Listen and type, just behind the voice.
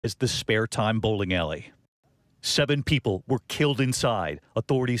as the Spare Time bowling alley. 7 people were killed inside.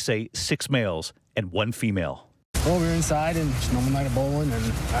 Authorities say 6 males and 1 female. Well, we were inside and just normal night of bowling, and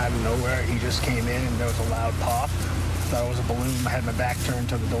out of nowhere, he just came in and there was a loud pop. Thought it was a balloon. I had my back turned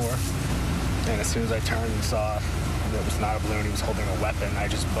to the door, and as soon as I turned and saw it was not a balloon, he was holding a weapon, I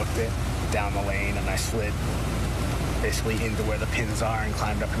just booked it down the lane, and I slid basically into where the pins are and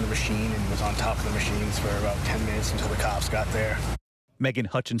climbed up in the machine and was on top of the machines for about 10 minutes until the cops got there. Megan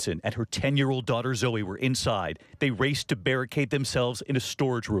Hutchinson and her 10-year-old daughter Zoe were inside. They raced to barricade themselves in a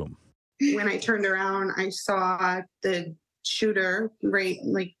storage room. When I turned around, I saw the shooter right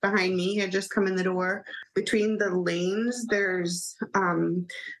behind me. He had just come in the door. Between the lanes, there's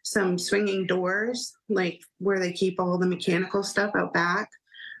some swinging doors, where they keep all the mechanical stuff out back.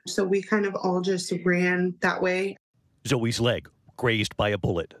 So we kind of all just ran that way. Zoe's leg grazed by a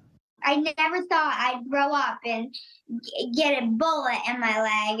bullet. I never thought I'd grow up and get a bullet in my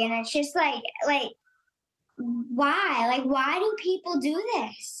leg, and it's just why? Why do people do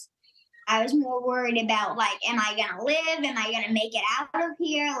this? I was more worried about, am I going to live? Am I going to make it out of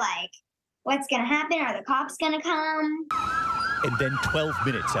here? What's going to happen? Are the cops going to come? And then 12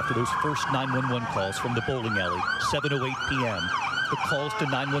 minutes after those first 911 calls from the bowling alley, 7:08 p.m., the calls to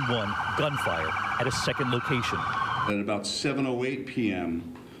 911, gunfire at a second location. At about 7:08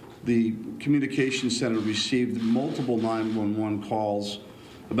 p.m., the communications center received multiple 911 calls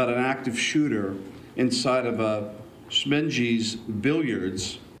about an active shooter inside of a Schmenge's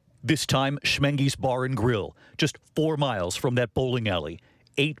Billiards. This time, Schmenge's Bar and Grill, just 4 miles from that bowling alley.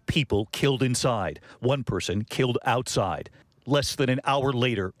 8 people killed inside, 1 person killed outside. Less than an hour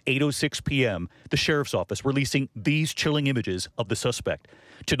later, 8:06 p.m., the sheriff's office releasing these chilling images of the suspect.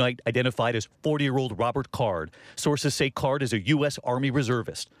 Tonight, identified as 40-year-old Robert Card. Sources say Card is a U.S. Army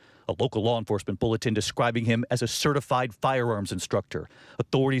reservist. A local law enforcement bulletin describing him as a certified firearms instructor.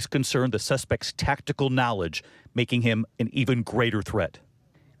 Authorities concerned the suspect's tactical knowledge, making him an even greater threat.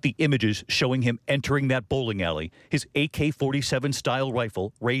 The images showing him entering that bowling alley, his AK-47 style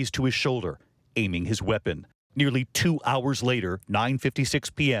rifle raised to his shoulder, aiming his weapon. Nearly 2 hours later,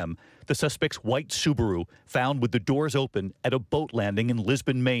 9:56 p.m., the suspect's white Subaru found with the doors open at a boat landing in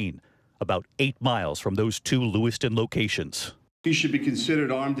Lisbon, Maine, about 8 miles from those 2 Lewiston locations. He should be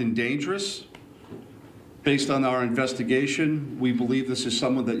considered armed and dangerous. Based on our investigation, we believe this is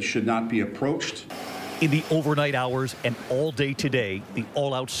someone that should not be approached. In the overnight hours and all day today, the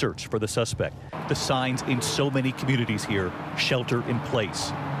all-out search for the suspect. The signs in so many communities here, shelter in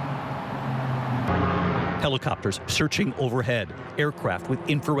place. Helicopters searching overhead, aircraft with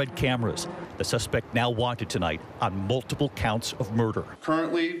infrared cameras. The suspect now wanted tonight on multiple counts of murder.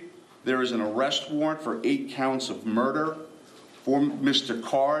 Currently, there is an arrest warrant for 8 counts of murder for Mr.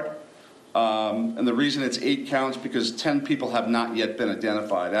 Card. And the reason it's 8 counts because 10 people have not yet been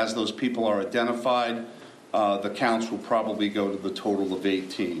identified. As those people are identified, the counts will probably go to the total of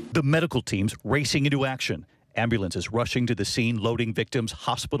 18. The medical teams racing into action. Ambulances rushing to the scene, loading victims,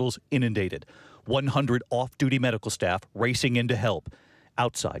 hospitals inundated. 100 off-duty medical staff racing in to help.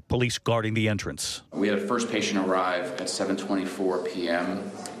 Outside, police guarding the entrance. We had a first patient arrive at 7:24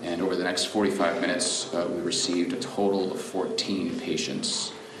 p.m. and over the next 45 minutes, we received a total of 14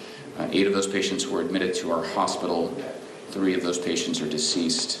 patients. 8 of those patients were admitted to our hospital. 3 of those patients are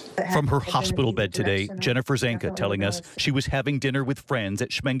deceased. From her hospital bed today, Jennifer Zanka telling us she was having dinner with friends at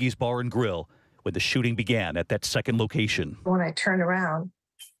Schmenge's Bar and Grill when the shooting began at that second location. When I turned around,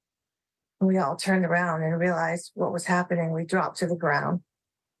 we all turned around and realized what was happening. We dropped to the ground.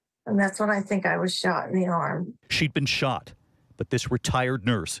 And that's when I think I was shot in the arm. She'd been shot, but this retired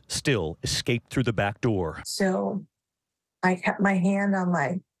nurse still escaped through the back door. So I kept my hand on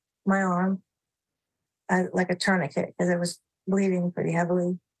my arm like a tourniquet because it was bleeding pretty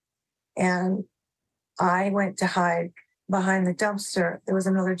heavily. And I went to hide behind the dumpster. There was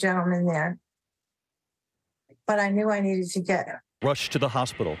another gentleman there. But I knew I needed to get her. Rushed to the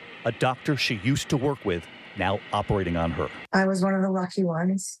hospital, a doctor she used to work with, now operating on her. I was one of the lucky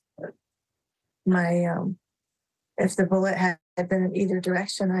ones. If the bullet had been in either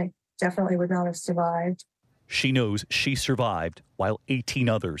direction, I definitely would not have survived. She knows she survived while 18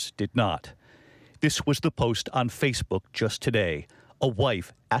 others did not. This was the post on Facebook just today. A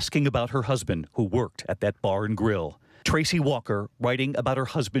wife asking about her husband who worked at that bar and grill. Tracy Walker writing about her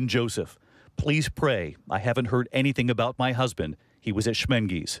husband, Joseph. Please pray. I haven't heard anything about my husband. He was at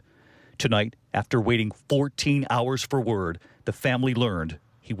Schmenge's. Tonight, after waiting 14 hours for word, the family learned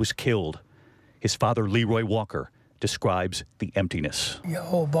he was killed. His father, Leroy Walker, describes the emptiness. Your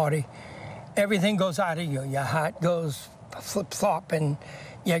whole body, everything goes out of you. Your heart goes flip-flop, and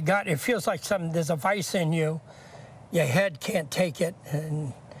it feels like there's a vice in you. Your head can't take it,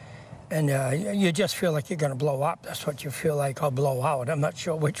 and And you just feel like you're going to blow up. That's what you feel like, or blow out. I'm not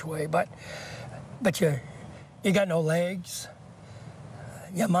sure which way, but you got no legs.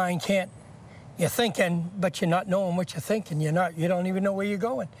 Your mind can't. You're thinking, but you're not knowing what you're thinking. You don't even know where you're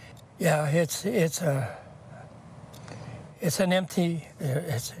going. Yeah, it's an empty.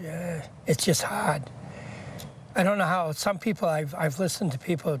 It's just hard. I don't know how. Some people I've listened to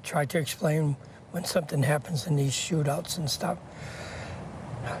people try to explain when something happens in these shootouts and stuff.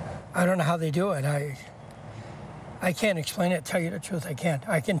 I don't know how they do it. I can't explain it. Tell you the truth, I can't.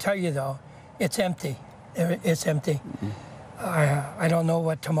 I can tell you though, it's empty. It's empty. Mm-hmm. I don't know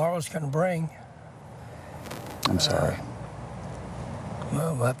what tomorrow's going to bring. I'm sorry.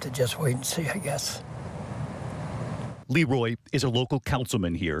 Well, we'll have to just wait and see, I guess. Leroy is a local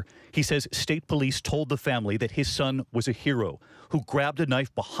councilman here. He says state police told the family that his son was a hero who grabbed a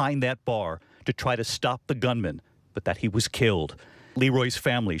knife behind that bar to try to stop the gunman, but that he was killed. Leroy's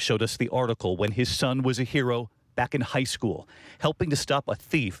family showed us the article when his son was a hero back in high school, helping to stop a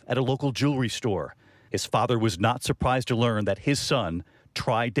thief at a local jewelry store. His father was not surprised to learn that his son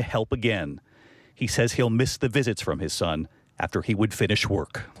tried to help again. He says he'll miss the visits from his son after he would finish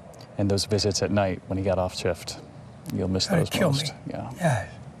work. And those visits at night when he got off shift, you'll miss those most. Kill me. Yeah.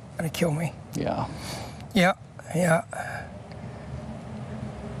 Gonna kill me. Yeah. Yeah.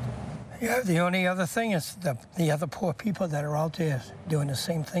 The only other thing is the other poor people that are out there doing the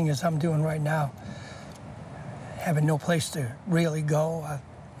same thing as I'm doing right now, having no place to really go,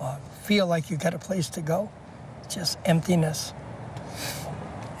 or feel like you got a place to go. It's just emptiness.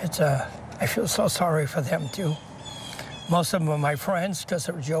 I feel so sorry for them too. Most of them are my friends because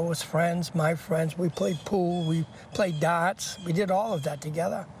they were Joe's friends, my friends. We played pool, we played darts. We did all of that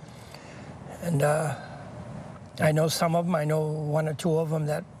together. And I know some of them. I know one or two of them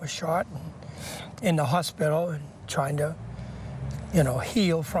that were shot in the hospital and trying to,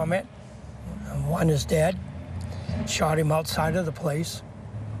 heal from it. And one is dead. Shot him outside of the place.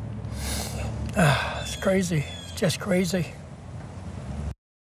 It's crazy, just crazy.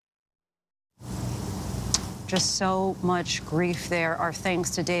 Just so much grief there. Our thanks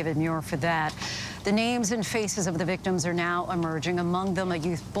to David Muir for that. The names and faces of the victims are now emerging. Among them, a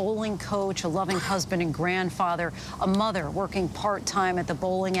youth bowling coach, a loving husband and grandfather, a mother working part-time at the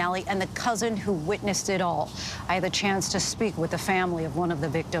bowling alley, and the cousin who witnessed it all. I had the chance to speak with the family of one of the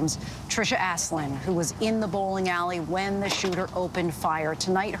victims, Trisha Aslin, who was in the bowling alley when the shooter opened fire.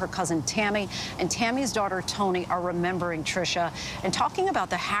 Tonight, her cousin Tammy and Tammy's daughter Tony are remembering Trisha and talking about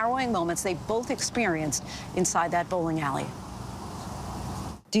the harrowing moments they both experienced inside that bowling alley.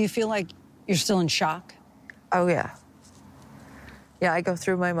 Do you feel like you're still in shock? Oh, yeah. Yeah, I go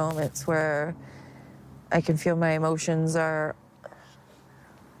through my moments where I can feel my emotions are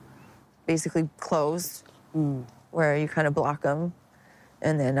basically closed, where you kind of block them.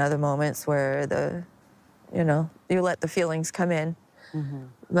 And then other moments where you let the feelings come in. Mm-hmm.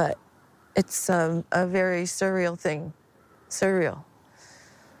 But it's a very surreal thing. Surreal.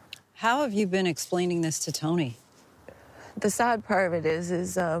 How have you been explaining this to Tony? The sad part of it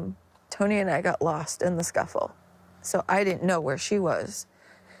is Tony and I got lost in the scuffle. So I didn't know where she was.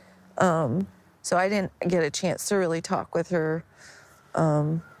 So I didn't get a chance to really talk with her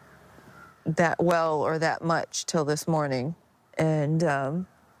that well or that much till this morning. And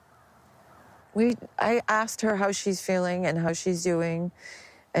I asked her how she's feeling and how she's doing.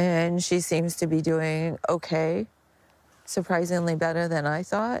 And she seems to be doing okay, surprisingly better than I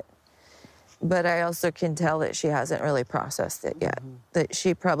thought. But I also can tell that she hasn't really processed it yet, that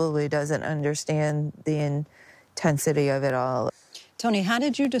she probably doesn't understand the intensity of it all. Tony, how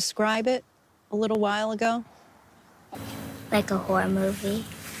did you describe it a little while ago? Like a horror movie.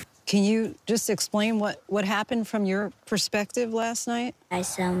 Can you just explain what happened from your perspective last night? I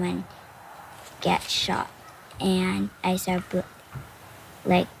saw someone get shot, and I saw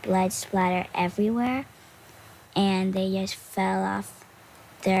blood splatter everywhere, and they just fell off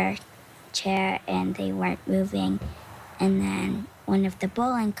their chair and they weren't moving. And then one of the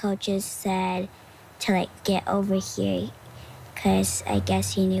bowling coaches said to get over here, because I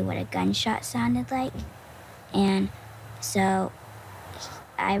guess he knew what a gunshot sounded like. And so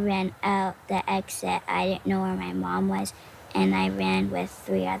I ran out the exit. I didn't know where my mom was, and I ran with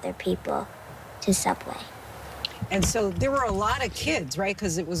 3 other people to Subway. And so there were a lot of kids, right?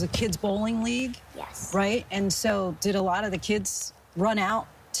 Because it was a kids' bowling league? Yes. Right? And so did a lot of the kids run out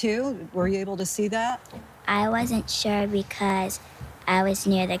too? Were you able to see that? I wasn't sure because I was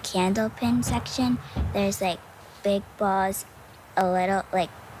near the candlepin section. There's big balls,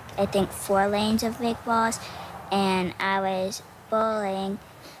 I think 4 lanes of big balls, and I was bowling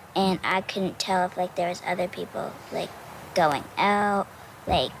and I couldn't tell if there was other people going out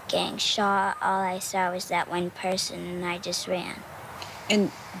like getting shot. All I saw was that one person, and I just ran. And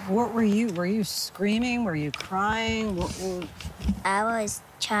what were you? Were you screaming? Were you crying? I was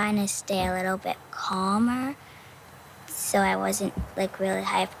trying to stay a little bit calmer, so I wasn't like really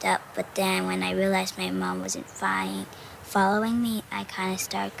hyped up. But then when I realized my mom wasn't following me, I kind of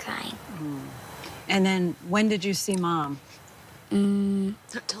started crying. And then when did you see Mom?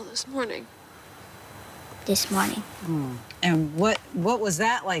 Until this morning. This morning. And what was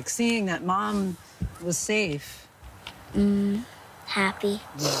that like, seeing that Mom was safe? Happy.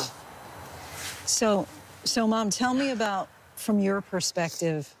 Yeah. So Mom, tell me about, from your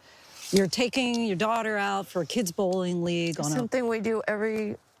perspective, you're taking your daughter out for a kids bowling league on Something we do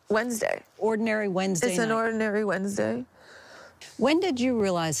every Wednesday. Ordinary Wednesday It's an night. ordinary Wednesday. When did you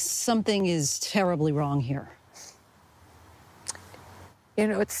realize something is terribly wrong here? You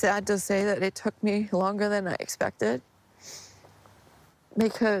know, it's sad to say that it took me longer than I expected.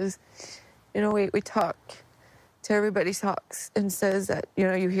 Because, you know, we talk to everybody talks and says that, you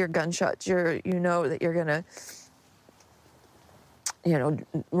know, you hear gunshots, you know that you're gonna, you know,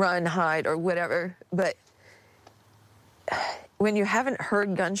 run, hide, or whatever. But when you haven't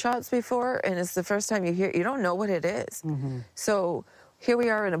heard gunshots before and it's the first time you hear, you don't know what it is. So here we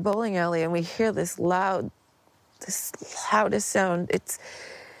are in a bowling alley and we hear this loudest sound. It's,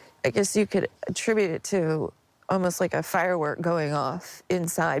 I guess you could attribute it to almost like a firework going off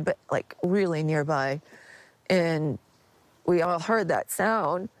inside, but like really nearby. And we all heard that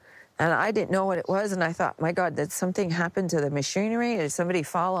sound, and I didn't know what it was, and I thought, my God, did something happen to the machinery? Did somebody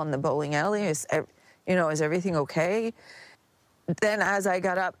fall on the bowling alley? Is everything okay? Then as I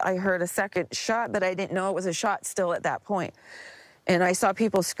got up, I heard a second shot, but I didn't know it was a shot still at that point. And I saw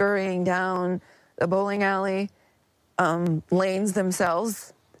people scurrying down the bowling alley, lanes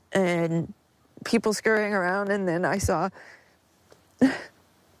themselves, and people scurrying around, and then I saw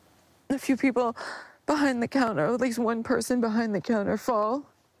a few people behind the counter, at least one person behind the counter fall.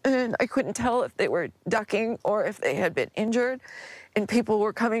 And I couldn't tell if they were ducking or if they had been injured. And people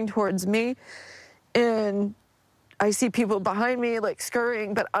were coming towards me. And I see people behind me like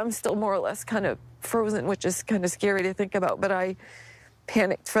scurrying, but I'm still more or less kind of frozen, which is kind of scary to think about. But I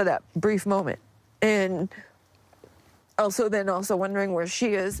panicked for that brief moment. And also wondering where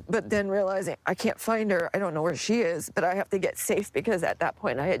she is, but then realizing I can't find her. I don't know where she is, but I have to get safe because at that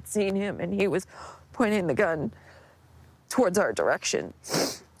point I had seen him and he was pointing the gun towards our direction,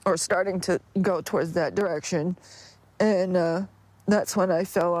 or starting to go towards that direction. And that's when I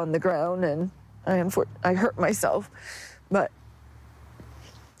fell on the ground and I hurt myself. But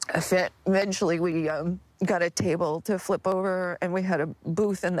eventually we got a table to flip over, and we had a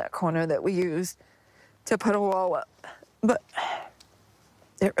booth in that corner that we used to put a wall up. But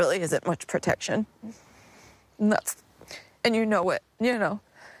it really isn't much protection. And you know it, you know.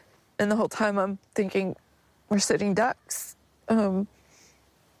 And the whole time I'm thinking, we're sitting ducks. And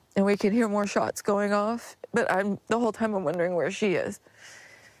we can hear more shots going off. But the whole time I'm wondering where she is.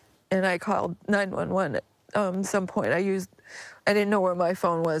 And I called 911 at some point. I didn't know where my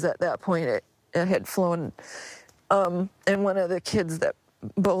phone was at that point. It had flown. And one of the kids that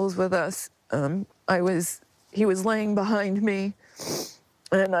bowls with us, he was laying behind me,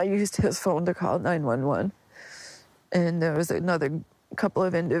 and I used his phone to call 911. And there was another couple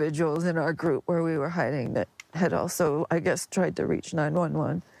of individuals in our group where we were hiding that had also, I guess, tried to reach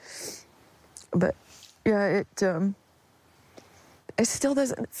 911. But yeah, it still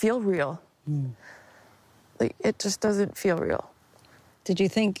doesn't feel real. Like, it just doesn't feel real. Did you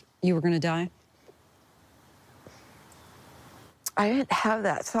think you were going to die? I didn't have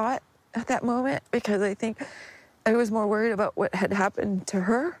that thought at that moment because I think I was more worried about what had happened to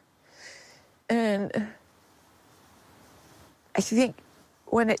her. And I think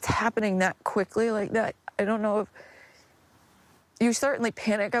when it's happening that quickly like that, I don't know if you certainly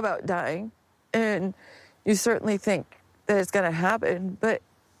panic about dying, and you certainly think that it's going to happen, but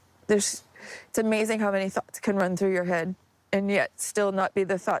it's amazing how many thoughts can run through your head and yet still not be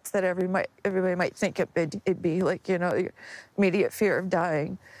the thoughts that everybody might think it'd be, like, you know, your immediate fear of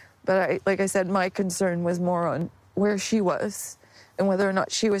dying. But like I said, my concern was more on where she was and whether or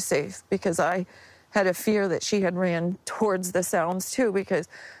not she was safe, because I had a fear that she had ran towards the sounds too, because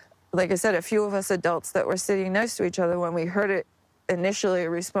like I said, a few of us adults that were sitting next to each other, when we heard it initially,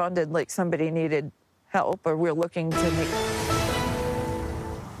 responded like somebody needed help or we're looking to make...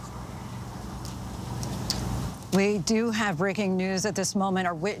 We do have breaking news at this moment.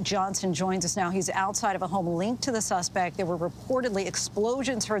 Our Whit Johnson joins us now. He's outside of a home linked to the suspect. There were reportedly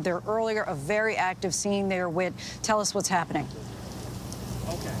explosions heard there earlier. A very active scene there. Whit, tell us what's happening.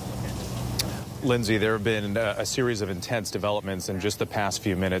 Lindsay, there have been a series of intense developments in just the past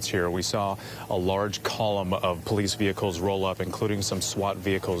few minutes here. We saw a large column of police vehicles roll up, including some SWAT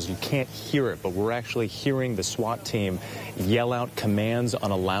vehicles. You can't hear it, but we're actually hearing the SWAT team yell out commands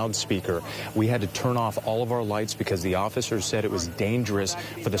on a loudspeaker. We had to turn off all of our lights because the officers said it was dangerous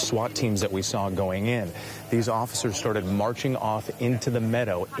for the SWAT teams that we saw going in. These officers started marching off into the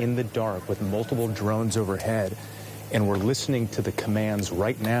meadow in the dark with multiple drones overhead, and we're listening to the commands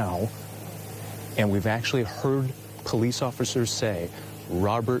right now. And we've actually heard police officers say,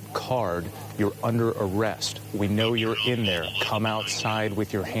 Robert Card, you're under arrest. We know you're in there. Come outside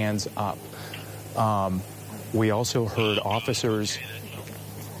with your hands up. We also heard officers.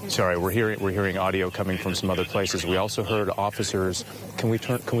 Sorry, we're hearing audio coming from some other places. We also heard officers. Can we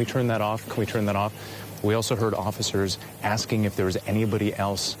turn that off? Can we turn that off? We also heard officers asking if there was anybody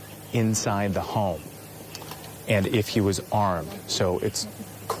else inside the home and if he was armed. So it's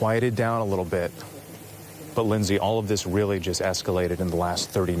quieted down a little bit. But Lindsay, all of this really just escalated in the last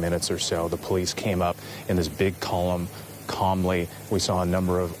 30 minutes or so. The police came up in this big column calmly. We saw a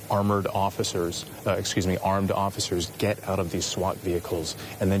number of armed officers get out of these SWAT vehicles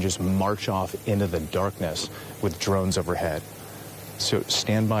and then just march off into the darkness with drones overhead. So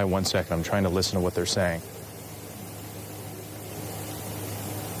stand by 1 second. I'm trying to listen to what they're saying.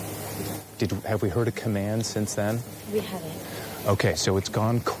 Have we heard a command since then? We haven't. Okay, so it's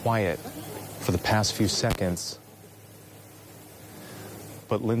gone quiet for the past few seconds.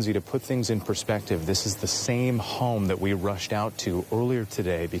 But Lindsay, to put things in perspective, this is the same home that we rushed out to earlier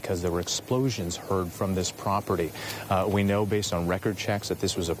today because there were explosions heard from this property. We know based on record checks that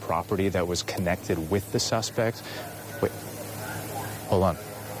this was a property that was connected with the suspect. Wait, hold on.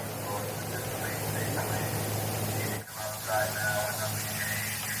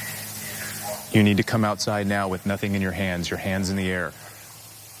 You need to come outside now with nothing in your hands in the air.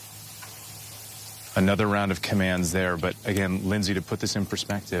 Another round of commands there, but again, Lindsay, to put this in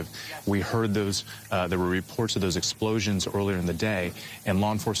perspective, we heard those, there were reports of those explosions earlier in the day, and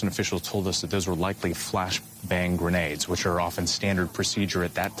law enforcement officials told us that those were likely flashbang grenades, which are often standard procedure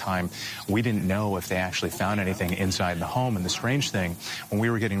at that time. We didn't know if they actually found anything inside the home, and the strange thing, when we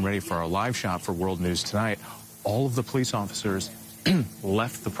were getting ready for our live shot for World News Tonight, all of the police officers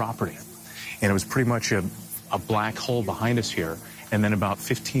left the property. And it was pretty much a black hole behind us here. And then about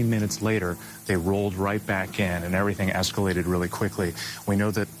 15 minutes later, they rolled right back in and everything escalated really quickly. We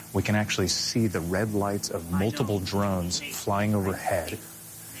know that we can actually see the red lights of multiple drones flying overhead.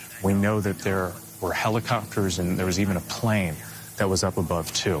 We know that there were helicopters and there was even a plane that was up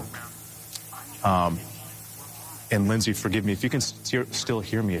above too. And Lindsay, forgive me, if you can still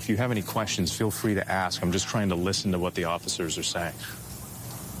hear me, if you have any questions, feel free to ask. I'm just trying to listen to what the officers are saying.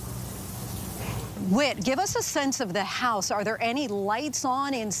 Whit, give us a sense of the house. Are there any lights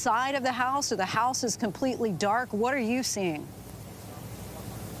on inside of the house, or the house is completely dark? What are you seeing?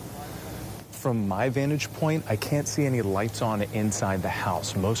 From my vantage point, I can't see any lights on inside the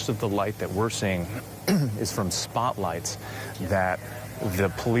house. Most of the light that we're seeing is from spotlights that the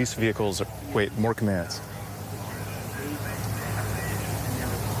police vehicles... Wait, more commands.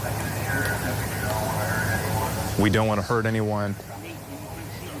 We don't want to hurt anyone.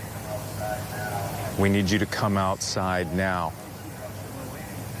 We need you to come outside now.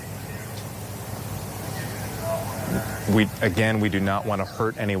 We do not want to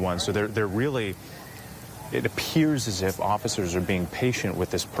hurt anyone. So they're really, it appears as if officers are being patient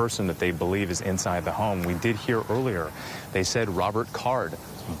with this person that they believe is inside the home. We did hear earlier, they said Robert Card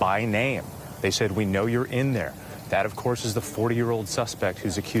by name. They said, we know you're in there. That, of course, is the 40-year-old suspect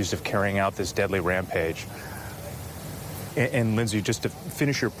who's accused of carrying out this deadly rampage. And Lindsay, just to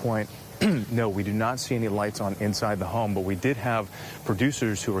finish your point, no, we do not see any lights on inside the home, but we did have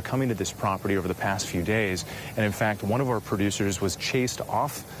producers who were coming to this property over the past few days. And in fact, one of our producers was chased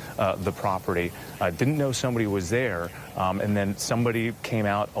off the property, didn't know somebody was there, and then somebody came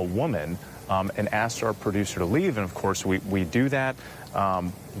out, a woman, and asked our producer to leave. And of course, we do that.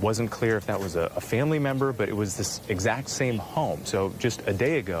 Wasn't clear if that was a family member, but it was this exact same home. So just a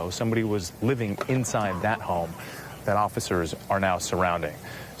day ago, somebody was living inside that home that officers are now surrounding.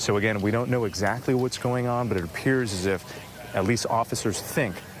 So again, we don't know exactly what's going on, but it appears as if at least officers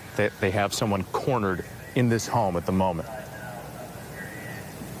think that they have someone cornered in this home at the moment.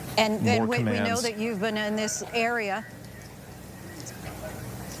 And then we know that you've been in this area.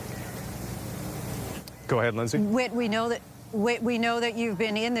 Go ahead, Lindsay. Whit, we know that you've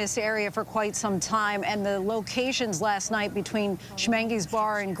been in this area for quite some time, and the locations last night between Schmenge's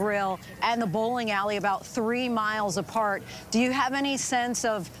Bar and Grill and the bowling alley about 3 miles apart. Do you have any sense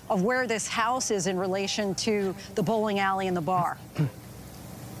of where this house is in relation to the bowling alley and the bar?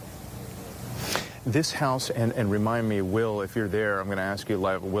 This house, and remind me, Will, if you're there, I'm going to ask you,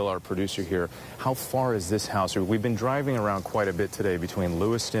 Will, our producer here, how far is this house? We've been driving around quite a bit today between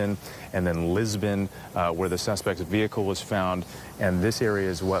Lewiston and then Lisbon, where the suspect's vehicle was found. And this area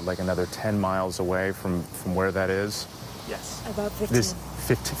is, what, like another 10 miles away from where that is? Yes. About 15. This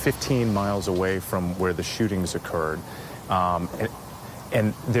 15 miles away from where the shootings occurred.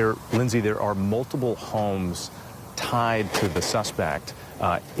 And there, Lindsay, there are multiple homes tied to the suspect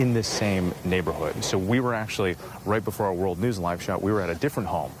in this same neighborhood. So we were actually, right before our World News live shot, we were at a different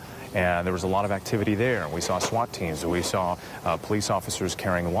home. And there was a lot of activity there. We saw SWAT teams. We saw police officers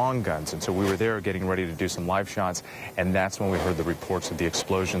carrying long guns. And so we were there getting ready to do some live shots. And that's when we heard the reports of the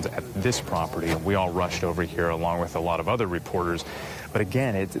explosions at this property. And we all rushed over here along with a lot of other reporters. But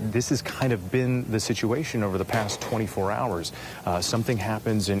again, this has kind of been the situation over the past 24 hours. Something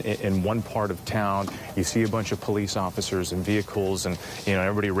happens in one part of town. You see a bunch of police officers and vehicles, and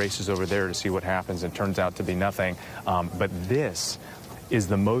everybody races over there to see what happens. And it turns out to be nothing. But this is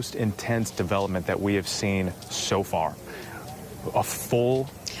the most intense development that we have seen so far. A full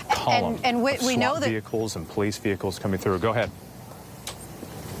column of SWAT know that vehicles and police vehicles coming through. Go ahead.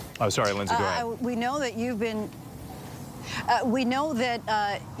 Oh, sorry, Lindsay, go ahead. We know that you've been... we know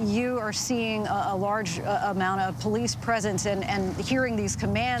that you are seeing a large amount of police presence and hearing these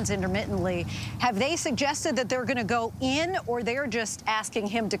commands intermittently. Have they suggested that they're going to go in, or they're just asking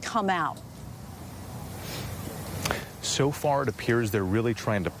him to come out? So far, it appears they're really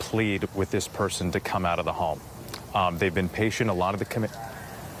trying to plead with this person to come out of the home. They've been patient. A lot of the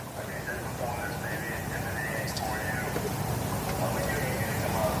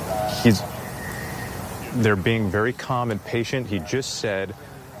They're being very calm and patient. He just said,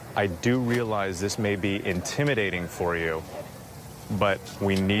 I do realize this may be intimidating for you, but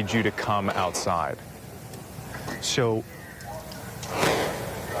we need you to come outside. So,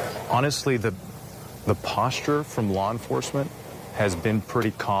 honestly, the posture from law enforcement has been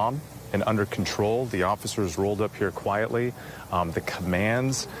pretty calm and under control. The officers rolled up here quietly. The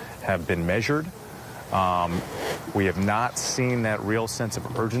commands have been measured. We have not seen that real sense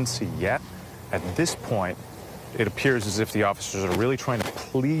of urgency yet. At this point, it appears as if the officers are really trying to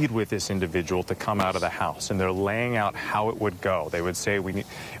plead with this individual to come out of the house, and they're laying out how it would go. They would say, we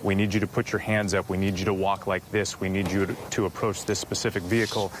need you to put your hands up, we need you to walk like this, we need you to approach this specific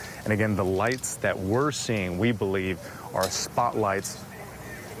vehicle. And again, the lights that we're seeing, we believe, are spotlights.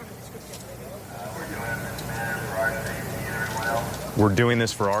 We're doing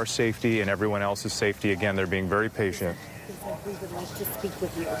this for our safety and everyone else's safety. Again, they're being very patient. We would like to speak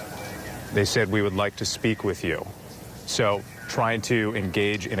with you. They said, we would like to speak with you. So trying to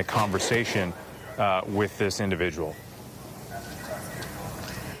engage in a conversation with this individual.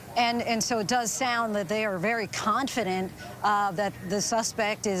 And so it does sound that they are very confident that the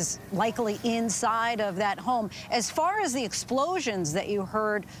suspect is likely inside of that home. As far as the explosions that you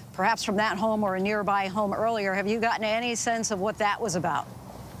heard, perhaps from that home or a nearby home earlier, have you gotten any sense of what that was about?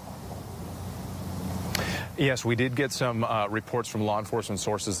 Yes, we did get some reports from law enforcement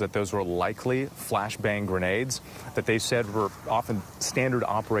sources that those were likely flashbang grenades that they said were often standard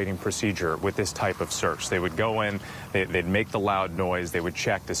operating procedure with this type of search. They would go in, they'd make the loud noise, they would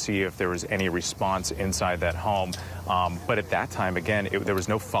check to see if there was any response inside that home. But at that time, again, there was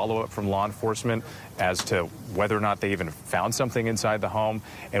no follow-up from law enforcement as to whether or not they even found something inside the home.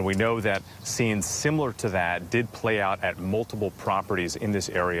 And we know that scenes similar to that did play out at multiple properties in this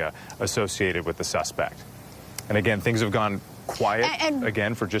area associated with the suspect. And again, things have gone quiet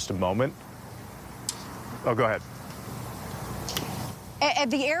again for just a moment. Oh, go ahead. At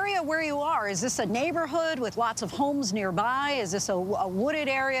the area where you are, is this a neighborhood with lots of homes nearby? Is this a wooded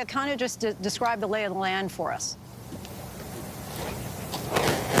area? Kind of just describe the lay of the land for us.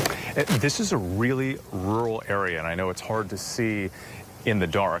 This is a really rural area, and I know it's hard to see in the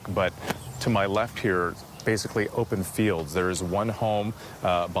dark, but to my left here, basically open fields. There is one home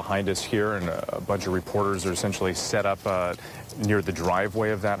behind us here, and a bunch of reporters are essentially set up near the driveway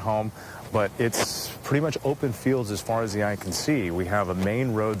of that home. But it's pretty much open fields as far as the eye can see. We have a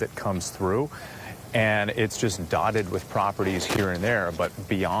main road that comes through, and it's just dotted with properties here and there. But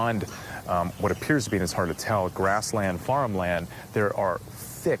beyond what appears to be, and it's hard to tell, grassland, farmland, there are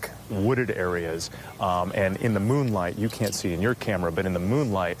thick wooded areas, and in the moonlight, you can't see in your camera, but in the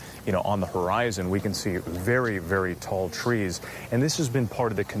moonlight, on the horizon, we can see very, very tall trees. And this has been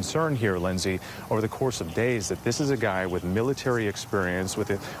part of the concern here, Lindsay, over the course of days, that this is a guy with military experience,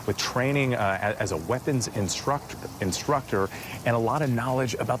 with training as a weapons instructor, and a lot of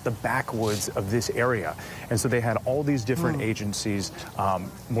knowledge about the backwoods of this area. And so they had all these different agencies,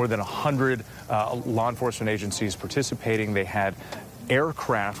 more than 100 law enforcement agencies participating. They had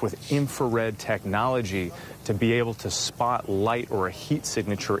aircraft with infrared technology to be able to spot light or a heat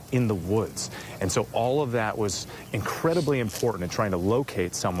signature in the woods. And so all of that was incredibly important in trying to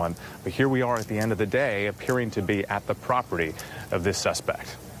locate someone. But here we are at the end of the day, appearing to be at the property of this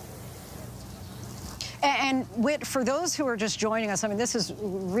suspect. And Whit, for those who are just joining us, I mean, this is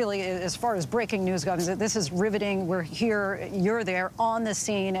really, as far as breaking news goes, this is riveting. We're here, you're there on the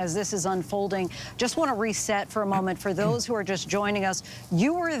scene as this is unfolding. Just want to reset for a moment. For those who are just joining us,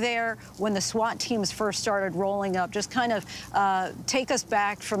 you were there when the SWAT teams first started rolling up. Just kind of take us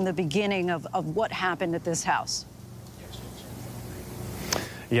back from the beginning of what happened at this house.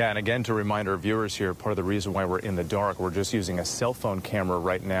 Yeah, and again, to remind our viewers here, part of the reason why we're in the dark, we're just using a cell phone camera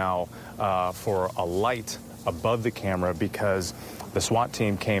right now for a light above the camera because the SWAT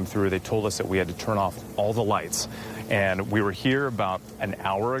team came through. They told us that we had to turn off all the lights. And we were here about an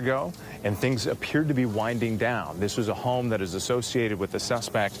hour ago, and things appeared to be winding down. This was a home that is associated with the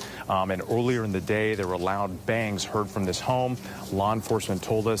suspect, and earlier in the day, there were loud bangs heard from this home. Law enforcement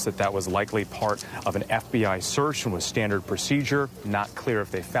told us that that was likely part of an FBI search and was standard procedure. Not clear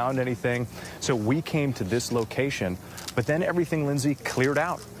if they found anything. So we came to this location, but then everything, Lindsay, cleared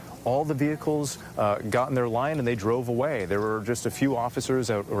out. All the vehicles got in their line and they drove away. There were just a few officers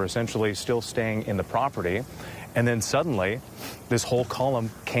that were essentially still staying in the property. And then suddenly, this whole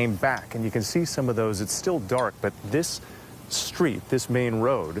column came back. And you can see some of those. It's still dark, but this street, this main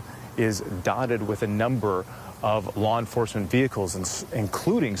road, is dotted with a number of law enforcement vehicles,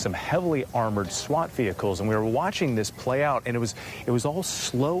 including some heavily armored SWAT vehicles. And we were watching this play out, and it was all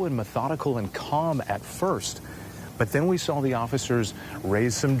slow and methodical and calm at first. But then we saw the officers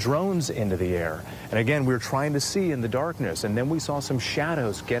raise some drones into the air. And again, we were trying to see in the darkness. And then we saw some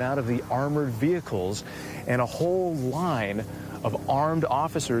shadows get out of the armored vehicles, and a whole line of armed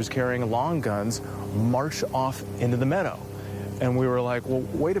officers carrying long guns march off into the meadow. And we were like, well,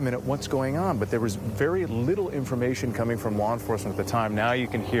 wait a minute, what's going on? But there was very little information coming from law enforcement at the time. Now you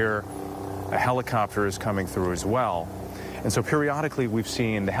can hear a helicopter is coming through as well. And so periodically we've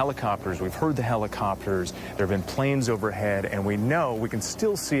seen the helicopters, we've heard the helicopters, there have been planes overhead, and we know, we can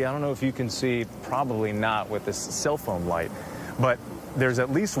still see, I don't know if you can see, probably not with this cell phone light, but there's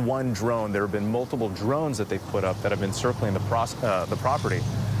at least one drone. There have been multiple drones that they put up that have been circling the property.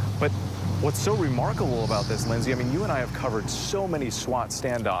 But what's so remarkable about this, Lindsay, I mean, you and I have covered so many SWAT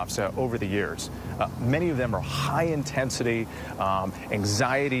standoffs over the years. Many of them are high intensity,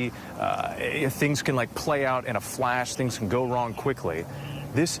 anxiety. Things can like play out in a flash. Things can go wrong quickly.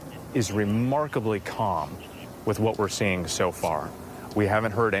 This is remarkably calm with what we're seeing so far. We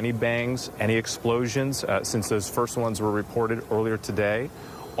haven't heard any bangs, any explosions since those first ones were reported earlier today.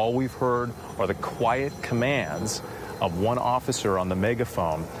 All we've heard are the quiet commands of one officer on the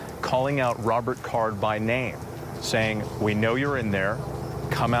megaphone calling out Robert Card by name, saying, "We know you're in there.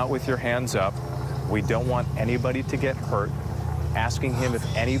 Come out with your hands up. We don't want anybody to get hurt," asking him if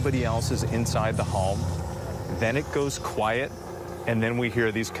anybody else is inside the home. Then it goes quiet, and then we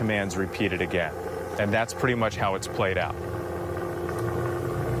hear these commands repeated again. And that's pretty much how it's played out.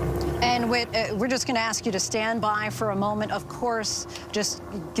 And Whit, we're just going to ask you to stand by for a moment. Of course, just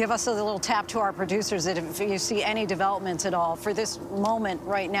give us a little tap to our producers that if you see any developments at all. For this moment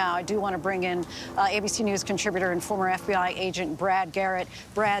right now, I do want to bring in ABC News contributor and former FBI agent Brad Garrett.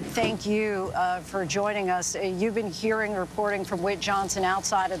 Brad, thank you for joining us. You've been hearing reporting from Whit Johnson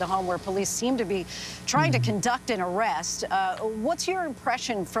outside of the home where police seem to be trying to conduct an arrest. What's your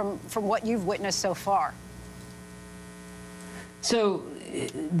impression from what you've witnessed so far? So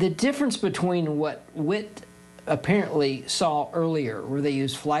the difference between what Whit apparently saw earlier, where they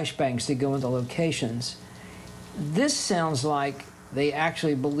used flashbangs to go into locations, this sounds like they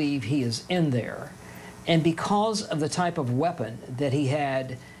actually believe he is in there. And because of the type of weapon that he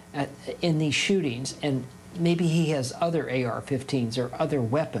had in these shootings, and maybe he has other AR-15s or other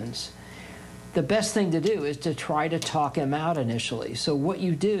weapons, the best thing to do is to try to talk him out initially. So what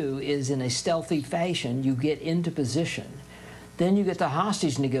you do is, in a stealthy fashion, you get into position. Then you get the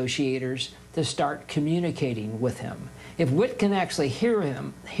hostage negotiators to start communicating with him. If Whit can actually hear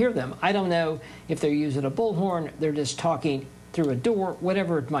them, I don't know if they're using a bullhorn, they're just talking through a door,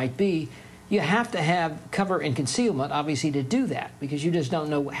 whatever it might be. You have to have cover and concealment, obviously, to do that, because you just don't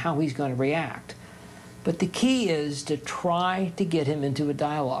know how he's going to react. But the key is to try to get him into a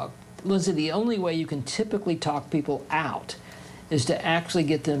dialogue. Lindsay, the only way you can typically talk people out is to actually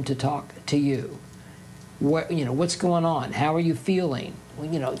get them to talk to you. What's going on? How are you feeling?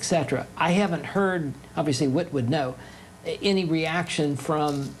 Etc. I haven't heard, obviously Whit would know, any reaction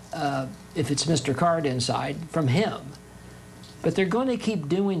from, if it's Mr. Card inside, from him. But they're going to keep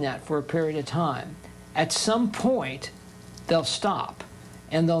doing that for a period of time. At some point, they'll stop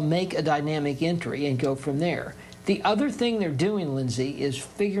and they'll make a dynamic entry and go from there. The other thing they're doing, Lindsay, is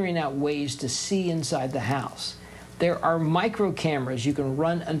figuring out ways to see inside the house. There are micro cameras you can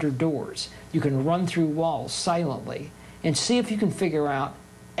run under doors. You can run through walls silently and see if you can figure out,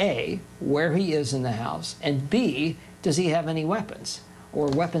 A, where he is in the house, and B, does he have any weapons or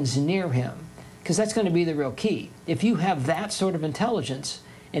weapons near him? Because that's going to be the real key. If you have that sort of intelligence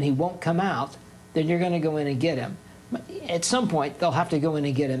and he won't come out, then you're going to go in and get him. At some point, they'll have to go in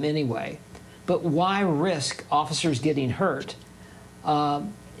and get him anyway. But why risk officers getting hurt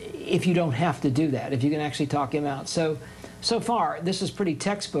if you don't have to do that, if you can actually talk him out? So far, this is pretty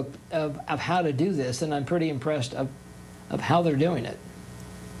textbook of how to do this, and I'm pretty impressed of how they're doing it.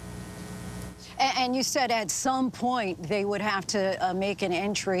 And you said at some point they would have to make an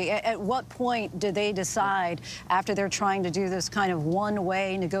entry. At what point do they decide, after they're trying to do this kind of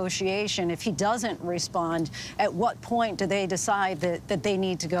one-way negotiation, if he doesn't respond, at what point do they decide that they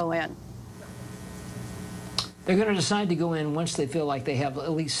need to go in? They're going to decide to go in once they feel like they have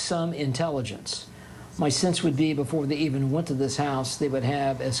at least some intelligence. My sense would be before they even went to this house, they would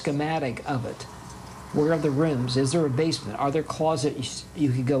have a schematic of it. Where are the rooms? Is there a basement? Are there closets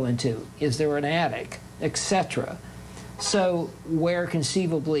you could go into? Is there an attic? Etc. So where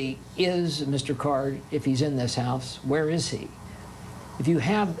conceivably is Mr. Card if he's in this house? Where is he? If you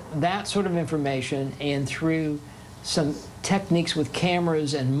have that sort of information and through some techniques with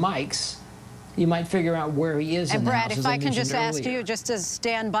cameras and mics, you might figure out where he is in the house. And Brad, if I can just ask you just to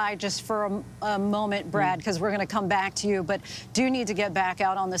stand by just for a moment, Brad, because we're going to come back to you, but do need to get back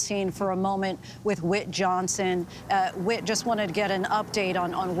out on the scene for a moment with Whit Johnson. Whit, just wanted to get an update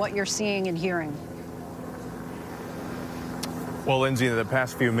on what you're seeing and hearing. Well, Lindsay, in the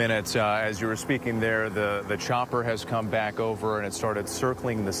past few minutes, as you were speaking there, the chopper has come back over and it started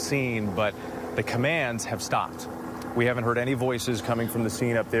circling the scene, but the commands have stopped. We haven't heard any voices coming from the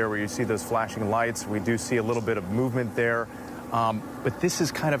scene up there where you see those flashing lights. We do see a little bit of movement there. But this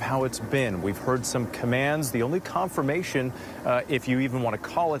is kind of how it's been. We've heard some commands. The only confirmation, if you even want to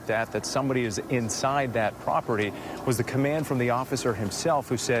call it that somebody is inside that property was the command from the officer himself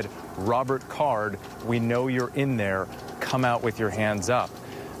who said, "Robert Card, we know you're in there. Come out with your hands up,"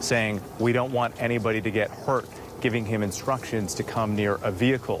 saying, "We don't want anybody to get hurt," giving him instructions to come near a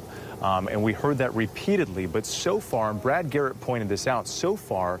vehicle. And we heard that repeatedly, but so far, and Brad Garrett pointed this out, so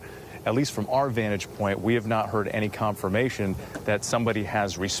far, at least from our vantage point, we have not heard any confirmation that somebody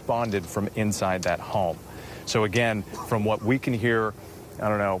has responded from inside that home. So again, from what we can hear, I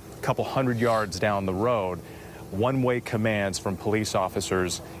don't know, a couple hundred yards down the road, one-way commands from police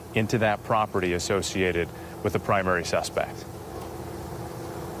officers into that property associated with the primary suspect.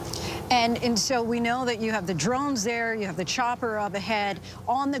 And so we know that you have the drones there, you have the chopper up ahead.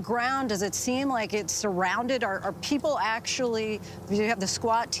 On the ground, does it seem like it's surrounded? Are people actually, do you have the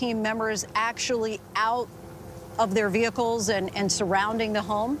SWAT team members actually out of their vehicles and surrounding the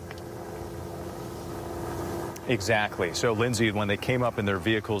home? Exactly. So, Lindsay, when they came up in their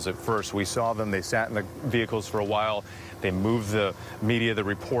vehicles at first, we saw them. They sat in the vehicles for a while. They moved the media, the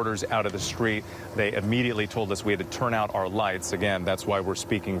reporters out of the street. They immediately told us we had to turn out our lights. Again, that's why we're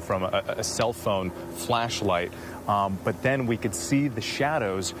speaking from a cell phone flashlight. But then we could see the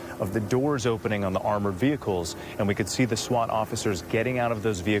shadows of the doors opening on the armored vehicles, and we could see the SWAT officers getting out of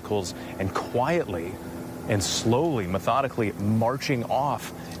those vehicles and quietly and slowly, methodically marching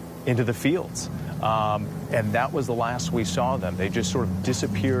off into the fields. And that was the last we saw them. They just sort of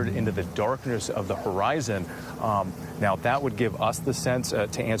disappeared into the darkness of the horizon. Now, that would give us the sense,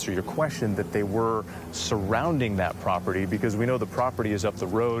 to answer your question, that they were surrounding that property, because we know the property is up the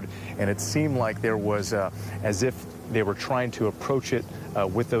road, and it seemed like there was, as if they were trying to approach it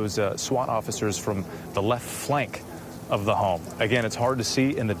with those SWAT officers from the left flank of the home. Again, it's hard to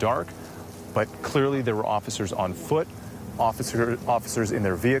see in the dark, but clearly there were officers on foot, officers in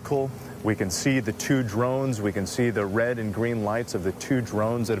their vehicle. We can see the two drones. We can see the red and green lights of the two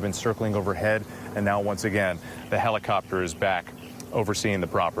drones that have been circling overhead. And now, once again, the helicopter is back overseeing the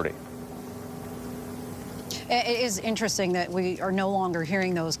property. It is interesting that we are no longer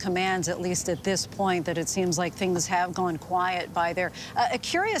hearing those commands, at least at this point, that it seems like things have gone quiet by there.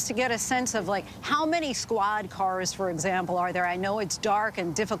 Curious to get a sense of, like, how many squad cars, for example, are there? I know it's dark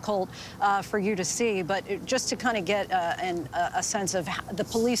and difficult for you to see, but just to kind of get a sense of the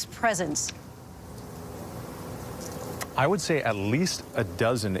police presence. I would say at least a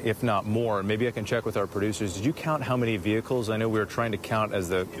dozen, if not more. Maybe I can check with our producers. Did you count how many vehicles? I know we were trying to count as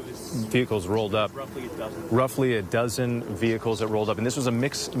the vehicles rolled up. Roughly a dozen. Roughly a dozen vehicles that rolled up. And this was a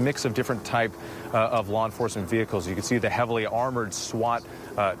mix of different type of law enforcement vehicles. You can see the heavily armored SWAT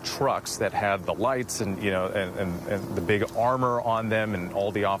trucks that had the lights and, you know, and the big armor on them and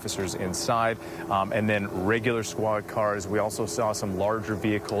all the officers inside. And then regular squad cars. We also saw some larger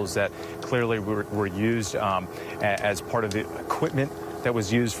vehicles that clearly were used as part of the equipment that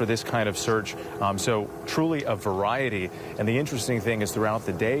was used for this kind of search. So truly a variety. And the interesting thing is throughout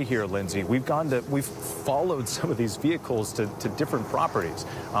the day here, Lindsay, we've followed some of these vehicles to different properties.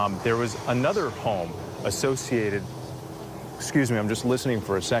 There was another home associated, excuse me, I'm just listening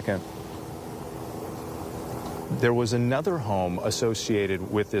for a second. There was another home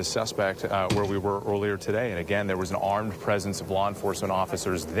associated with this suspect where we were earlier today. And again, there was an armed presence of law enforcement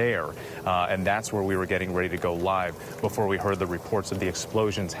officers there. And that's where we were getting ready to go live before we heard the reports of the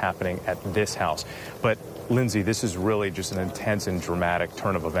explosions happening at this house. But Lindsay, this is really just an intense and dramatic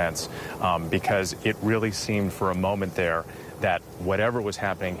turn of events because it really seemed for a moment there that whatever was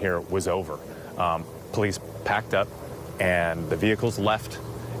happening here was over. Police packed up and the vehicles left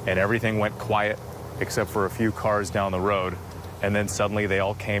and everything went quiet, except for a few cars down the road, and then suddenly they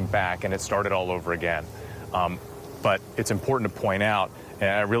all came back and it started all over again. But it's important to point out, and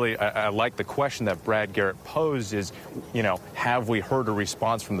I like the question that Brad Garrett posed is, you know, have we heard a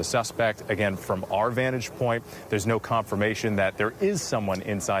response from the suspect? Again, from our vantage point, there's no confirmation that there is someone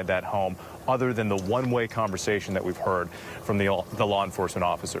inside that home other than the one-way conversation that we've heard from the law enforcement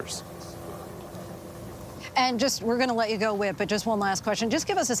officers. And just, we're going to let you go, Whit, but just one last question. Just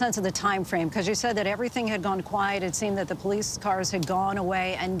give us a sense of the time frame, because you said that everything had gone quiet. It seemed that the police cars had gone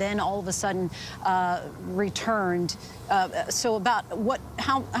away and then all of a sudden returned. So about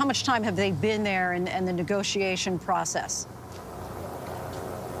how much time have they been there and the negotiation process?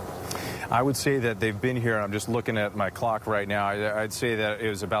 I would say that they've been here. I'm just looking at my clock right now. I'd say that it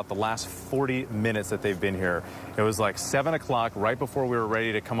was about the last 40 minutes that they've been here. It was like 7 o'clock, right before we were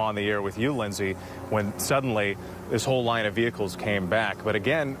ready to come on the air with you, Lindsay, when suddenly this whole line of vehicles came back. But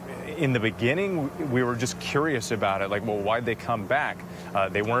again, in the beginning, we were just curious about it. Like, well, why'd they come back?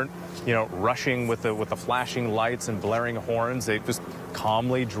 They weren't, you know, rushing with the flashing lights and blaring horns. They just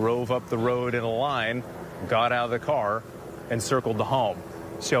calmly drove up the road in a line, got out of the car, and circled the home.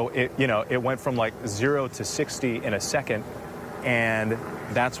 So it went from like 0 to 60 in a second, and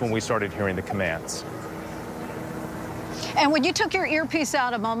that's when we started hearing the commands. And when you took your earpiece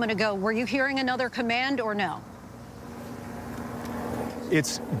out a moment ago, were you hearing another command or no?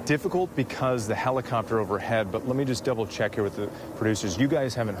 It's difficult because the helicopter overhead, but let me just double check here with the producers. You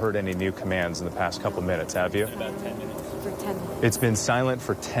guys haven't heard any new commands in the past couple minutes, have you? About 10 minutes. For 10 minutes. It's been silent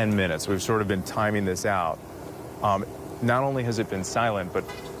for 10 minutes. We've sort of been timing this out. Not only has it been silent, but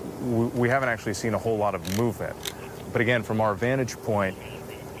we haven't actually seen a whole lot of movement. But again, from our vantage point,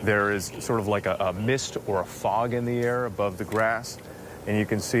 there is sort of like a mist or a fog in the air above the grass, and you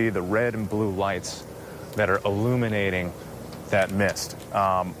can see the red and blue lights that are illuminating that mist.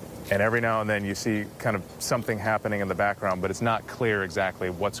 And every now and then you see kind of something happening in the background, but it's not clear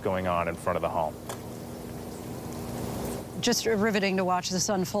exactly what's going on in front of the home. Just riveting to watch this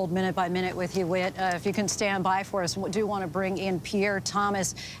unfold minute by minute with you, Whit. If you can stand by for us, we do want to bring in Pierre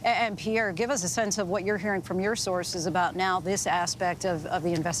Thomas. And Pierre, give us a sense of what you're hearing from your sources about now this aspect of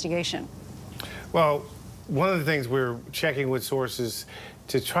the investigation. Well, one of the things we're checking with sources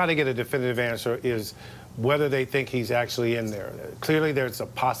to try to get a definitive answer is whether they think he's actually in there. Clearly, there's a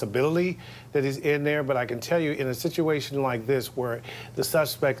possibility that he's in there, but I can tell you in a situation like this where the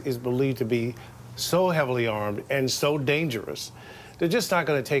suspect is believed to be so heavily armed and so dangerous, they're just not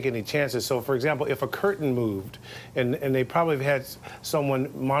going to take any chances. So, for example, if a curtain moved, and they probably have had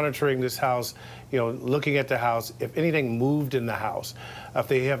someone monitoring this house, you know, looking at the house, if anything moved in the house, if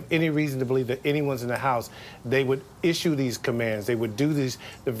they have any reason to believe that anyone's in the house, they would issue these commands. They would do the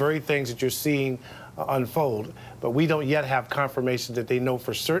very things that you're seeing unfold. But we don't yet have confirmation that they know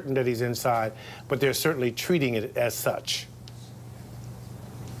for certain that he's inside, but they're certainly treating it as such.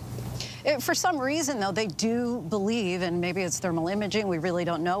 For some reason, though, they do believe, and maybe it's thermal imaging, we really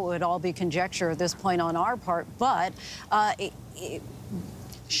don't know, it would all be conjecture at this point on our part, but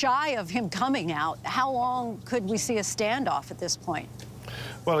shy of him coming out, how long could we see a standoff at this point?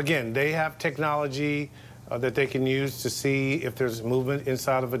 Well, again, they have technology that they can use to see if there's movement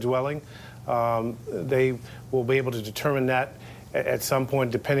inside of a dwelling. They will be able to determine that at some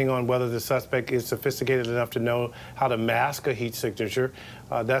point, depending on whether the suspect is sophisticated enough to know how to mask a heat signature.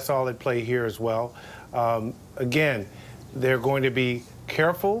 That's all at play here as well. Again, they're going to be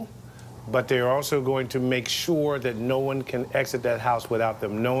careful. but they're also going to make sure that no one can exit that house without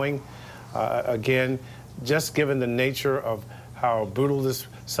them knowing. Again, just given the nature of how brutal this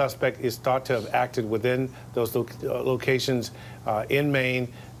suspect is thought to have acted within those locations in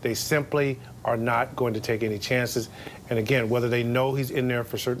Maine, they simply are not going to take any chances. And again, whether they know he's in there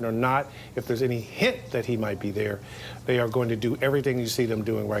for certain or not, if there's any hint that he might be there, they are going to do everything you see them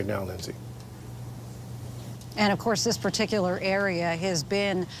doing right now, Lindsay. And of course, this particular area has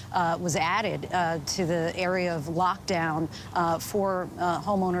been, was added to the area of lockdown for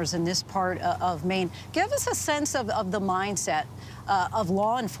homeowners in this part of Maine. Give us a sense of the mindset of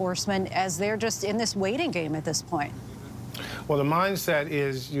law enforcement as they're just in this waiting game at this point. Well, the mindset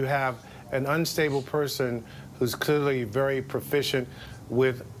is you have an unstable person who's clearly very proficient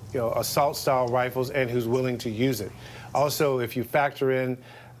with assault-style rifles and who's willing to use it. Also, if you factor in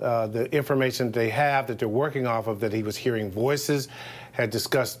the information they have that they're working off of, that he was hearing voices, had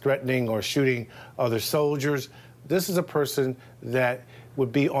discussed threatening or shooting other soldiers, this is a person that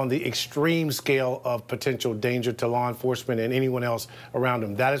would be on the extreme scale of potential danger to law enforcement and anyone else around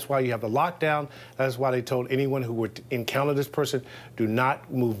him. That is why you have the lockdown. That is why they told anyone who would encounter this person, do not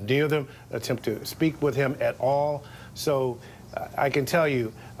move near them, attempt to speak with him at all. So I can tell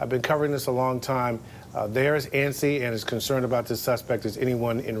you, I've been covering this a long time. They're as antsy and as concerned about this suspect as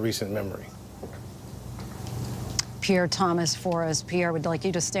anyone in recent memory. Pierre Thomas for us. Pierre, would like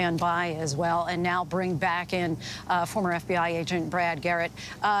you to stand by as well and now bring back in former FBI agent Brad Garrett.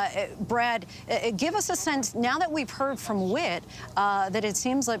 Brad, give us a sense, now that we've heard from Witt, that it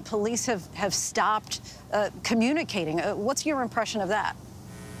seems like police have stopped communicating. What's your impression of that?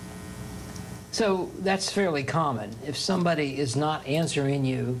 So that's fairly common. If somebody is not answering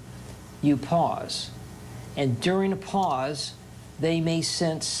you, you pause. And during a pause, they may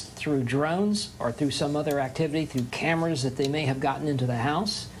sense through drones or through some other activity, through cameras that they may have gotten into the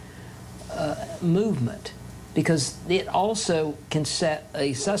house, movement. Because it also can set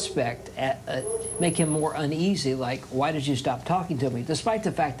a suspect make him more uneasy, like, why did you stop talking to me? Despite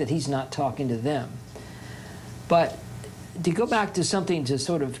the fact that he's not talking to them. But to go back to something to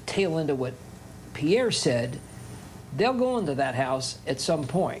sort of tail into what Pierre said, they'll go into that house at some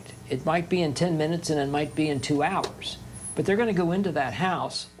point. It might be in 10 minutes and it might be in 2 hours. But they're going to go into that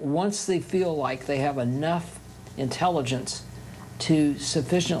house once they feel like they have enough intelligence to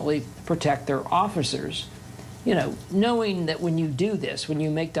sufficiently protect their officers. You know, knowing that when you do this, when you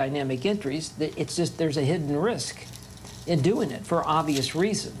make dynamic entries, that it's just there's a hidden risk in doing it for obvious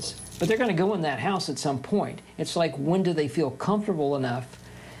reasons. But they're going to go in that house at some point. It's like, when do they feel comfortable enough?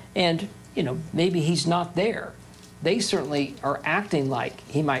 And, you know, maybe he's not there. They certainly are acting like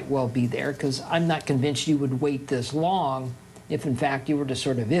he might well be there, because I'm not convinced you would wait this long if, in fact, you were just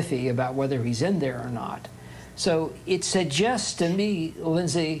sort of iffy about whether he's in there or not. So it suggests to me,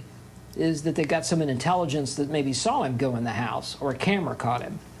 Lindsay, is that they got some intelligence that maybe saw him go in the house, or a camera caught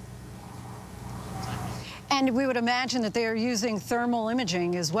him. And we would imagine that they are using thermal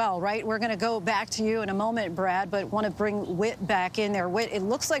imaging as well, right? We're going to go back to you in a moment, Brad, but want to bring Witt back in there. Witt, it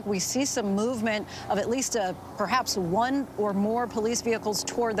looks like we see some movement of at least perhaps one or more police vehicles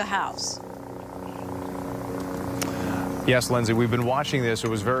toward the house. Yes, Lindsay, we've been watching this. It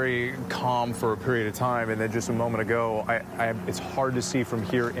was very calm for a period of time, and then just a moment ago, it's hard to see from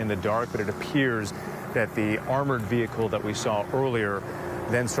here in the dark, but it appears that the armored vehicle that we saw earlier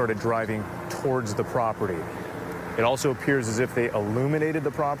then started driving towards the property. It also appears as if they illuminated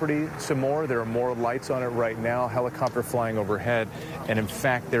the property some more. There are more lights on it right now, helicopter flying overhead, and in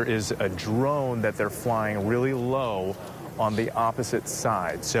fact, there is a drone that they're flying really low on the opposite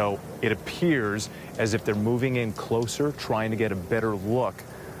side. So it appears as if they're moving in closer, trying to get a better look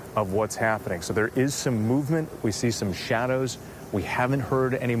of what's happening. So there is some movement. We see some shadows. We haven't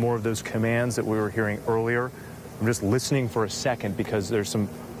heard any more of those commands that we were hearing earlier. I'm just listening for a second because there's some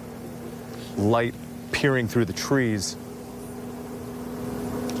light peering through the trees.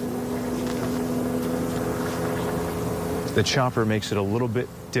 The chopper makes it a little bit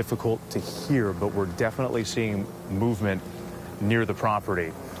difficult to hear, but we're definitely seeing movement near the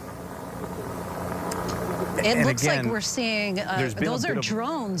property. It looks like we're seeing, those are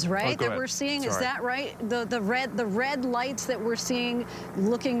drones, right, that we're seeing? Is that right? The red lights that we're seeing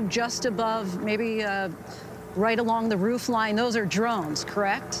looking just above, maybe right along the roof line, those are drones,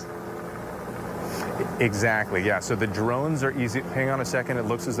 correct? Exactly, yeah. So the drones are easy. Hang on a second. It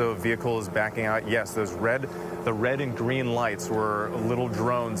looks as though a vehicle is backing out. Yes, the red and green lights were little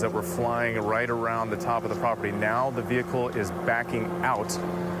drones that were flying right around the top of the property. Now the vehicle is backing out.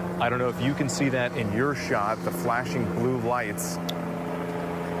 I don't know if you can see that in your shot. The flashing blue lights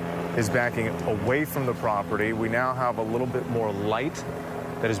is backing away from the property. We now have a little bit more light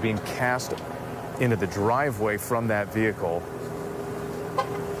that is being cast into the driveway from that vehicle.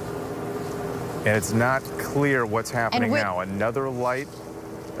 And it's not clear what's happening now. Another light.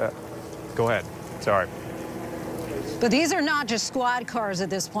 Go ahead. Sorry. But these are not just squad cars at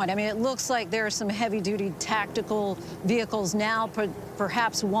this point. I mean, it looks like there are some heavy-duty tactical vehicles now,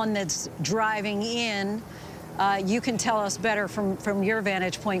 perhaps one that's driving in. You can tell us better from your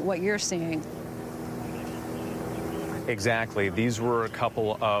vantage point what you're seeing. Exactly. These were a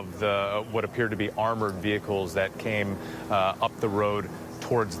couple of the what appeared to be armored vehicles that came up the road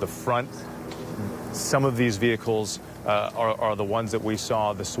towards the front. Some of these vehicles are the ones that we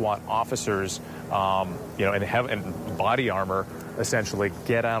saw the SWAT officers, you know, in body armor, essentially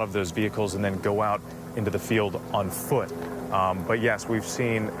get out of those vehicles and then go out into the field on foot. But yes, we've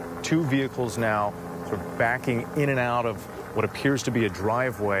seen two vehicles now sort of backing in and out of what appears to be a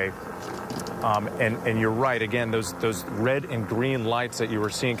driveway. And you're right, again, those red and green lights that you were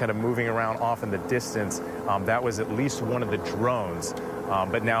seeing kind of moving around off in the distance, that was at least one of the drones.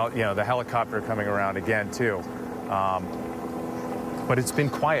 But now, you know, the helicopter coming around again, too. But it's been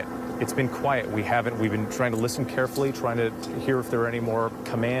quiet. It's been quiet. We've been trying to listen carefully, trying to hear if there are any more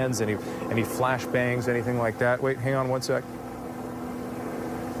commands, any flash bangs, anything like that. Wait, hang on one sec.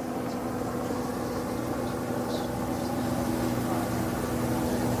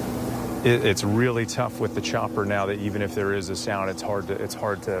 It's really tough with the chopper now that even if there is a sound, it's hard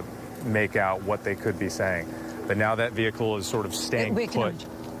to make out what they could be saying. But now that vehicle is sort of staying put.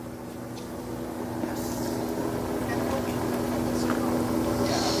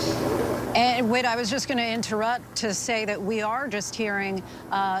 And Whit, I was just going to interrupt to say that we are just hearing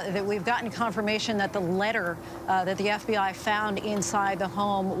that we've gotten confirmation that the letter that the FBI found inside the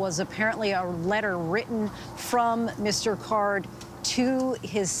home was apparently a letter written from Mr. Card to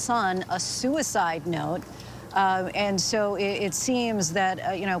his son, a suicide note. And so it seems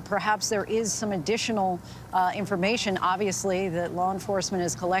that, you know, perhaps there is some additional information, obviously, that law enforcement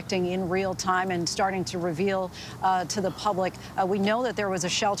is collecting in real time and starting to reveal to the public. We know that there was a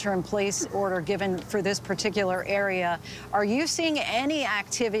shelter-in-place order given for this particular area. Are you seeing any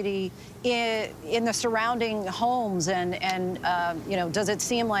activity in the surrounding homes? And you know, does it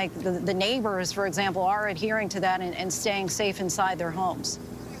seem like the neighbors, for example, are adhering to that and staying safe inside their homes?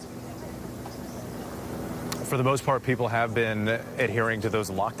 For the most part, people have been adhering to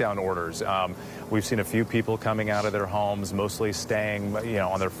those lockdown orders. We've seen a few people coming out of their homes, mostly staying, you know,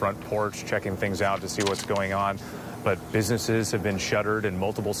 on their front porch, checking things out to see what's going on. But businesses have been shuttered in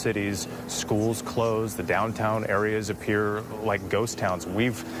multiple cities. Schools closed. The downtown areas appear like ghost towns.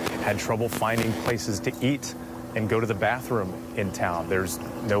 We've had trouble finding places to eat and go to the bathroom in town. There's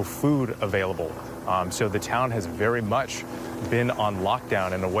no food available. So the town has very much been on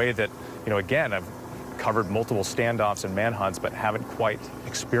lockdown in a way that, you know, again, I've covered multiple standoffs and manhunts, but haven't quite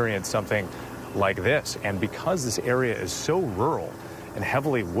experienced something like this. And because this area is so rural and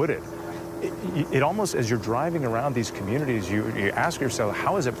heavily wooded, it almost, as you're driving around these communities, you ask yourself,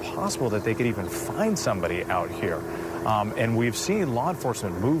 how is it possible that they could even find somebody out here? And we've seen law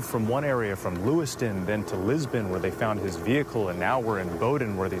enforcement move from one area, from Lewiston, then to Lisbon, where they found his vehicle, and now we're in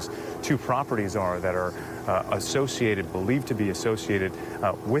Bowdoin, where these two properties are that are associated, believed to be associated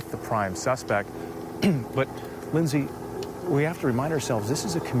with the prime suspect. But, Lindsay, we have to remind ourselves, this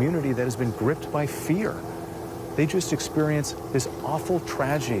is a community that has been gripped by fear. They just experienced this awful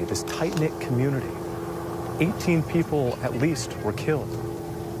tragedy, this tight-knit community. 18 people, at least, were killed.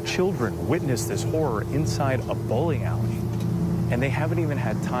 Children witnessed this horror inside a bowling alley, and they haven't even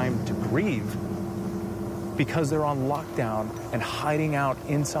had time to grieve because they're on lockdown and hiding out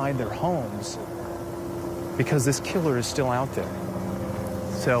inside their homes because this killer is still out there.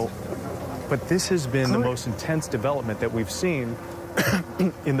 So, but this has been the most intense development that we've seen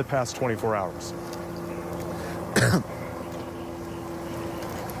in the past 24 hours.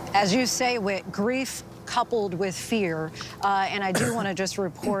 As you say, Whit, grief coupled with fear. And I do want to just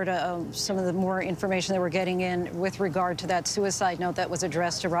report some of the more information that we're getting in with regard to that suicide note that was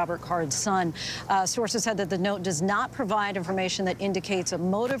addressed to Robert Card's son. Sources said that the note does not provide information that indicates a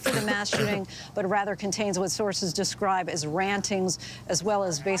motive for the mass shooting, but rather contains what sources describe as rantings, as well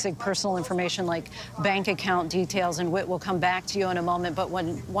as basic personal information like bank account details. And Whit, will come back to you in a moment, but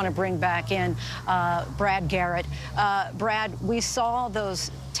want to bring back in Brad Garrett. Brad, we saw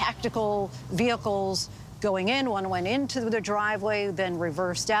those tactical vehicles going in. One went into the driveway, then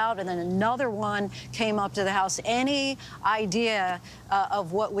reversed out, and then another one came up to the house. Any idea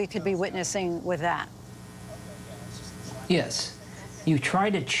of what we could be witnessing with that? Yes. You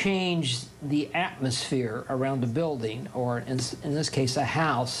try to change the atmosphere around a building, or in this case, a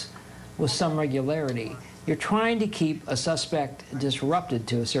house, with some regularity. You're trying to keep a suspect disrupted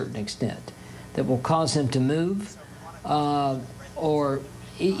to a certain extent that will cause him to move, or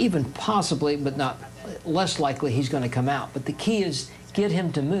even possibly, but not less likely, he's going to come out. But the key is get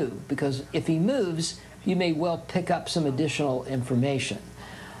him to move, because if he moves, you may well pick up some additional information.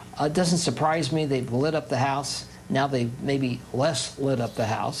 It doesn't surprise me they've lit up the house. Now they've maybe less lit up the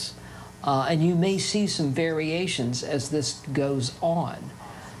house. And you may see some variations as this goes on.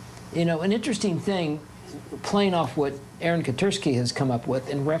 You know, an interesting thing, playing off what Aaron Katursky has come up with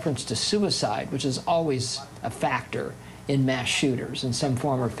in reference to suicide, which is always a factor in mass shooters in some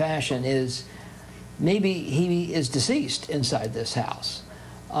form or fashion, is maybe he is deceased inside this house.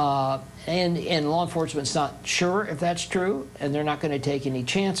 And law enforcement's not sure if that's true, and they're not going to take any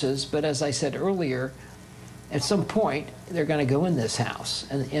chances. But as I said earlier, at some point, they're going to go in this house,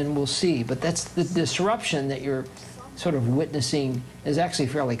 and we'll see. But that's the disruption that you're sort of witnessing is actually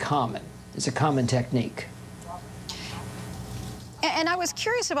fairly common. It's a common technique. And I was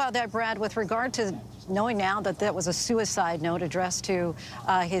curious about that, Brad, with regard to knowing now that that was a suicide note addressed to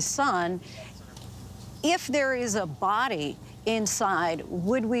his son. If there is a body inside,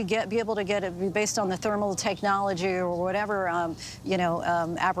 would we be able to get it based on the thermal technology or whatever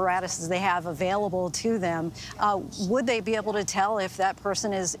apparatuses they have available to them? Would they be able to tell if that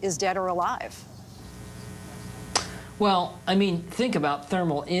person is dead or alive? Well, I mean, think about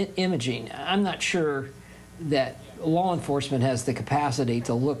thermal imaging. I'm not sure that law enforcement has the capacity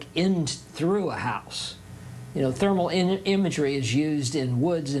to look in through a house. You know, thermal imagery is used in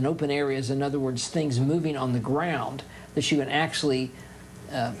woods and open areas. In other words, things moving on the ground that you can actually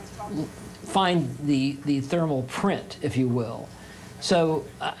find the thermal print, if you will. So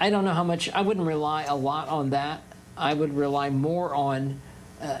I don't know how much. I wouldn't rely a lot on that. I would rely more on,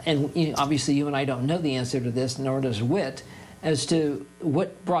 and obviously you and I don't know the answer to this, nor does Whit, as to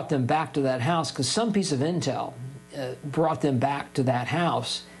what brought them back to that house, because some piece of intel brought them back to that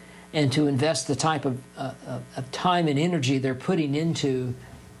house, and to invest the type of time and energy they're putting into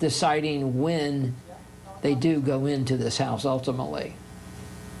deciding when they do go into this house ultimately.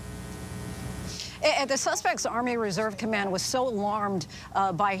 And the suspect's Army Reserve Command was so alarmed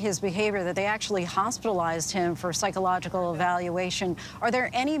by his behavior that they actually hospitalized him for psychological evaluation. Are there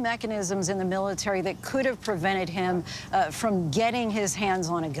any mechanisms in the military that could have prevented him from getting his hands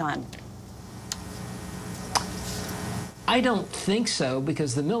on a gun? I don't think so,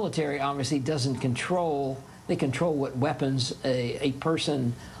 because the military obviously doesn't control, they control what weapons a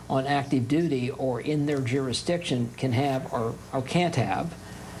person on active duty or in their jurisdiction can have or can't have.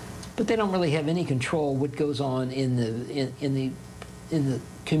 But they don't really have any control what goes on in the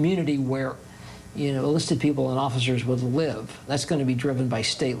community where, you know, enlisted people and officers would live. That's going to be driven by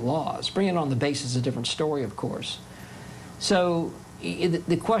state laws. Bringing it on the base is a different story, of course. So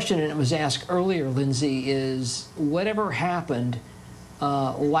the question, and it was asked earlier, Lindsay, is whatever happened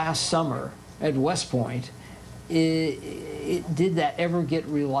last summer at West Point, did that ever get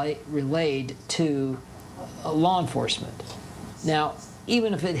relayed to law enforcement? Now,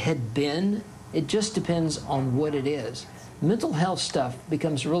 even if it had been, it just depends on what it is. Mental health stuff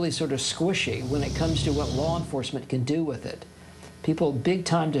becomes really sort of squishy when it comes to what law enforcement can do with it. People big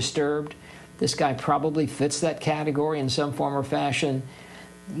time disturbed. This guy probably fits that category in some form or fashion.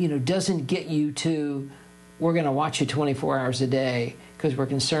 You know, doesn't get you to, we're going to watch you 24 hours a day because we're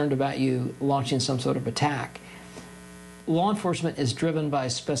concerned about you launching some sort of attack. Law enforcement is driven by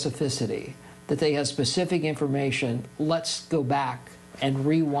specificity, that they have specific information. Let's go back and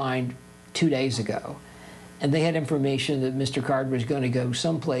rewind 2 days ago. And they had information that Mr. Card was going to go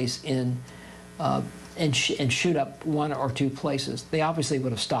someplace in and shoot up 1 or 2 places. They obviously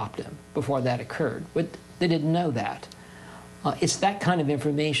would have stopped him before that occurred, but they didn't know that. It's that kind of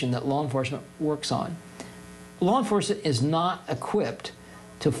information that law enforcement works on. Law enforcement is not equipped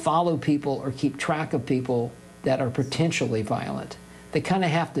to follow people or keep track of people that are potentially violent. They kind of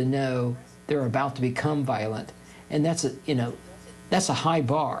have to know they're about to become violent, and that's a high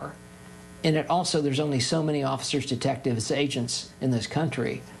bar. And it also, there's only so many officers, detectives, agents in this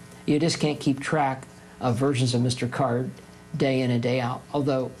country. You just can't keep track of versions of Mr. Card day in and day out,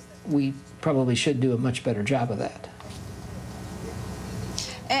 although we probably should do a much better job of that.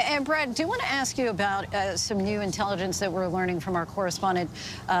 And Brad, I do want to ask you about some new intelligence that we're learning from our correspondent,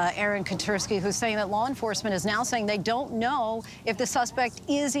 Aaron Katursky, who's saying that law enforcement is now saying they don't know if the suspect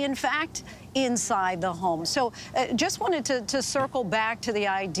is, in fact, inside the home. So just wanted to circle back to the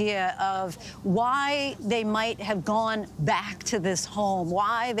idea of why they might have gone back to this home,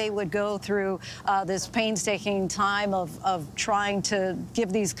 why they would go through this painstaking time of trying to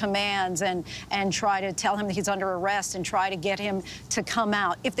give these commands and try to tell him that he's under arrest and try to get him to come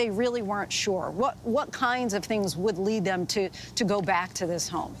out. If they really weren't sure? What kinds of things would lead them to go back to this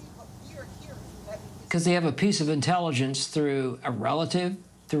home? Because they have a piece of intelligence through a relative,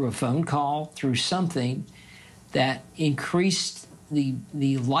 through a phone call, through something that increased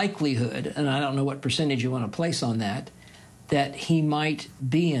the likelihood, and I don't know what percentage you want to place on that he might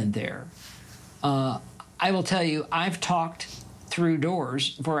be in there. I will tell you, I've talked through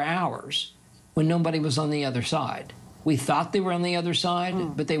doors for hours when nobody was on the other side. We thought they were on the other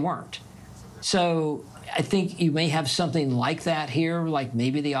side, but they weren't. So I think you may have something like that here, like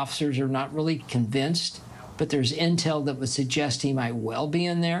maybe the officers are not really convinced, but there's intel that would suggest he might well be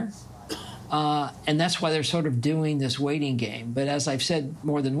in there. And that's why they're sort of doing this waiting game. But as I've said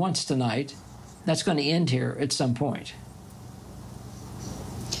more than once tonight, that's going to end here at some point.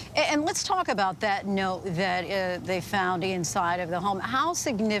 And let's talk about that note that they found inside of the home. How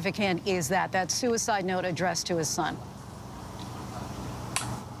significant is that suicide note addressed to his son?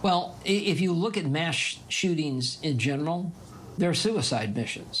 Well, if you look at mass shootings in general, they're suicide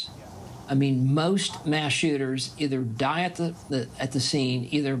missions. I mean, most mass shooters either die at the scene,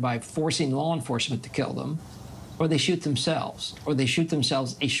 either by forcing law enforcement to kill them, or they shoot themselves,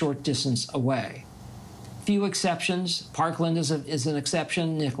 a short distance away. Few exceptions. Parkland is an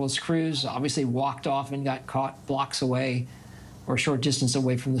exception. Nicholas Cruz obviously walked off and got caught blocks away or a short distance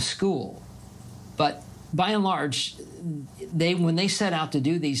away from the school. But by and large, when they set out to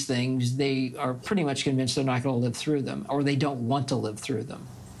do these things, they are pretty much convinced they're not going to live through them, or they don't want to live through them.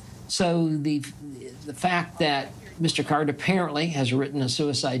 So the fact that Mr. Card apparently has written a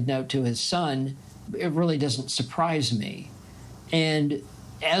suicide note to his son, it really doesn't surprise me. And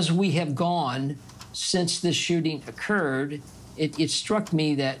as we have gone since this shooting occurred, it struck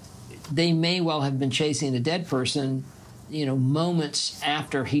me that they may well have been chasing a dead person, moments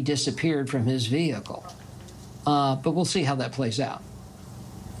after he disappeared from his vehicle. But we'll see how that plays out.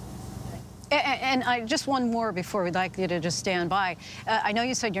 And just one more before we'd like you to just stand by. I know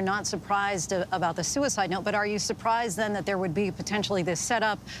you said you're not surprised about the suicide note, but are you surprised then that there would be potentially this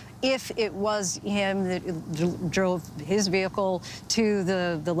setup if it was him that drove his vehicle to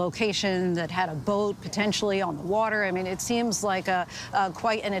the location that had a boat potentially on the water? I mean, it seems like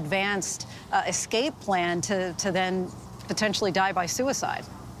quite an advanced escape plan to then potentially die by suicide.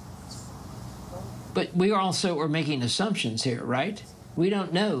 But we also are making assumptions here, right? We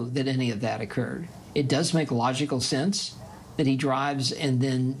don't know that any of that occurred. It does make logical sense that he drives and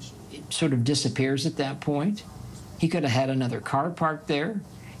then sort of disappears at that point. He could have had another car parked there.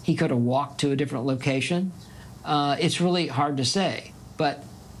 He could have walked to a different location. It's really hard to say. But,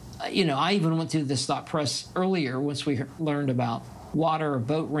 I even went through this thought process earlier once we learned about water, a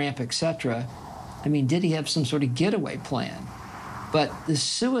boat ramp, etc. I mean, did he have some sort of getaway plan? But the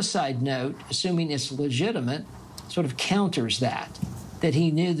suicide note, assuming it's legitimate, sort of counters that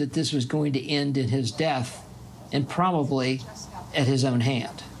he knew that this was going to end in his death and probably at his own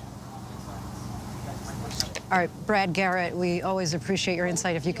hand. All right, Brad Garrett, we always appreciate your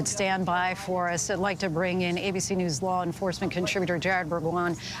insight. If you could stand by for us, I'd like to bring in ABC News law enforcement contributor Jared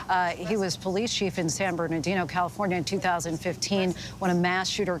Bourbon. He was police chief in San Bernardino, California in 2015 when a mass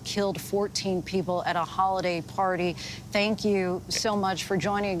shooter killed 14 people at a holiday party. Thank you so much for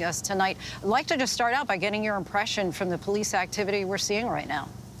joining us tonight. I'd like to just start out by getting your impression from the police activity we're seeing right now.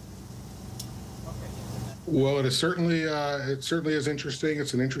 Well, it certainly is interesting.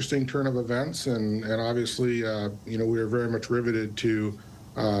 It's an interesting turn of events, and obviously, we are very much riveted to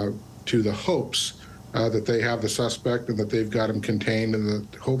the hopes that they have the suspect and that they've got him contained, and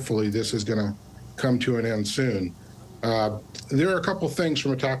that hopefully this is going to come to an end soon. There are a couple things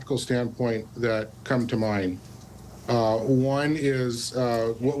from a tactical standpoint that come to mind. One is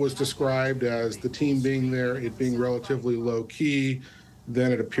what was described as the team being there, it being relatively low key.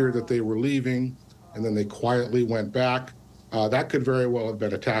 Then it appeared that they were leaving, and then they quietly went back. That could very well have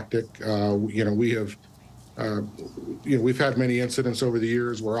been a tactic. We've had many incidents over the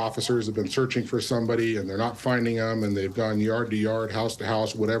years where officers have been searching for somebody and they're not finding them, and they've gone yard to yard, house to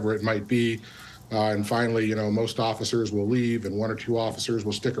house, whatever it might be. And finally, most officers will leave, and one or two officers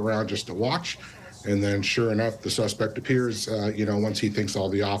will stick around just to watch. And then sure enough, the suspect appears, once he thinks all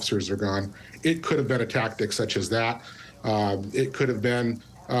the officers are gone. It could have been a tactic such as that. It could have been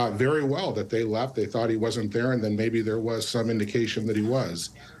very well that they left. They thought he wasn't there, and then maybe there was some indication that he was.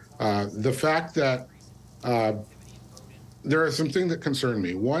 The fact that there are some things that concern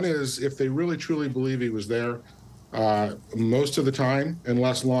me. One is if they really truly believe he was there, most of the time,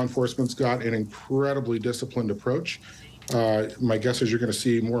 unless law enforcement's got an incredibly disciplined approach, my guess is you're going to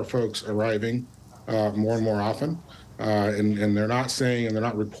see more folks arriving more and more often. and they're not saying and they're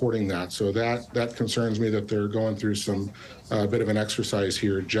not reporting that. So that concerns me that they're going through some bit of an exercise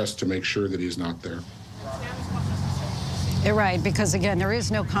here just to make sure that he's not there. You're right, because again, there is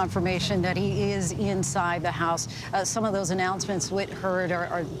no confirmation that he is inside the house. Some of those announcements Whit heard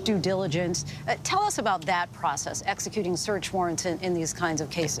are due diligence. Tell us about that process, executing search warrants in these kinds of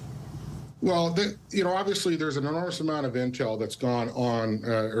cases. Well, obviously there's an enormous amount of intel that's gone on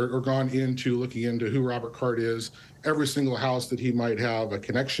or gone into looking into who Robert Card is, every single house that he might have a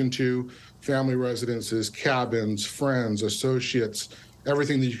connection to, family residences, cabins, friends, associates,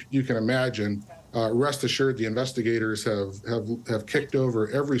 everything that you can imagine. Rest assured, the investigators have kicked over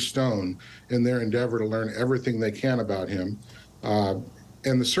every stone in their endeavor to learn everything they can about him.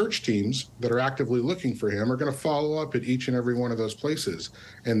 And the search teams that are actively looking for him are going to follow up at each and every one of those places.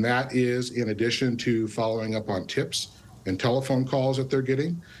 And that is in addition to following up on tips and telephone calls that they're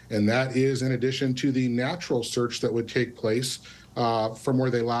getting. And that is in addition to the natural search that would take place from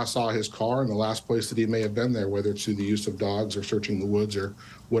where they last saw his car and the last place that he may have been there, whether it's through the use of dogs or searching the woods or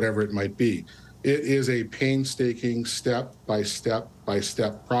whatever it might be. It is a painstaking step-by-step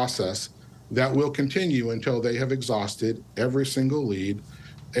process that will continue until they have exhausted every single lead,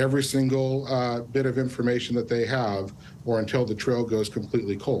 every single bit of information that they have, or until the trail goes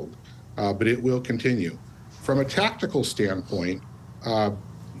completely cold. But it will continue. From a tactical standpoint,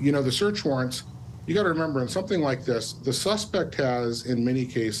 the search warrants, you got to remember in something like this, the suspect has, in many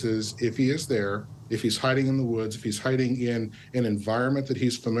cases, if he is there, if he's hiding in the woods, if he's hiding in an environment that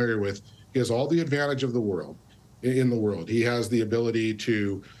he's familiar with, he has all the advantage of the world. He has the ability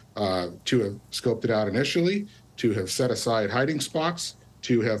to have scoped it out initially, to have set aside hiding spots,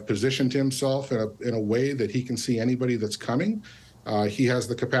 to have positioned himself in a way that he can see anybody that's coming. He has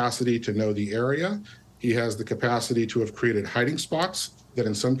the capacity to know the area. He has the capacity to have created hiding spots that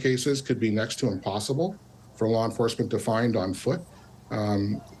in some cases could be next to impossible for law enforcement to find on foot.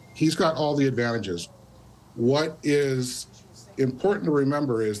 He's got all the advantages. What is important to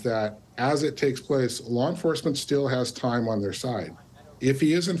remember is that as it takes place, law enforcement still has time on their side. If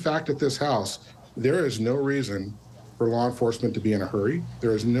he is in fact at this house, there is no reason for law enforcement to be in a hurry.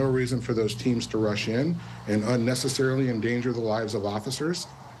 There is no reason for those teams to rush in and unnecessarily endanger the lives of officers.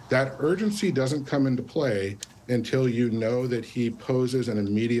 That urgency doesn't come into play until you know that he poses an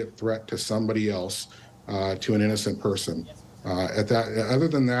immediate threat to somebody else, to an innocent person. Other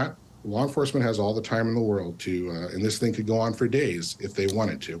than that, law enforcement has all the time in the world to, and this thing could go on for days if they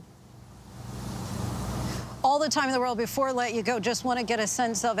wanted to. All the time in the world. Before I let you go, just want to get a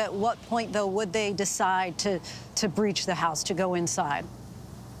sense of at what point, though, would they decide to breach the house, to go inside?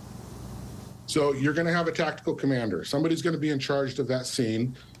 So you're going to have a tactical commander. Somebody's going to be in charge of that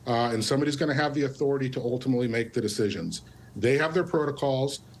scene, and somebody's going to have the authority to ultimately make the decisions. They have their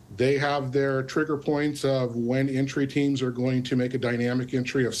protocols. They have their trigger points of when entry teams are going to make a dynamic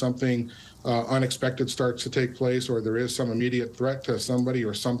entry if something unexpected starts to take place, or there is some immediate threat to somebody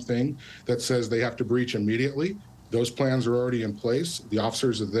or something that says they have to breach immediately. Those plans are already in place. The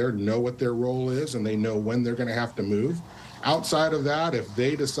officers are there, know what their role is, and they know when they're going to have to move. Outside of that, if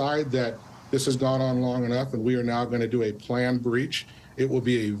they decide that this has gone on long enough and we are now going to do a planned breach, it will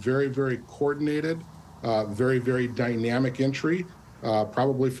be a very, very coordinated, very, very dynamic entry,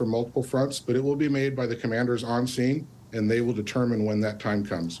 probably from multiple fronts, but it will be made by the commanders on scene, and they will determine when that time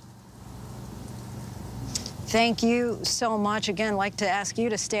comes. Thank you so much. Again, I'd like to ask you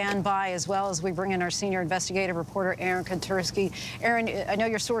to stand by as well as we bring in our senior investigative reporter, Aaron Kontursky. Aaron, I know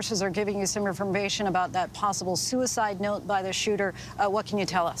your sources are giving you some information about that possible suicide note by the shooter. What can you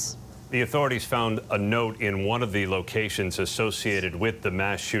tell us? The authorities found a note in one of the locations associated with the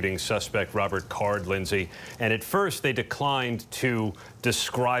mass shooting suspect, Robert Card, Lindsay. And at first, they declined to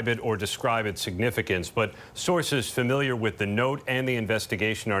describe it or describe its significance. But sources familiar with the note and the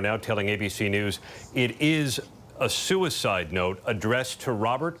investigation are now telling ABC News it is a suicide note addressed to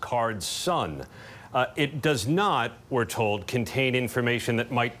Robert Card's son. It does not, we're told, contain information that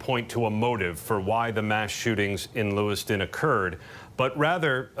might point to a motive for why the mass shootings in Lewiston occurred, but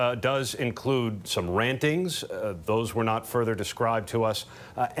rather does include some rantings. Those were not further described to us,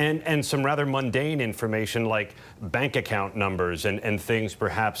 and some rather mundane information like bank account numbers and things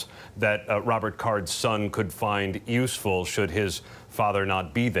perhaps that Robert Card's son could find useful should his father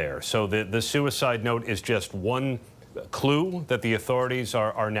not be there. So the suicide note is just one clue that the authorities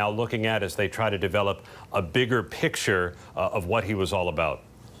are now looking at as they try to develop a bigger picture of what he was all about.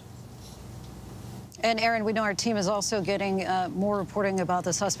 And Aaron, we know our team is also getting more reporting about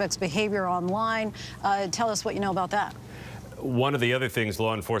the suspect's behavior online. Tell us what you know about that. One of the other things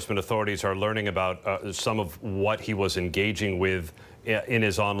law enforcement authorities are learning about some of what he was engaging with in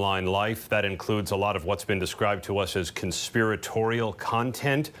his online life. That includes a lot of what's been described to us as conspiratorial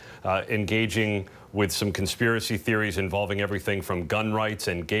content, engaging with some conspiracy theories involving everything from gun rights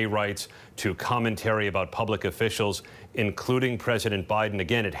and gay rights to commentary about public officials, including President Biden.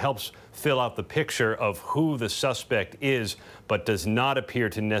 Again, it helps fill out the picture of who the suspect is, but does not appear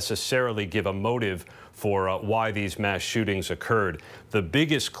to necessarily give a motive for why these mass shootings occurred. The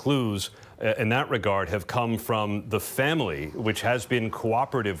biggest clues in that regard have come from the family, which has been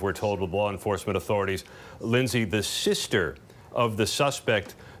cooperative, we're told, with law enforcement authorities. Lindsay, the sister of the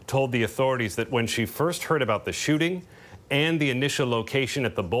suspect, told the authorities that when she first heard about the shooting and the initial location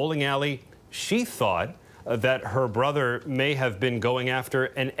at the bowling alley, she thought that her brother may have been going after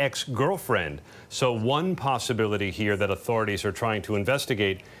an ex-girlfriend. So one possibility here that authorities are trying to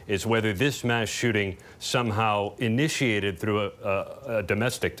investigate is whether this mass shooting somehow initiated through a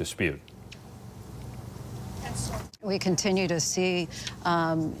domestic dispute. We continue to see,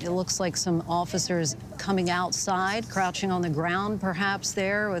 it looks like some officers coming outside, crouching on the ground, perhaps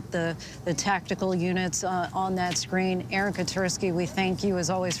there with the tactical units on that screen. Aaron Katursky, we thank you as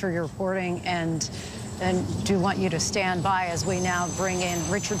always for your reporting, and do want you to stand by as we now bring in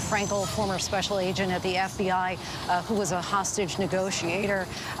Richard Frankel, former special agent at the FBI, who was a hostage negotiator.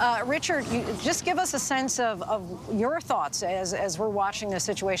 Richard, just give us a sense of your thoughts as we're watching the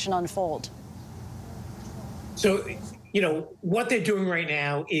situation unfold. So, you know, what they're doing right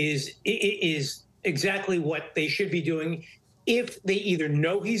now is exactly what they should be doing if they either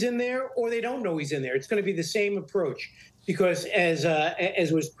know he's in there or they don't know he's in there. It's going to be the same approach because,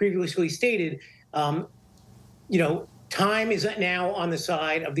 as was previously stated, you know, time is now on the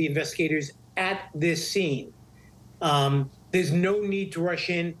side of the investigators at this scene. There's no need to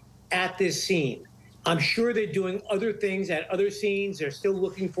rush in at this scene. I'm sure they're doing other things at other scenes. They're still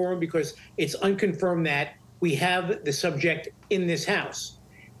looking for him because it's unconfirmed that we have the subject in this house.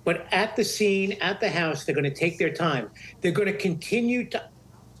 But at the scene, at the house, they're going to take their time. They're going to continue to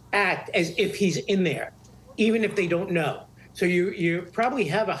act as if he's in there, even if they don't know. So you probably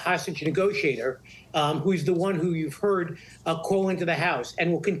have a hostage negotiator who's the one who you've heard call into the house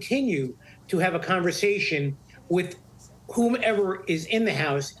and will continue to have a conversation with whomever is in the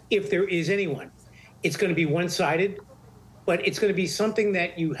house, if there is anyone. It's going to be one-sided, but it's going to be something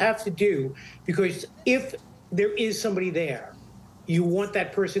that you have to do because if there is somebody there, you want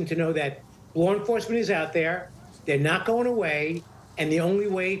that person to know that law enforcement is out there, they're not going away, and the only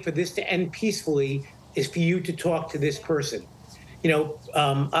way for this to end peacefully is for you to talk to this person. You know,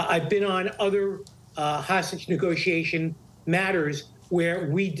 I've been on other hostage negotiation matters where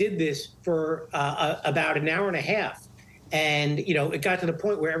we did this for about an hour and a half. And, you know, it got to the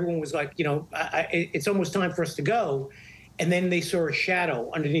point where everyone was like, you know, it's almost time for us to go. And then they saw a shadow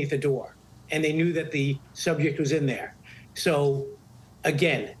underneath the door and they knew that the subject was in there. So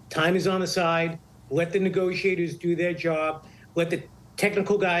again, time is on the side. Let the negotiators do their job. Let the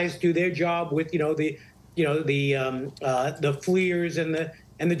technical guys do their job with, the FLIRs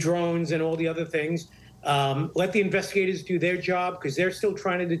and the drones and all the other things. Let the investigators do their job because they're still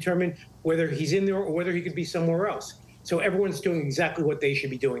trying to determine whether he's in there or whether he could be somewhere else. So everyone's doing exactly what they should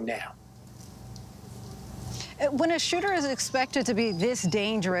be doing now. When a shooter is expected to be this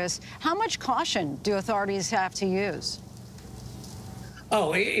dangerous, how much caution do authorities have to use?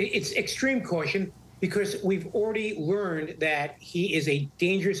 Oh, it's extreme caution because we've already learned that he is a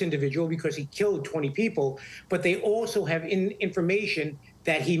dangerous individual because he killed 20 people, but they also have information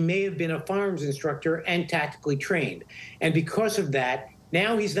that he may have been a firearms instructor and tactically trained. And because of that,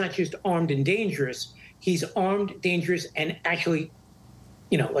 now he's not just armed and dangerous, he's armed, dangerous, and actually,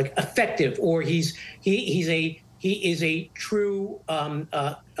 like effective, or he is a true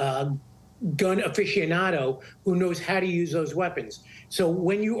gun aficionado who knows how to use those weapons. So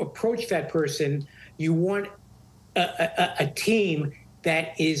when you approach that person, you want a team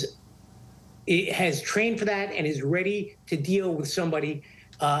that has trained for that and is ready to deal with somebody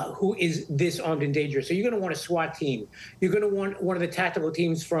who is this armed and dangerous. So you're going to want a SWAT team. You're going to want one of the tactical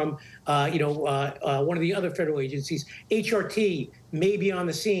teams from, one of the other federal agencies. HRT may be on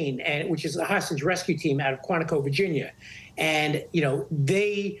the scene, which is a hostage rescue team out of Quantico, Virginia. And,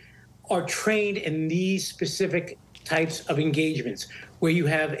 they are trained in these specific types of engagements where you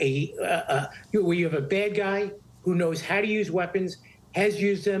have a bad guy who knows how to use weapons, has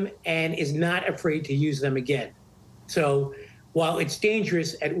used them, and is not afraid to use them again. So while it's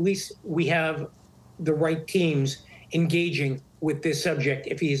dangerous, at least we have the right teams engaging with this subject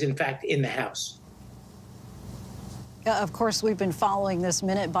if he is in fact in the house. Of course, we've been following this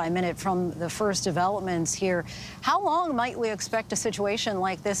minute by minute from the first developments here. How long might we expect a situation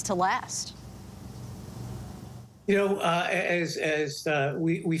like this to last? You know, as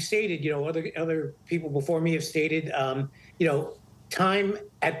we've stated, you know, other people before me have stated, you know, time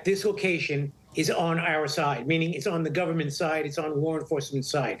at this location is on our side, meaning it's on the government side, it's on law enforcement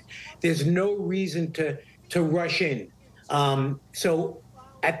side. There's no reason to rush in. So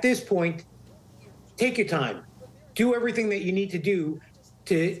at this point, take your time. Do everything that you need to do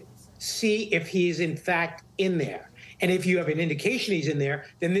to see if he is in fact in there. And if you have an indication he's in there,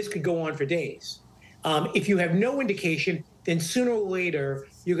 then this could go on for days. If you have no indication, then sooner or later,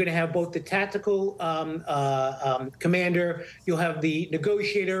 you're going to have both the tactical commander, you'll have the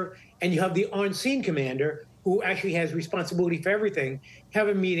negotiator, and you have the on-scene commander, who actually has responsibility for everything, have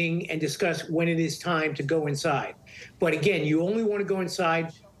a meeting and discuss when it is time to go inside. But again, you only want to go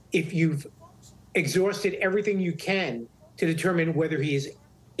inside if you've exhausted everything you can to determine whether he is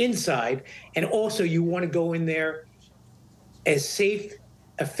inside. And also you want to go in there as safe,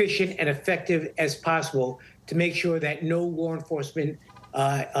 efficient, and effective as possible to make sure that no law enforcement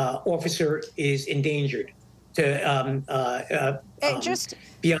officer is endangered to just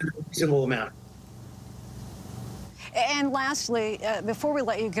beyond a reasonable amount. And lastly, before we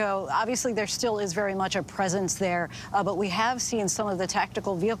let you go, obviously there still is very much a presence there, but we have seen some of the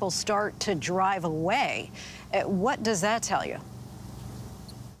tactical vehicles start to drive away. What does that tell you?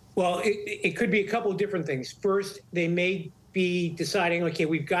 Well, it could be a couple of different things. First, they may be deciding, okay,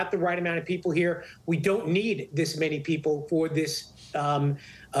 we've got the right amount of people here. We don't need this many people for this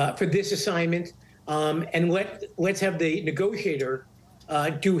assignment, and let's have the negotiator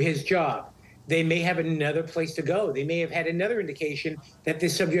do his job. They may have another place to go. They may have had another indication that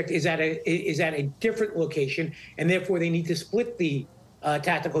this subject is at a different location, and therefore they need to split the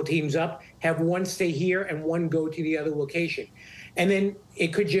tactical teams up, have one stay here and one go to the other location. And then it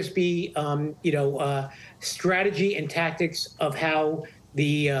could just be, you know, strategy and tactics of how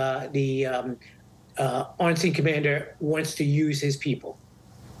the on-scene commander wants to use his people.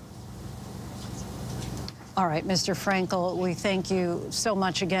 All right, Mr. Frankel, we thank you so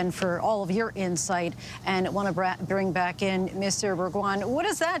much again for all of your insight, and want to bring back in Mr. Bourgoin. What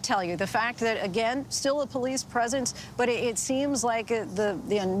does that tell you? The fact that, again, still a police presence, but it seems like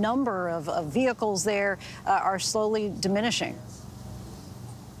the number of vehicles there are slowly diminishing.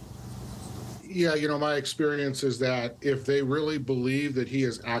 Yeah, you know, my experience is that if they really believe that he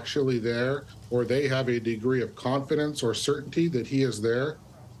is actually there, or they have a degree of confidence or certainty that he is there,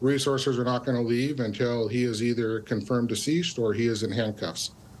 resources are not going to leave until he is either confirmed deceased or he is in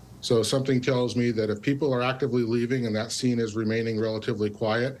handcuffs. So something tells me that if people are actively leaving and that scene is remaining relatively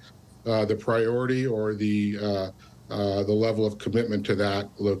quiet, the priority or the level of commitment to that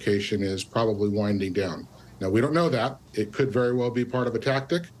location is probably winding down. Now, we don't know that. It could very well be part of a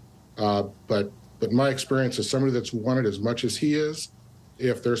tactic, but my experience is somebody that's wanted as much as he is,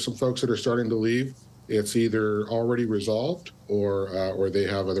 if there's some folks that are starting to leave, it's either already resolved or they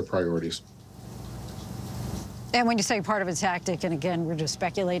have other priorities. And when you say part of a tactic, and again, we're just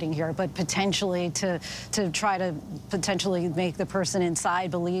speculating here, but potentially to try to potentially make the person inside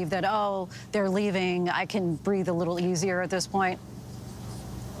believe that, oh, they're leaving, I can breathe a little easier at this point?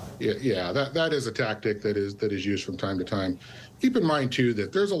 Yeah, that is a tactic that is used from time to time. Keep in mind, too,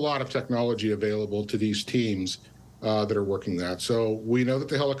 that there's a lot of technology available to these teams that are working that. So we know that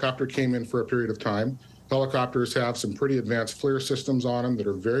the helicopter came in for a period of time. Helicopters have some pretty advanced FLIR systems on them that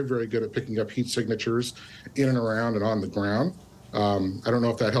are very, very good at picking up heat signatures in and around and on the ground. I don't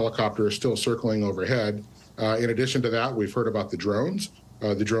know if that helicopter is still circling overhead. In addition to that, we've heard about the drones.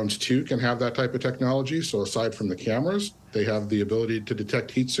 The drones, too, can have that type of technology. So aside from the cameras, they have the ability to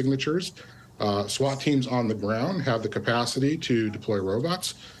detect heat signatures. SWAT teams on the ground have the capacity to deploy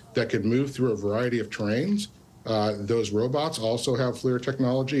robots that could move through a variety of terrains. Those robots also have FLIR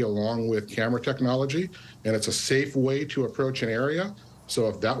technology along with camera technology, and it's a safe way to approach an area. So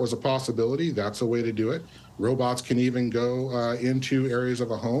if that was a possibility, that's a way to do it. Robots can even go into areas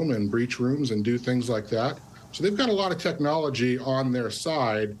of a home and breach rooms and do things like that. So they've got a lot of technology on their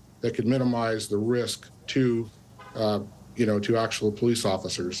side that could minimize the risk to, to actual police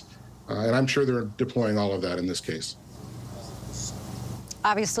officers. And I'm sure they're deploying all of that in this case.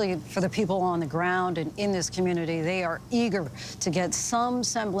 Obviously, for the people on the ground and in this community, they are eager to get some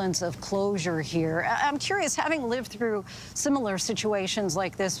semblance of closure here. I'm curious, having lived through similar situations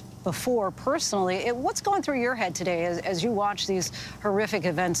like this before personally, what's going through your head today as you watch these horrific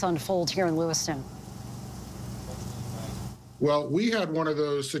events unfold here in Lewiston? Well, we had one of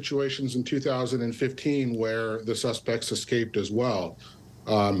those situations in 2015 where the suspects escaped as well.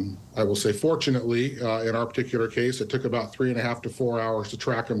 I will say, fortunately, in our particular case, it took about 3.5 to 4 hours to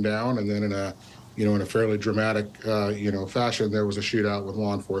track him down, and then in a fairly dramatic, fashion, there was a shootout with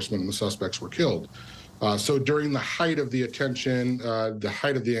law enforcement, and the suspects were killed. So during the height of the attention, the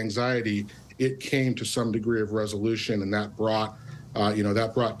height of the anxiety, it came to some degree of resolution, and that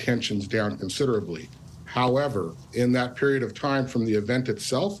brought tensions down considerably. However, in that period of time from the event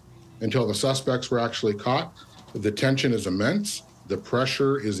itself until the suspects were actually caught, the tension is immense, the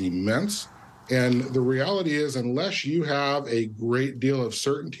pressure is immense, and the reality is, unless you have a great deal of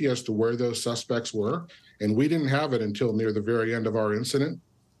certainty as to where those suspects were, and we didn't have it until near the very end of our incident,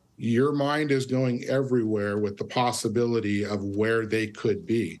 your mind is going everywhere with the possibility of where they could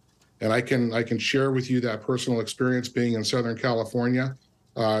be. And I can share with you that personal experience being in Southern California.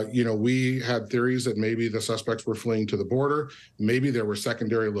 We had theories that maybe the suspects were fleeing to the border. Maybe there were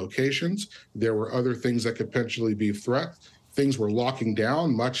secondary locations. There were other things that could potentially be threats. Things were locking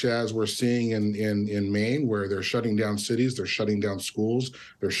down, much as we're seeing in Maine, where they're shutting down cities, they're shutting down schools,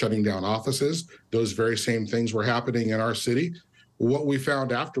 they're shutting down offices. Those very same things were happening in our city. What we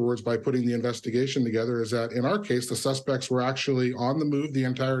found afterwards by putting the investigation together is that in our case, the suspects were actually on the move the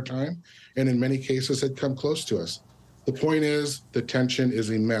entire time, and in many cases had come close to us. The point is, the tension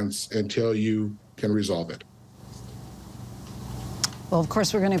is immense until you can resolve it. Well, of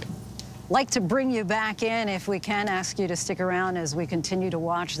course, we're going to like to bring you back in if we can, ask you to stick around as we continue to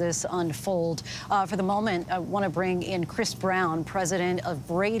watch this unfold. For the moment, I want to bring in Chris Brown, president of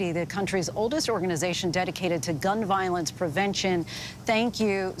Brady, the country's oldest organization dedicated to gun violence prevention. Thank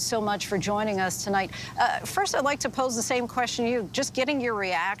you so much for joining us tonight. First, I'd like to pose the same question to you, just getting your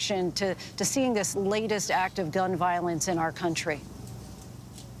reaction to seeing this latest act of gun violence in our country.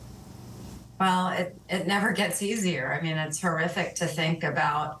 Well, it never gets easier. I mean, it's horrific to think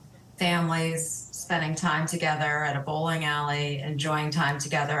about families spending time together at a bowling alley, enjoying time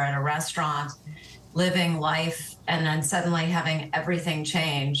together at a restaurant, living life, and then suddenly having everything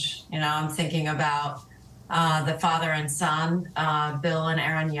change. I'm thinking about the father and son, Bill and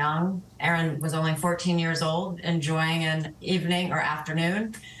Aaron Young. Aaron was only 14 years old, enjoying an evening or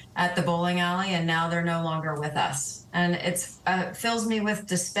afternoon at the bowling alley, and now they're no longer with us. And it fills me with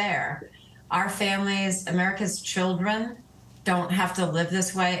despair. Our families, America's children, don't have to live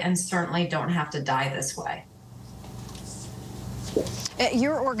this way, and certainly don't have to die this way.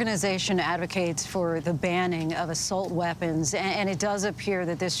 Your organization advocates for the banning of assault weapons, and it does appear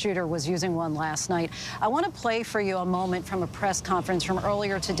that this shooter was using one last night. I want to play for you a moment from a press conference from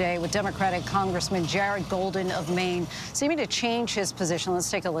earlier today with Democratic Congressman Jared Golden of Maine, seeming to change his position.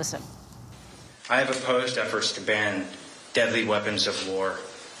 Let's take a listen. I have opposed efforts to ban deadly weapons of war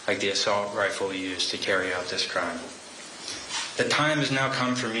like the assault rifle used to carry out this crime. The time has now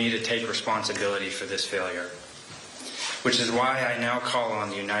come for me to take responsibility for this failure, which is why I now call on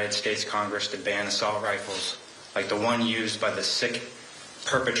the United States Congress to ban assault rifles like the one used by the sick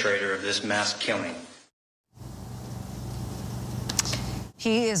perpetrator of this mass killing.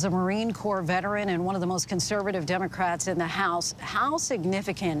 He is a Marine Corps veteran and one of the most conservative Democrats in the House. How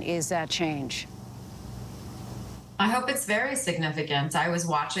significant is that change? I hope it's very significant. I was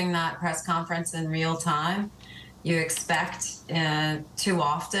watching that press conference in real time. You expect too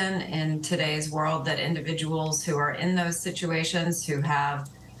often in today's world that individuals who are in those situations, who have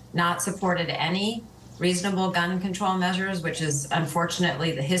not supported any reasonable gun control measures, which is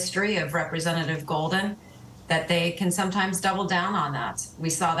unfortunately the history of Representative Golden, that they can sometimes double down on that.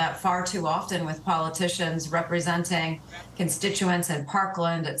 We saw that far too often with politicians representing constituents in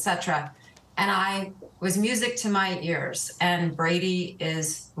Parkland, et cetera. And I was music to my ears, and Brady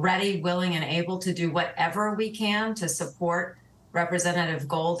is ready, willing, and able to do whatever we can to support Representative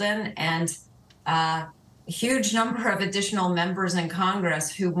Golden and a huge number of additional members in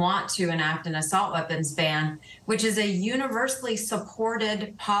Congress who want to enact an assault weapons ban, which is a universally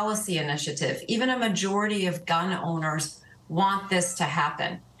supported policy initiative. Even a majority of gun owners want this to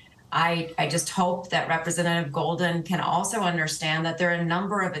happen. I just hope that Representative Golden can also understand that there are a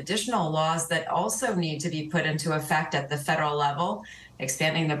number of additional laws that also need to be put into effect at the federal level,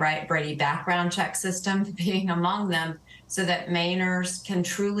 expanding the Brady background check system being among them, so that Mainers can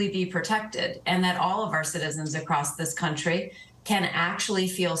truly be protected and that all of our citizens across this country can actually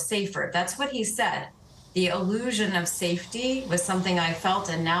feel safer. That's what he said. The illusion of safety was something I felt,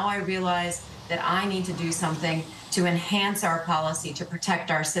 and now I realize that I need to do something to enhance our policy to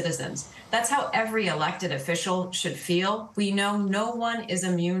protect our citizens. That's how every elected official should feel. We know no one is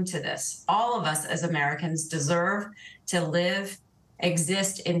immune to this. All of us as Americans deserve to live,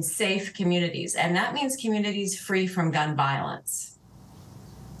 exist in safe communities, and that means communities free from gun violence.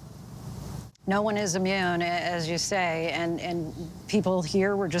 No one is immune, as you say, and people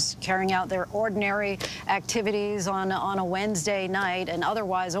here were just carrying out their ordinary activities on a Wednesday night, an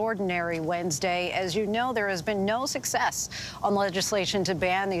otherwise ordinary Wednesday. As you know, there has been no success on legislation to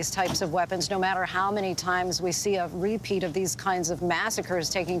ban these types of weapons, no matter how many times we see a repeat of these kinds of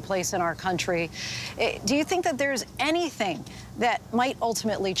massacres taking place in our country. Do you think that there's anything that might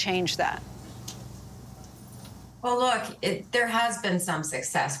ultimately change that? Well, look, there has been some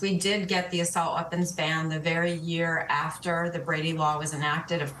success. We did get the assault weapons ban the very year after the Brady Law was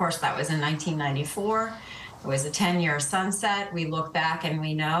enacted. Of course, that was in 1994. It was a 10-year sunset. We look back and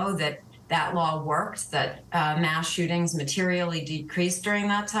we know that that law worked, that mass shootings materially decreased during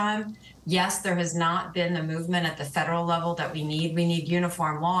that time. Yes, there has not been the movement at the federal level that we need. We need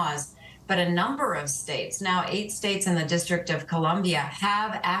uniform laws. But a number of states, now 8 states in the District of Columbia,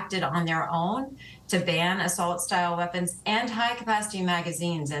 have acted on their own to ban assault-style weapons and high-capacity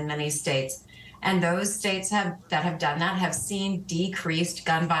magazines in many states. And those states that have done that have seen decreased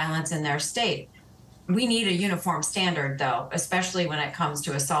gun violence in their state. We need a uniform standard, though, especially when it comes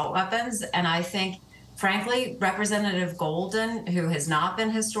to assault weapons. And I think, frankly, Representative Golden, who has not been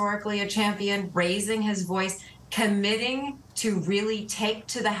historically a champion, raising his voice, committing to really take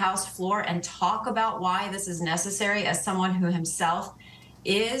to the House floor and talk about why this is necessary as someone who himself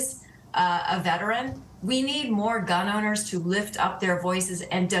is a veteran. We need more gun owners to lift up their voices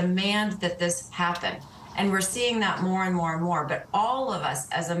and demand that this happen. And we're seeing that more and more and more. But all of us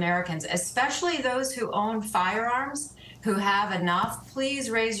as Americans, especially those who own firearms, who have enough, please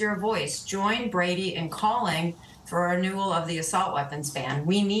raise your voice. Join Brady in calling for a renewal of the assault weapons ban.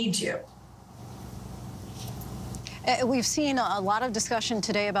 We need you. We've seen a lot of discussion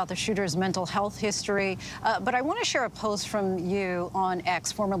today about the shooter's mental health history, but I want to share a post from you on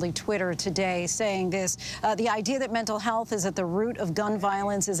X, formerly Twitter, today, saying this: the idea that mental health is at the root of gun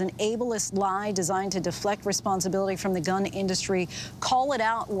violence is an ableist lie designed to deflect responsibility from the gun industry. Call it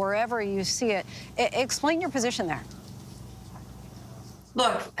out wherever you see it. Explain your position there.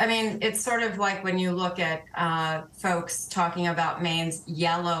 Look, I mean, it's sort of like when you look at folks talking about Maine's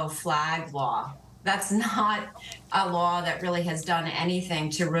yellow flag law. That's not a law that really has done anything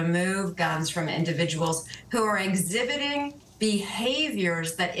to remove guns from individuals who are exhibiting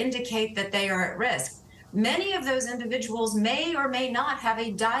behaviors that indicate that they are at risk. Many of those individuals may or may not have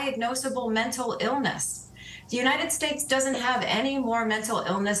a diagnosable mental illness. The United States doesn't have any more mental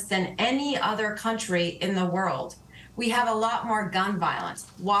illness than any other country in the world. We have a lot more gun violence.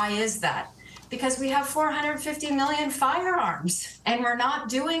 Why is that? Because we have 450 million firearms, and we're not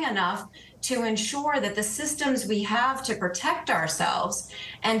doing enough to ensure that the systems we have to protect ourselves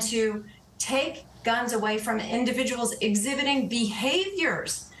and to take guns away from individuals exhibiting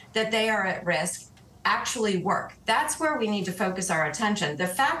behaviors that they are at risk actually work. That's where we need to focus our attention. The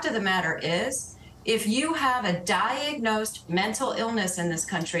fact of the matter is, if you have a diagnosed mental illness in this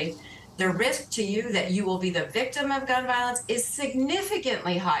country, the risk to you that you will be the victim of gun violence is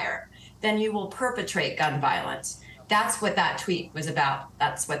significantly higher than you will perpetrate gun violence. That's what that tweet was about.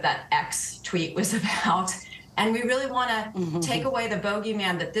 That's what that X tweet was about. And we really want to take away the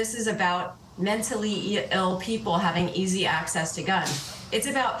bogeyman that this is about mentally ill people having easy access to guns. It's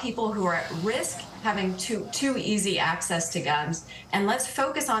about people who are at risk having too easy access to guns. And let's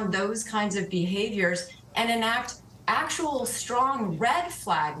focus on those kinds of behaviors and enact actual strong red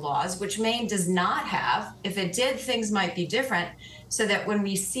flag laws, which Maine does not have. If it did, things might be different, so that when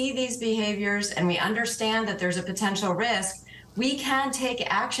we see these behaviors and we understand that there's a potential risk, we can take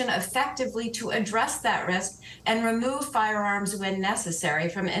action effectively to address that risk and remove firearms when necessary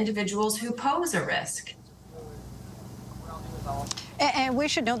from individuals who pose a risk. And we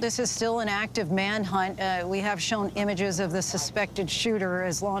should note this is still an active manhunt. We have shown images of the suspected shooter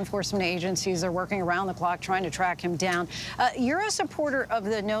as law enforcement agencies are working around the clock trying to track him down. You're a supporter of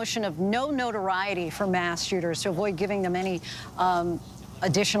the notion of no notoriety for mass shooters to avoid giving them any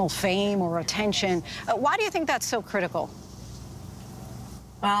additional fame or attention. Why do you think that's so critical?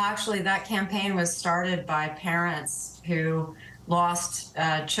 Well, actually, that campaign was started by parents who lost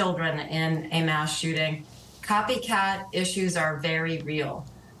children in a mass shooting. Copycat issues are very real.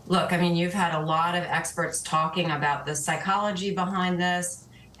 Look, I mean, you've had a lot of experts talking about the psychology behind this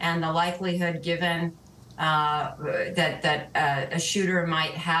and the likelihood given that a shooter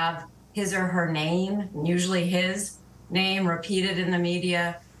might have his or her name, usually his name, repeated in the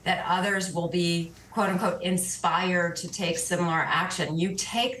media, that others will be, quote unquote, inspired to take similar action. You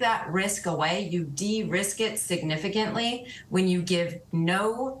take that risk away, you de-risk it significantly when you give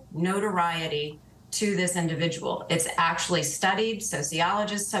no notoriety to this individual. It's actually studied.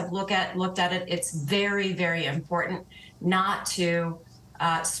 Sociologists have looked at it. It's very, very important not to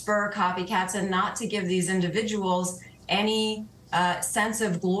spur copycats and not to give these individuals any sense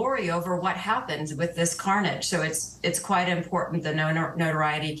of glory over what happened with this carnage. So it's quite important, the No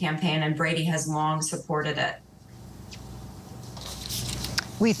Notoriety campaign, and Brady has long supported it.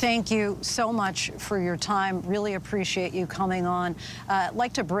 We thank you so much for your time. Really appreciate you coming on. I'd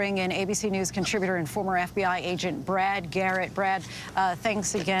like to bring in ABC News contributor and former FBI agent Brad Garrett. Brad,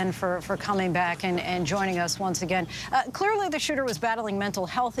 thanks again for coming back and joining us once again. Clearly, the shooter was battling mental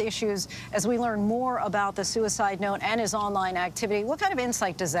health issues. As we learn more about the suicide note and his online activity, what kind of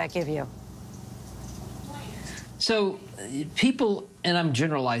insight does that give you? So people, and I'm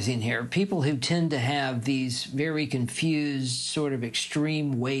generalizing here, people who tend to have these very confused, sort of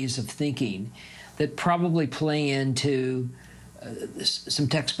extreme ways of thinking that probably play into some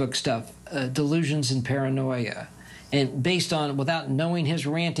textbook stuff, delusions and paranoia. And based on, without knowing his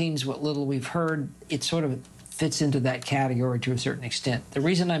rantings, what little we've heard, it sort of fits into that category to a certain extent. The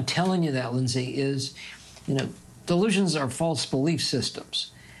reason I'm telling you that, Lindsay, is, delusions are false belief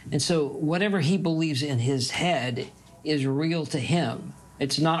systems. And so whatever he believes in his head is real to him.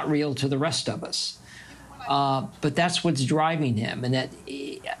 It's not real to the rest of us. But that's what's driving him. And that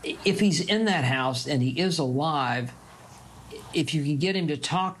if he's in that house and he is alive, if you can get him to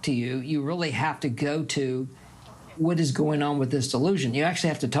talk to you, you really have to go to what is going on with this delusion. You actually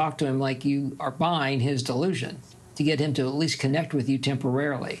have to talk to him like you are buying his delusion to get him to at least connect with you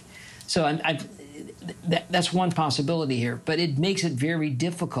temporarily. So that's one possibility here, but it makes it very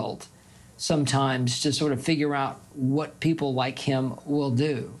difficult sometimes to sort of figure out what people like him will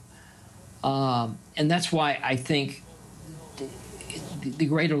do. And that's why I think the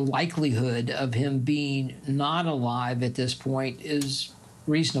greater likelihood of him being not alive at this point is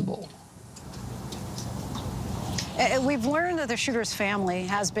reasonable. We've learned that the shooter's family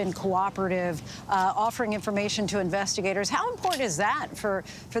has been cooperative, offering information to investigators. How important is that for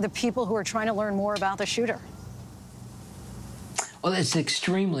the people who are trying to learn more about the shooter? Well, it's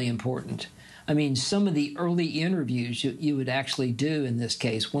extremely important. I mean, some of the early interviews you would actually do in this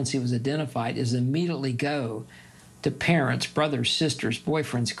case, once he was identified, is immediately go to parents, brothers, sisters,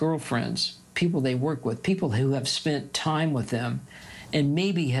 boyfriends, girlfriends, people they work with, people who have spent time with them and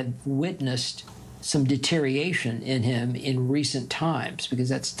maybe have witnessed some deterioration in him in recent times, because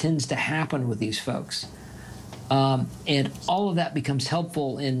that tends to happen with these folks. And all of that becomes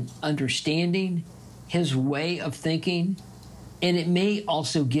helpful in understanding his way of thinking, and it may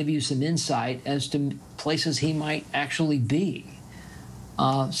also give you some insight as to places he might actually be.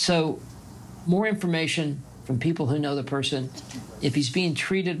 So more information from people who know the person. If he's being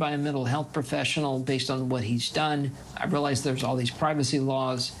treated by a mental health professional based on what he's done, I realize there's all these privacy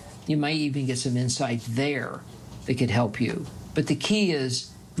laws. You might even get some insight there that could help you. But the key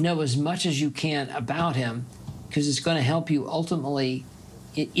is know as much as you can about him, because it's going to help you ultimately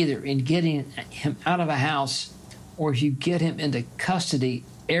either in getting him out of a house, or if you get him into custody.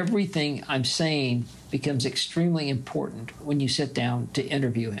 Everything I'm saying becomes extremely important when you sit down to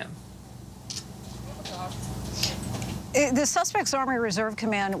interview him. The suspect's Army Reserve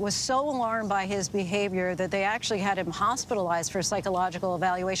Command was so alarmed by his behavior that they actually had him hospitalized for psychological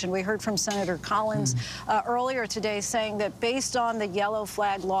evaluation. We heard from Senator Collins earlier today saying that based on the yellow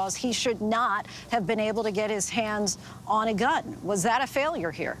flag laws, he should not have been able to get his hands on a gun. Was that a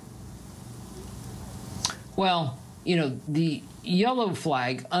failure here? Well, the yellow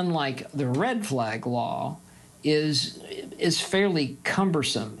flag, unlike the red flag law, is fairly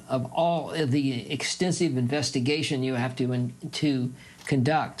cumbersome of all of the extensive investigation you have to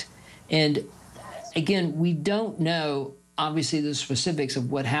conduct. And again, we don't know, obviously, the specifics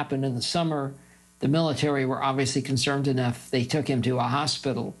of what happened in the summer. The military were obviously concerned enough. They took him to a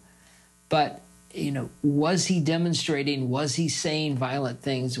hospital. But, was he demonstrating? Was he saying violent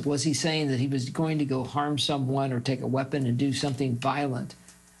things? Was he saying that he was going to go harm someone or take a weapon and do something violent?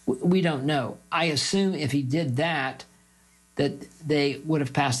 We don't know. I assume if he did that they would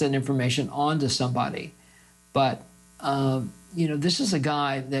have passed that information on to somebody. But, this is a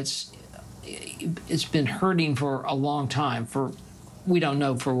guy it's been hurting for a long time, we don't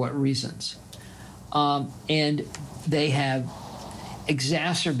know for what reasons. And they have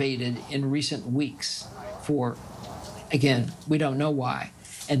exacerbated in recent weeks again, we don't know why.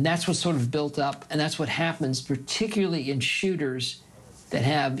 And that's what's sort of built up, and that's what happens particularly in shooters that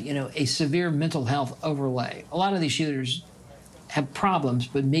have, a severe mental health overlay. A lot of these shooters have problems,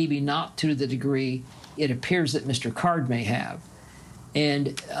 but maybe not to the degree it appears that Mr. Card may have. And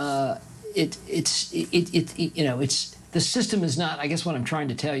the system is not, I guess what I'm trying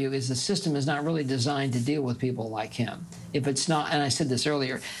to tell you is the system is not really designed to deal with people like him. If it's not, and I said this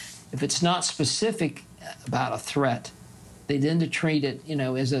earlier, if it's not specific about a threat, They tend to treat it,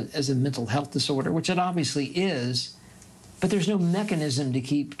 as a mental health disorder, which it obviously is, but there's no mechanism to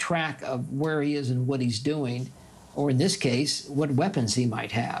keep track of where he is and what he's doing, or in this case, what weapons he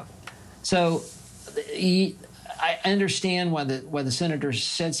might have. So I understand why the senator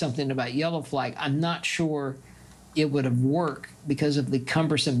said something about yellow flag. I'm not sure it would have worked because of the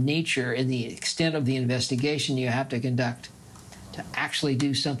cumbersome nature and the extent of the investigation you have to conduct to actually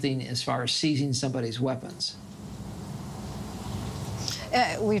do something as far as seizing somebody's weapons.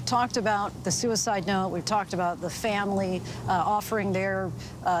 We've talked about the suicide note. We've talked about the family offering their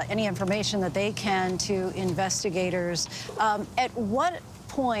any information that they can to investigators. At what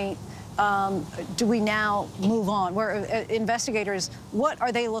point do we now move on? Where investigators, what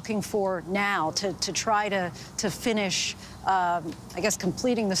are they looking for now to try to finish, I guess,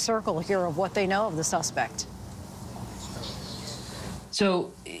 completing the circle here of what they know of the suspect?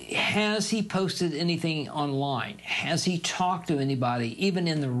 So has he posted anything online? Has he talked to anybody, even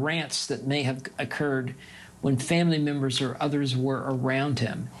in the rants that may have occurred when family members or others were around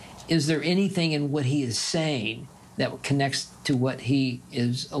him? Is there anything in what he is saying that connects to what he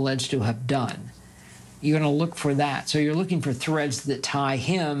is alleged to have done? You're going to look for that. So you're looking for threads that tie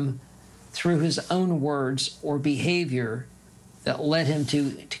him through his own words or behavior that led him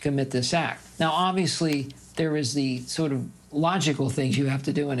to commit this act. Now, obviously, there is the sort of logical things you have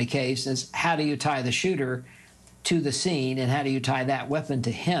to do in a case is how do you tie the shooter to the scene and how do you tie that weapon to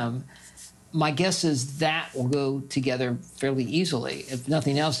him? My guess is that will go together fairly easily. If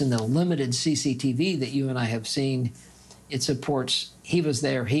nothing else, in the limited CCTV that you and I have seen, it supports he was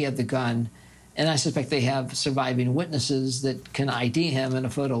there, he had the gun, and I suspect they have surviving witnesses that can ID him in a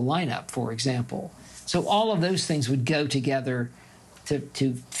photo lineup, for example. So all of those things would go together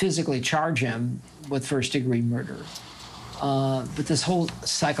to physically charge him with first-degree murder. But this whole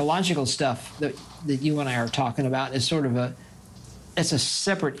psychological stuff that you and I are talking about is sort of it's a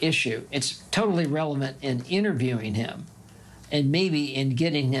separate issue. It's totally relevant in interviewing him and maybe in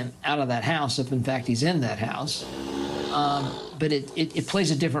getting him out of that house if, in fact, he's in that house. But it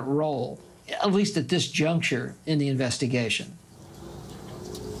plays a different role, at least at this juncture in the investigation.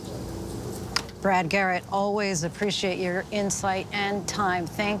 Brad Garrett, always appreciate your insight and time.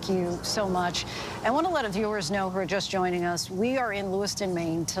 Thank you so much. I want to let viewers know who are just joining us, we are in Lewiston,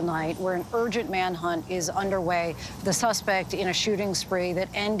 Maine tonight, where an urgent manhunt is underway. The suspect in a shooting spree that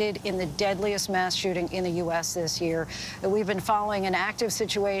ended in the deadliest mass shooting in the U.S. this year. We've been following an active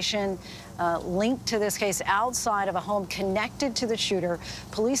situation linked to this case outside of a home connected to the shooter.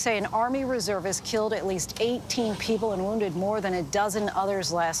 Police say an Army reservist killed at least 18 people and wounded more than a dozen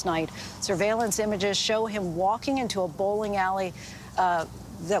others last night. Surveillance images show him walking into a bowling alley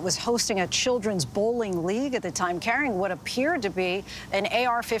that was hosting a children's bowling league at the time, carrying what appeared to be an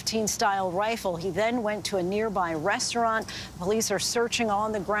AR-15 style rifle. He then went to a nearby restaurant. Police are searching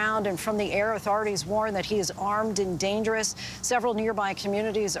on the ground, and from the air, authorities warn that he is armed and dangerous. Several nearby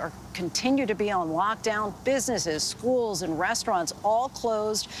communities continue to be on lockdown. Businesses, schools, and restaurants all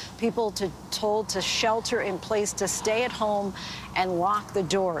closed. People told to shelter in place, to stay at home and lock the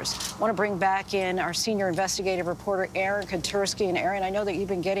doors. I want to bring back in our senior investigative reporter, Aaron Kotursky. And Aaron, I know that you've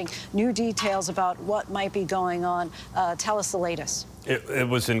been getting new details about what might be going on. Tell us the latest. It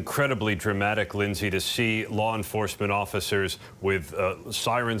was incredibly dramatic, Lindsay, to see law enforcement officers with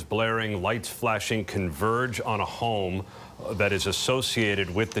sirens blaring, lights flashing, converge on a home that is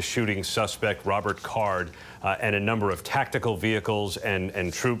associated with the shooting suspect, Robert Card, and a number of tactical vehicles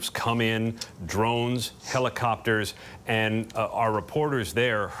and troops come in, drones, helicopters, and our reporters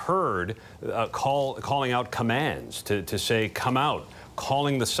there heard calling out commands to say, come out,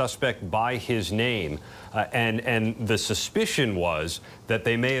 calling the suspect by his name. And the suspicion was that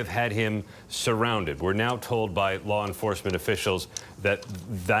they may have had him surrounded. We're now told by law enforcement officials that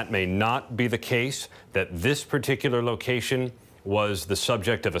that may not be the case, that this particular location was the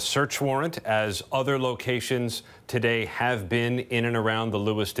subject of a search warrant, as other locations today have been in and around the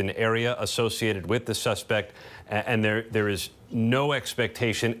Lewiston area associated with the suspect. And there is no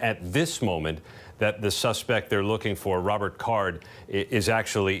expectation at this moment that the suspect they're looking for, Robert Card, is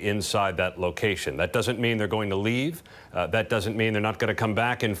actually inside that location. That doesn't mean they're going to leave. That doesn't mean they're not going to come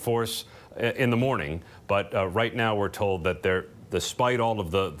back in force in the morning. But right now we're told that despite all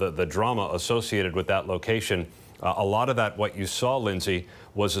of the drama associated with that location, a lot of that, what you saw, Lindsay,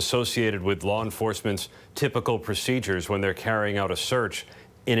 was associated with law enforcement's typical procedures when they're carrying out a search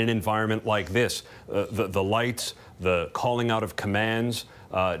in an environment like this. The lights, the calling out of commands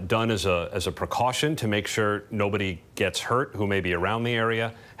done as a precaution to make sure nobody gets hurt who may be around the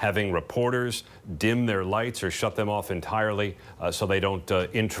area, having reporters dim their lights or shut them off entirely so they don't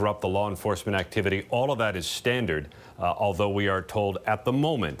interrupt the law enforcement activity. All of that is standard, although we are told at the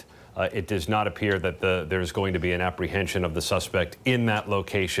moment it does not appear that there's going to be an apprehension of the suspect in that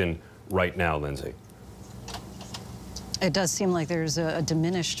location right now, Lindsay. It does seem like there's a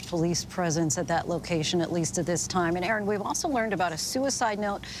diminished police presence at that location, at least at this time. And Aaron, we've also learned about a suicide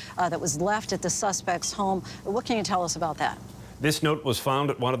note that was left at the suspect's home. What can you tell us about that? This note was found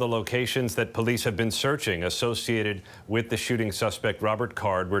at one of the locations that police have been searching associated with the shooting suspect, Robert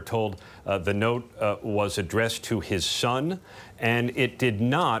Card. We're told the note was addressed to his son, and it did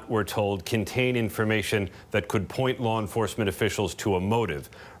not, we're told, contain information that could point law enforcement officials to a motive.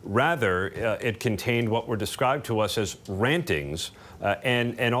 Rather, it contained what were described to us as rantings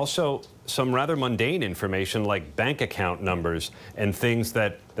and also some rather mundane information like bank account numbers and things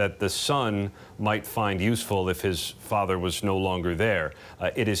that the son might find useful if his father was no longer there.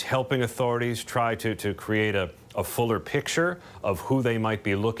 It is helping authorities try to create a fuller picture of who they might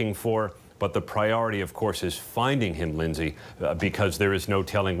be looking for. But the priority, of course, is finding him, Lindsay, because there is no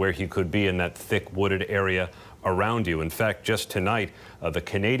telling where he could be in that thick wooded area around you. In fact, just tonight, the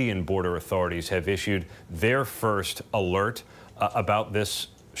Canadian border authorities have issued their first alert about this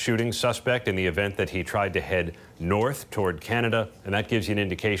shooting suspect in the event that he tried to head north toward Canada, and that gives you an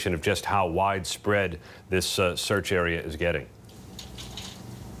indication of just how widespread this search area is getting.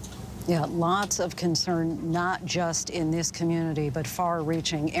 Yeah, lots of concern, not just in this community, but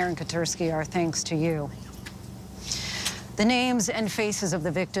far-reaching. Aaron Katursky, our thanks to you. The names and faces of the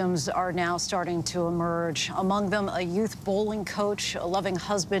victims are now starting to emerge. Among them, a youth bowling coach, a loving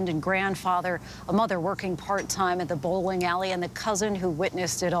husband and grandfather, a mother working part-time at the bowling alley, and the cousin who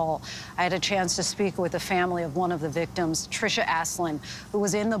witnessed it all. I had a chance to speak with the family of one of the victims, Trisha Aslin, who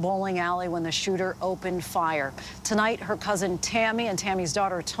was in the bowling alley when the shooter opened fire. Tonight, her cousin Tammy and Tammy's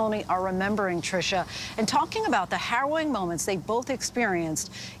daughter Tony are remembering Trisha and talking about the harrowing moments they both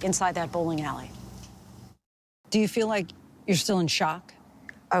experienced inside that bowling alley. Do you feel like you're still in shock?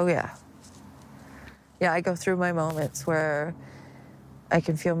 Oh, yeah. Yeah, I go through my moments where I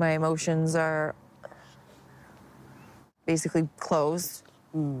can feel my emotions are basically closed,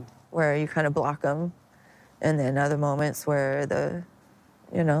 where you kind of block them. And then other moments where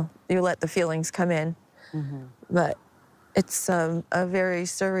you let the feelings come in. But it's a very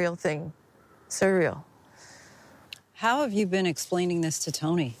surreal thing. Surreal. How have you been explaining this to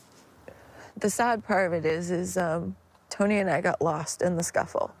Tony? The sad part of it is Tony and I got lost in the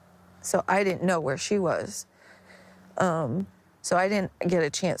scuffle. So I didn't know where she was. So I didn't get a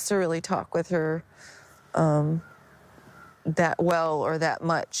chance to really talk with her that well or that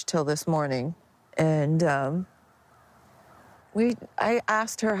much till this morning. And I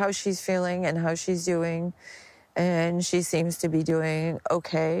asked her how she's feeling and how she's doing, and she seems to be doing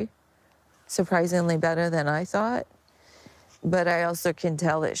okay, surprisingly better than I thought. But I also can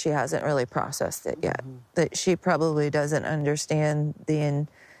tell that she hasn't really processed it yet, that she probably doesn't understand the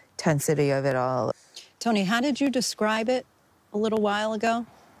intensity of it all. Tony, how did you describe it a little while ago?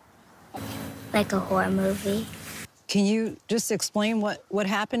 Like a horror movie. Can you just explain what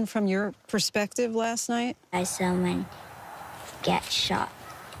happened from your perspective last night? I saw someone get shot,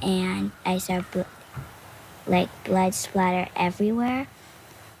 and I saw blood splatter everywhere,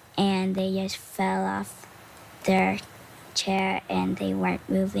 and they just fell off their chair and they weren't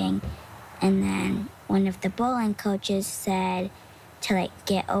moving. And then one of the bowling coaches said to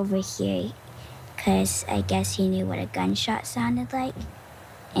get over here, because I guess he knew what a gunshot sounded like.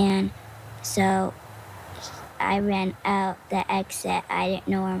 And so I ran out the exit. I didn't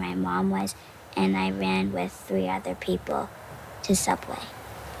know where my mom was, and I ran with 3 other people to Subway.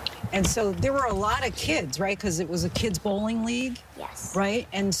 And so there were a lot of kids, right? Because it was a kids bowling league? Yes. Right?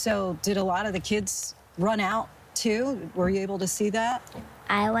 And so did a lot of the kids run out too? Were you able to see that?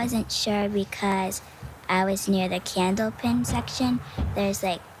 I wasn't sure because I was near the candle pin section. There's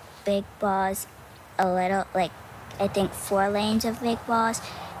big balls, I think 4 lanes of big balls,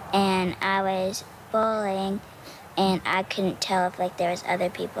 and I was bowling and I couldn't tell if there was other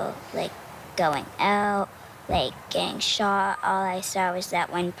people going out, getting shot. All I saw was that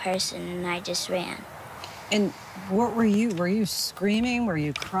one person and I just ran. And what were you? Were you screaming? Were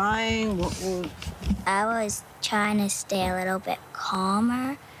you crying? I was trying to stay a little bit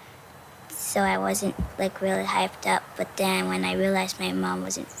calmer, so I wasn't really hyped up. But then when I realized my mom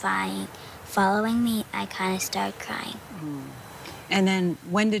wasn't following me, I kind of started crying. And then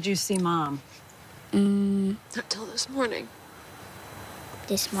when did you see Mom? Not till this morning.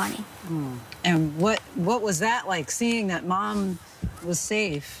 this morning. And what was that like, seeing that Mom was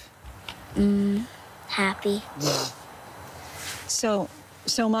safe? Happy. Yeah. So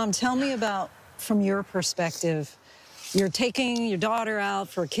Mom, tell me about, from your perspective, you're taking your daughter out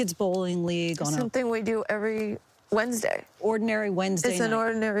for a kids bowling league on Something we do every Wednesday. Ordinary Wednesday It's night. an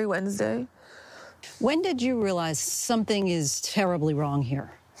ordinary Wednesday. When did you realize something is terribly wrong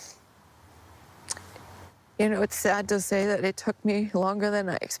here? You know, it's sad to say that it took me longer than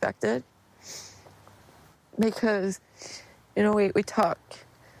I expected. Because, you know, we talk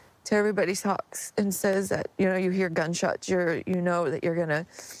to everybody talks and says that, you know, you hear gunshots, you know that you're gonna,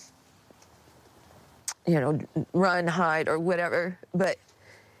 you know, run, hide, or whatever. But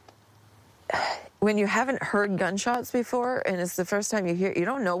when you haven't heard gunshots before and it's the first time you hear it, you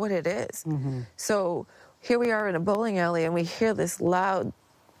don't know what it is. So here we are in a bowling alley and we hear this loudest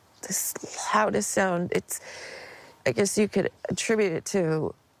sound. I guess you could attribute it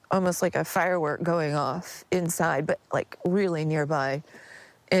to almost like a firework going off inside, but like really nearby.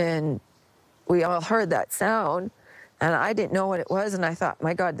 And we all heard that sound, and I didn't know what it was, and I thought,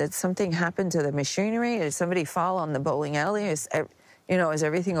 my God, did something happen to the machinery? Did somebody fall on the bowling alley? Is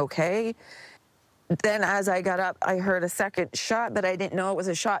everything okay? Then as I got up, I heard a second shot, but I didn't know it was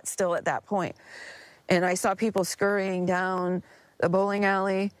a shot still at that point. And I saw people scurrying down the bowling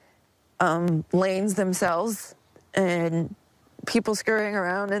alley, lanes themselves, and people scurrying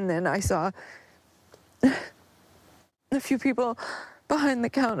around, and then I saw a few people behind the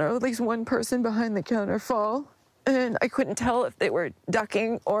counter, at least one person behind the counter fall. And I couldn't tell if they were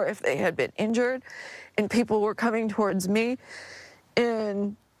ducking or if they had been injured. And people were coming towards me.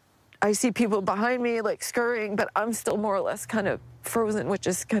 And I see people behind me like scurrying, but I'm still more or less kind of frozen, which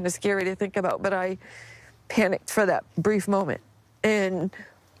is kind of scary to think about. But I panicked for that brief moment. And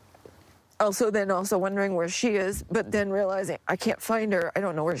also wondering where she is, but then realizing I can't find her. I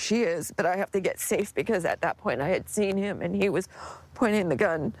don't know where she is, but I have to get safe because at that point I had seen him and he was pointing the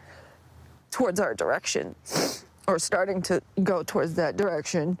gun towards our direction, or starting to go towards that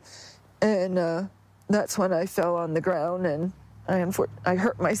direction. And that's when I fell on the ground and I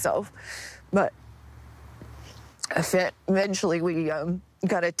hurt myself. But eventually we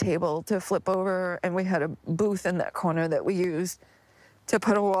got a table to flip over, and we had a booth in that corner that we used to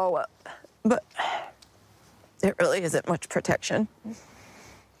put a wall up. But it really isn't much protection.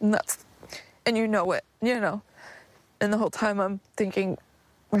 And you know it, you know. And the whole time I'm thinking,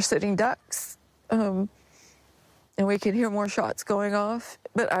 we're sitting ducks. And we can hear more shots going off.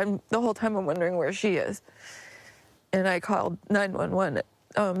 But the whole time I'm wondering where she is. And I called 911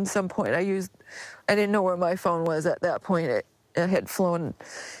 at some point. I didn't know where my phone was at that point. It had flown.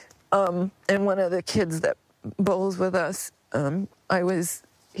 And one of the kids that bowls with us,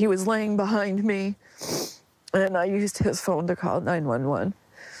 he was laying behind me, and I used his phone to call 911.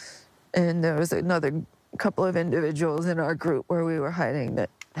 And there was another couple of individuals in our group where we were hiding that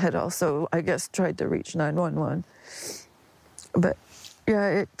had also, I guess, tried to reach 911. But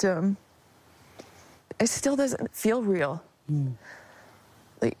yeah, it still doesn't feel real.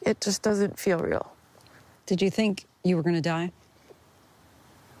 Like, it just doesn't feel real. Did you think you were going to die?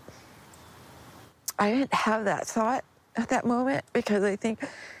 I didn't have that thought at that moment, because I think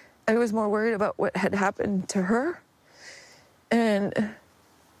I was more worried about what had happened to her. And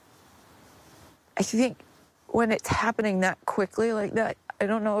I think when it's happening that quickly like that, I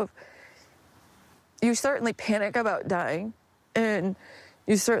don't know if you certainly panic about dying, and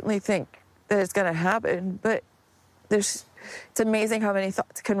you certainly think that it's going to happen, but it's amazing how many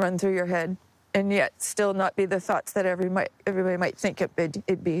thoughts can run through your head and yet still not be the thoughts that everybody might think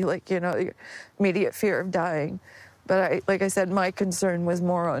it'd be, like, you know, your immediate fear of dying. But like I said, my concern was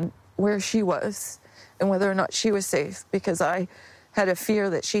more on where she was and whether or not she was safe, because I had a fear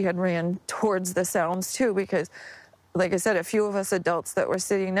that she had ran towards the sounds too, because, like I said, a few of us adults that were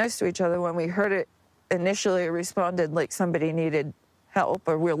sitting next to each other, when we heard it initially, responded like somebody needed help,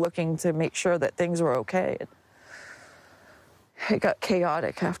 or we're looking to make sure that things were okay. It got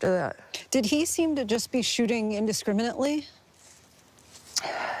chaotic after that. Did he seem to just be shooting indiscriminately?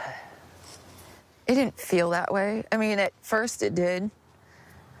 It didn't feel that way. I mean, at first it did.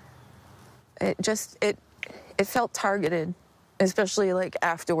 It felt targeted, especially like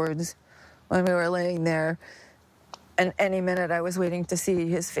afterwards when we were laying there. And any minute I was waiting to see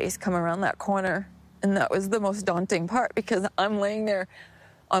his face come around that corner. And that was the most daunting part, because I'm laying there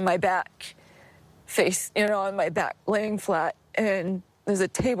on my back, on my back, laying flat, and there's a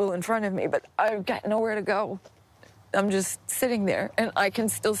table in front of me, but I've got nowhere to go. I'm just sitting there, and I can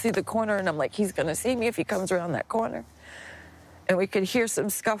still see the corner, and I'm like, he's gonna see me if he comes around that corner. And we could hear some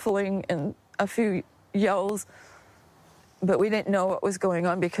scuffling and a few yells, but we didn't know what was going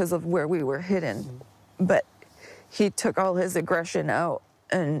on because of where we were hidden. But he took all his aggression out,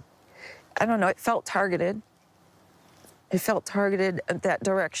 and I don't know, it felt targeted. It felt targeted at that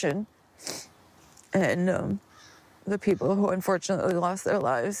direction. And the people who unfortunately lost their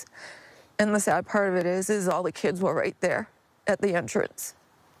lives. And the sad part of it is all the kids were right there at the entrance.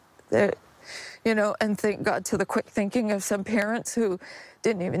 They're, you know, and thank God to the quick thinking of some parents who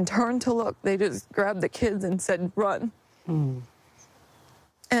didn't even turn to look. They just grabbed the kids and said, run. And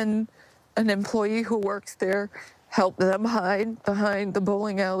an employee who works there helped them hide behind the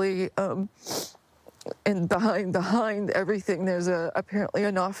bowling alley, and behind everything. There's apparently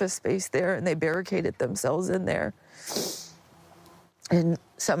an office space there, and they barricaded themselves in there. And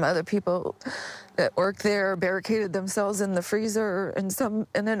some other people that work there barricaded themselves in the freezer, and some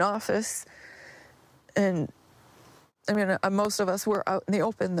in an office. And I mean, most of us were out in the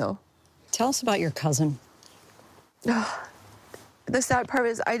open, though. Tell us about your cousin. The sad part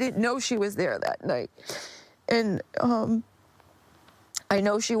is I didn't know she was there that night. And I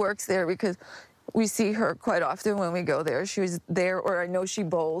know she works there because we see her quite often when we go there. She was there, or I know she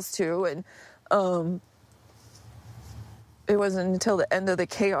bowls too. And it wasn't until the end of the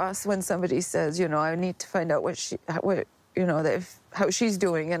chaos when somebody says, you know, I need to find out how she's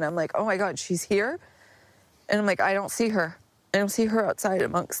doing. And I'm like, oh my God, she's here? And I'm like, I don't see her. I don't see her outside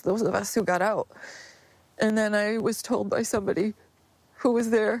amongst those of us who got out. And then I was told by somebody who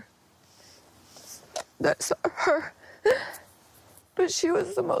was there that saw her. But she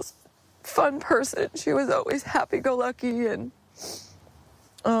was the most fun person. She was always happy-go-lucky, and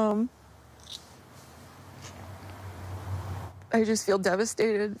I just feel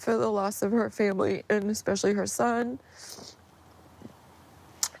devastated for the loss of her family, and especially her son.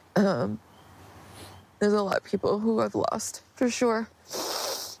 There's a lot of people who I've lost, for sure.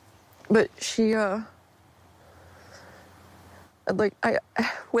 But she,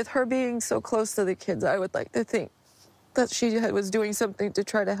 with her being so close to the kids, I would like to think that she was doing something to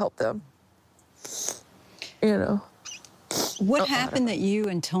try to help them. You know. What happened that you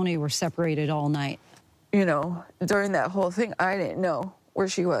and Tony were separated all night? You know, during that whole thing, I didn't know where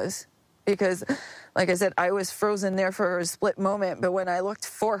she was because, like I said, I was frozen there for a split moment, but when I looked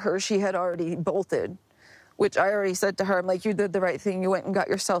for her, she had already bolted, which I already said to her, I'm like, you did the right thing. You went and got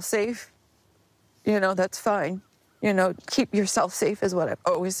yourself safe. You know, that's fine. You know, keep yourself safe is what I've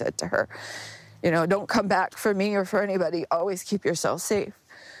always said to her. You know, don't come back for me or for anybody. Always keep yourself safe.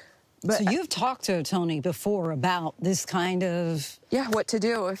 But so you've talked to Tony before about this kind of... Yeah, what to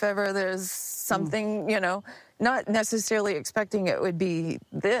do if ever there's something, you know, not necessarily expecting it would be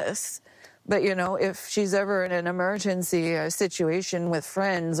this, but, you know, if she's ever in an emergency, a situation with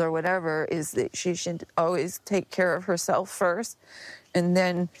friends or whatever, is that she should always take care of herself first. And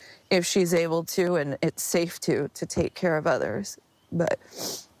then if she's able to and it's safe to take care of others. But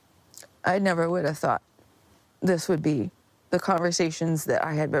I never would have thought this would be the conversations that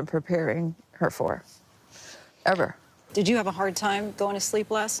I had been preparing her for, ever. Did you have a hard time going to sleep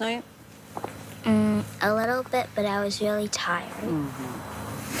last night? A little bit, but I was really tired.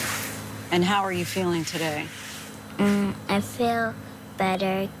 And how are you feeling today? I feel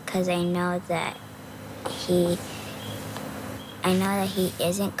better because I know that he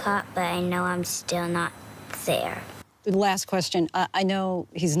isn't caught, but I know I'm still not there. The last question, I know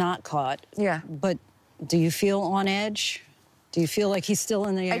he's not caught. Yeah. But do you feel on edge? Do you feel like he's still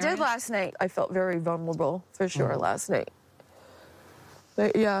in the area? I did last night. I felt very vulnerable, for sure, last night.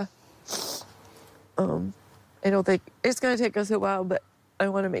 But, yeah. I don't think... It's going to take us a while, but I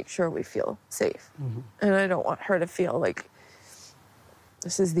want to make sure we feel safe. And I don't want her to feel like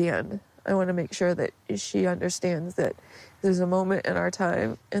this is the end. I want to make sure that she understands that there's a moment in our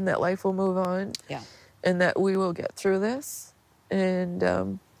time and that life will move on. Yeah. And that we will get through this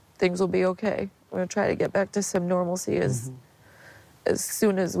and things will be okay. We're going to try to get back to some normalcy as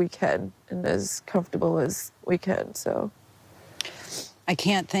soon as we can and as comfortable as we can, so. I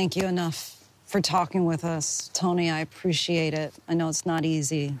can't thank you enough for talking with us. Tony, I appreciate it. I know it's not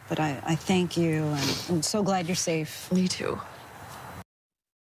easy, but I thank you, and I'm so glad you're safe. Me too.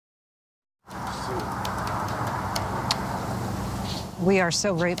 We are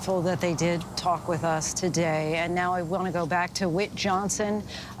so grateful that they did talk with us today. And now I want to go back to Whit Johnson,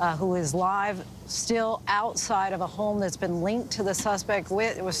 who is live still outside of a home that's been linked to the suspect.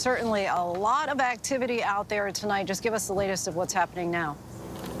 Whit, it was certainly a lot of activity out there tonight. Just give us the latest of what's happening now.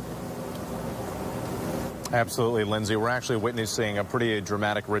 Absolutely, Lindsay. We're actually witnessing a pretty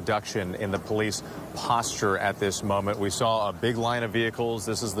dramatic reduction in the police posture at this moment. We saw a big line of vehicles.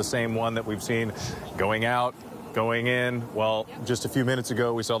 This is the same one that we've seen going out, going in. Well, just a few minutes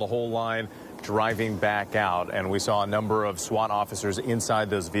ago, we saw the whole line driving back out, and we saw a number of SWAT officers inside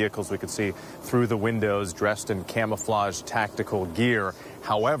those vehicles. We could see through the windows, dressed in camouflage tactical gear.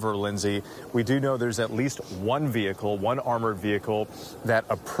 However, Lindsay, we do know there's at least one vehicle, one armored vehicle that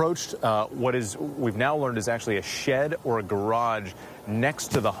approached what is, we've now learned, is actually a shed or a garage next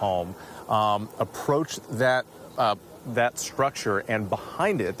to the home, approached that structure, and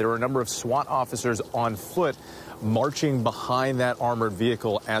behind it there were a number of SWAT officers on foot marching behind that armored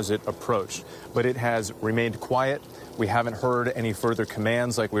vehicle as it approached. But it has remained quiet. We haven't heard any further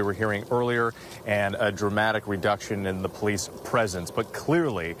commands like we were hearing earlier, and a dramatic reduction in the police presence. But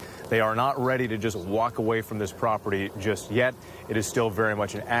clearly, they are not ready to just walk away from this property just yet. It is still very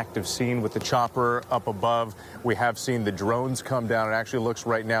much an active scene with the chopper up above. We have seen the drones come down. It actually looks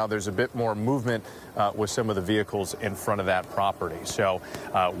right now there's a bit more movement with some of the vehicles in front of that property. So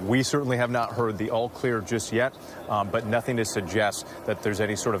we certainly have not heard the all clear just yet, but nothing to suggest that there's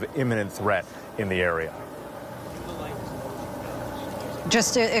any sort of imminent threat in the area.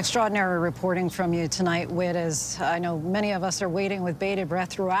 Just extraordinary reporting from you tonight, Whit, as I know many of us are waiting with bated breath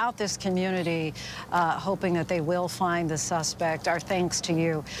throughout this community, hoping that they will find the suspect. Our thanks to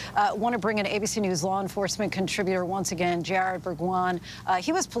you. Want to bring in ABC News law enforcement contributor once again, Jared Burguan.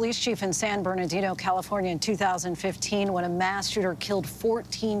 He was police chief in San Bernardino, California in 2015 when a mass shooter killed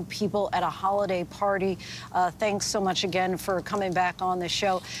 14 people at a holiday party. Thanks so much again for coming back on the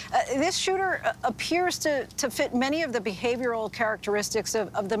show. This shooter appears to fit many of the behavioral characteristics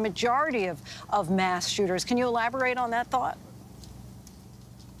of the majority of mass shooters. Can you elaborate on that thought?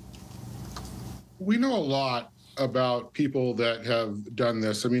 We know a lot about people that have done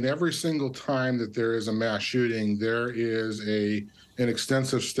this. I mean, every single time that there is a mass shooting, there is an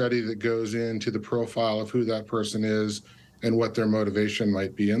extensive study that goes into the profile of who that person is and what their motivation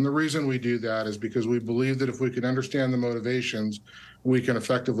might be. And the reason we do that is because we believe that if we can understand the motivations, we can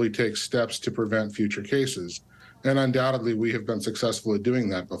effectively take steps to prevent future cases. And undoubtedly, we have been successful at doing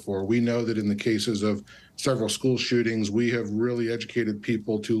that before. We know that in the cases of several school shootings, we have really educated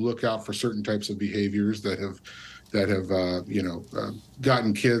people to look out for certain types of behaviors that have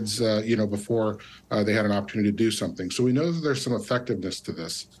gotten kids, before they had an opportunity to do something. So we know that there's some effectiveness to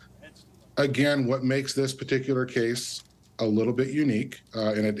this. Again, what makes this particular case a little bit unique,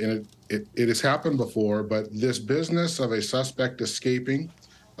 and it has happened before, but this business of a suspect escaping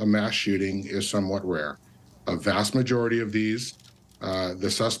a mass shooting is somewhat rare. A vast majority of these, the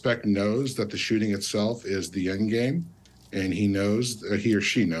suspect knows that the shooting itself is the end game, and he or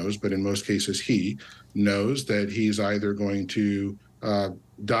she knows, but in most cases he knows that he's either going to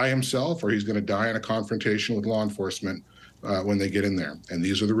die himself or he's going to die in a confrontation with law enforcement when they get in there. And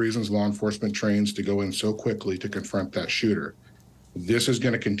these are the reasons law enforcement trains to go in so quickly to confront that shooter. This is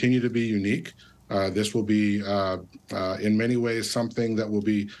going to continue to be unique. This will be, in many ways, something that will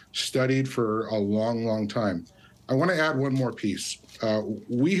be studied for a long, long time. I want to add one more piece.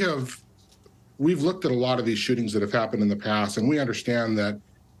 We've looked at a lot of these shootings that have happened in the past, and we understand that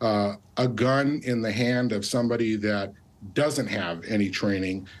a gun in the hand of somebody that doesn't have any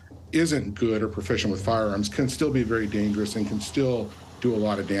training, isn't good or proficient with firearms, can still be very dangerous and can still do a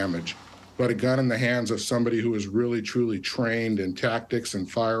lot of damage. But a gun in the hands of somebody who is really, truly trained in tactics and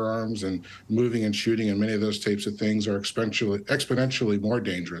firearms and moving and shooting and many of those types of things are exponentially more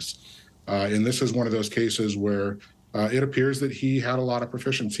dangerous. And this is one of those cases where it appears that he had a lot of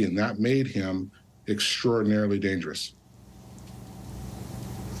proficiency, and that made him extraordinarily dangerous.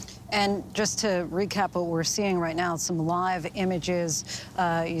 And just to recap what we're seeing right now, some live images.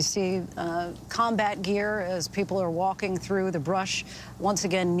 You see combat gear as people are walking through the brush, once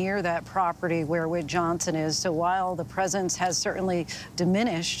again near that property where Whit Johnson is. So while the presence has certainly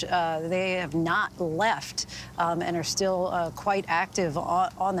diminished, they have not left and are still quite active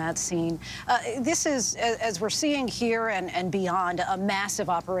on that scene. This is, as we're seeing here and beyond, a massive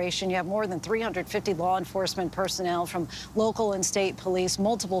operation. You have more than 350 law enforcement personnel from local and state police,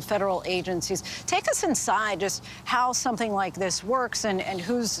 multiple federal agencies. Take us inside just how something like this works and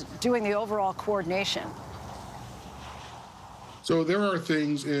who's doing the overall coordination. So there are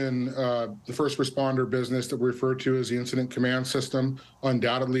things in the first responder business that we refer to as the incident command system.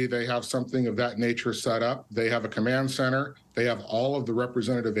 Undoubtedly, they have something of that nature set up. They have a command center. They have all of the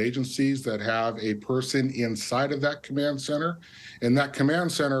representative agencies that have a person inside of that command center. And that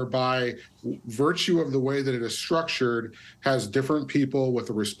command center, by virtue of the way that it is structured, has different people with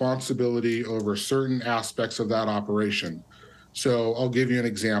a responsibility over certain aspects of that operation. So I'll give you an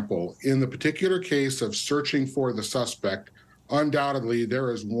example. In the particular case of searching for the suspect, undoubtedly,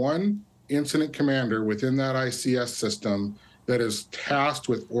 there is one incident commander within that ICS system that is tasked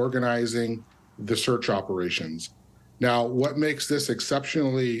with organizing the search operations. Now, what makes this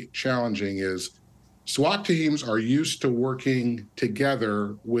exceptionally challenging is SWAT teams are used to working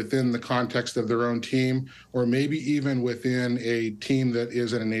together within the context of their own team, or maybe even within a team that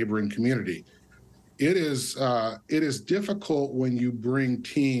is in a neighboring community. It is difficult when you bring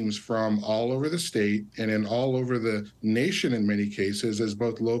teams from all over the state and in all over the nation in many cases, as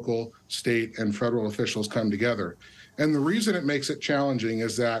both local, state, and federal officials come together. And the reason it makes it challenging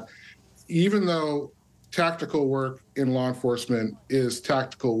is that even though tactical work in law enforcement is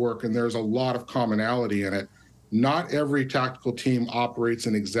tactical work and there's a lot of commonality in it, not every tactical team operates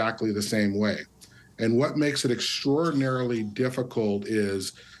in exactly the same way. And what makes it extraordinarily difficult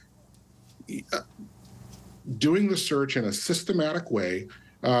is doing the search in a systematic way,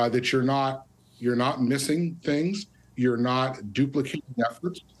 that you're not missing things, you're not duplicating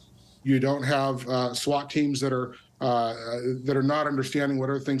efforts, you don't have SWAT teams that are not understanding what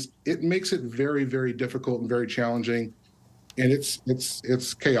other things. It makes it very, very difficult and very challenging, and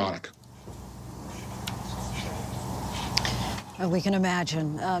it's chaotic. We can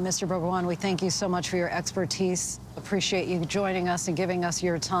imagine. Mr. Bowdoin, we thank you so much for your expertise. Appreciate you joining us and giving us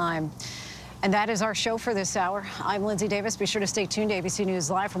your time. And that is our show for this hour. I'm Lindsay Davis. Be sure to stay tuned to ABC News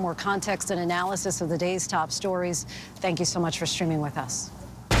Live for more context and analysis of the day's top stories. Thank you so much for streaming with us.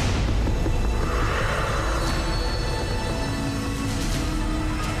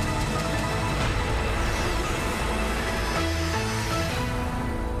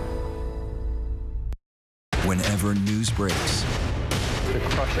 Whenever news breaks, the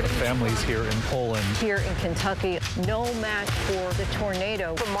crushing families here in Poland. Here in Kentucky, no match for the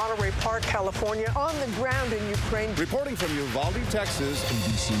tornado. From Monterey Park, California, on the ground in Ukraine. Reporting from Uvalde, Texas.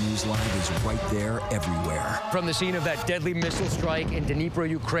 ABC News Live is right there everywhere. From the scene of that deadly missile strike in Dnipro,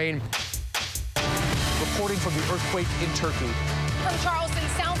 Ukraine. Reporting from the earthquake in Turkey. From Charleston,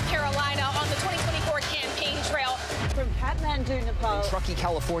 South Carolina, on the 2024 campaign trail. From Kathmandu, Nepal. Truckee,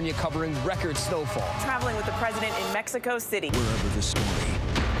 California, covering record snowfall. Traveling with the president in Mexico City. Wherever the story.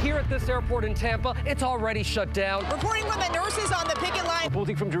 Here at this airport in Tampa, it's already shut down. Reporting from the nurses on the picket line.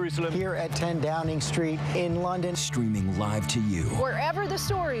 Reporting from Jerusalem. Here at 10 Downing Street in London. Streaming live to you. Wherever the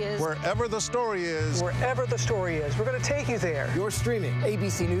story is. Wherever the story is. Wherever the story is. We're going to take you there. You're streaming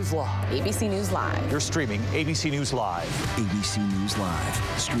ABC News Live. ABC News Live. You're streaming ABC News Live. ABC News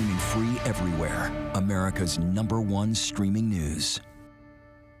Live. Streaming free everywhere. America's #1 streaming news.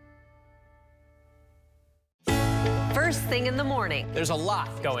 First thing in the morning. There's a lot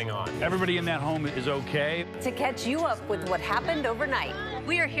going on. Everybody in that home is okay. To catch you up with what happened overnight.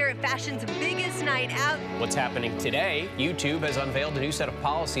 We are here at fashion's biggest night out. What's happening today? YouTube has unveiled a new set of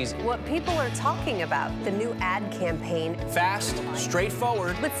policies. What people are talking about. The new ad campaign. Fast,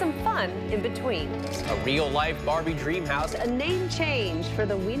 straightforward. With some fun in between. A real-life Barbie dream house. A name change for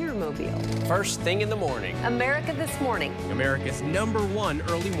the Wienermobile. First thing in the morning. America This Morning. America's #1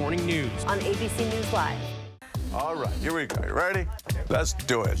 early morning news. On ABC News Live. All right, here we go. You ready? Let's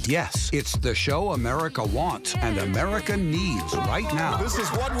do it. Yes, it's the show America wants and America needs right now. This is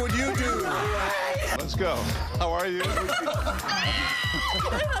What Would You Do? Let's go. How are you? Can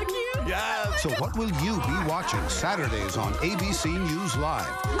I hug you? Yes. So what will you be watching Saturdays on ABC News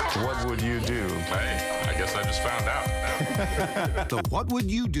Live? What would you do? Hey, I guess I just found out. The What Would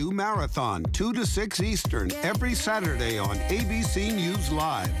You Do Marathon, 2 to 6 Eastern, every Saturday on ABC News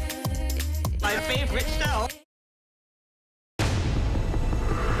Live. My favorite show.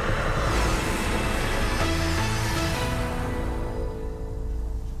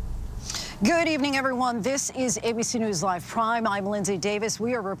 Good evening, everyone. This is ABC News Live Prime. I'm Lindsay Davis.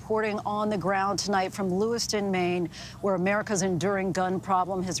 We are reporting on the ground tonight from Lewiston, Maine, where America's enduring gun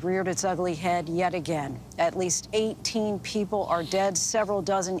problem has reared its ugly head yet again. At least 18 people are dead, several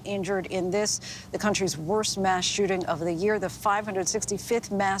dozen injured in this, the country's worst mass shooting of the year, the 565th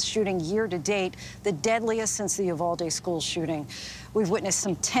mass shooting year to date, the deadliest since the Uvalde school shooting. We've witnessed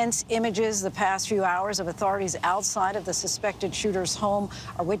some tense images the past few hours of authorities outside of the suspected shooter's home.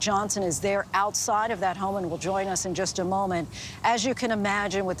 Our Whit Johnson is there outside of that home and will join us in just a moment. As you can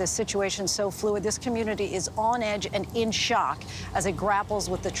imagine, with this situation so fluid, this community is on edge and in shock as it grapples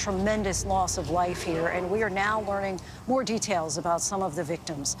with the tremendous loss of life here. And we are now learning more details about some of the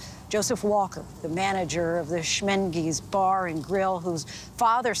victims. Joseph Walker, the manager of the Schmenge's Bar and Grill, whose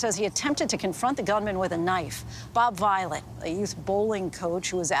father says he attempted to confront the gunman with a knife. Bob Violet, a youth bowling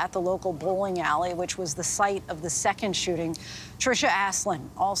coach who was at the local bowling alley, which was the site of the second shooting. Trisha Aslin,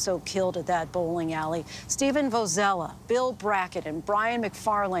 also killed at that bowling alley. Stephen Vozella, Bill Brackett, and Brian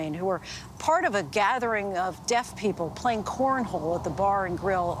McFarlane, who were part of a gathering of deaf people playing cornhole at the Bar and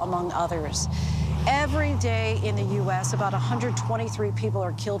Grill, among others. Every day in the U.S., about 123 people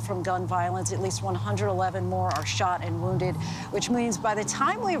are killed from gun violence. At least 111 more are shot and wounded, which means by the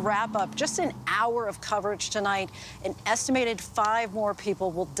time we wrap up just an hour of coverage tonight, an estimated 5 more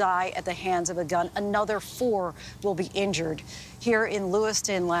people will die at the hands of a gun. Another 4 will be injured. Here in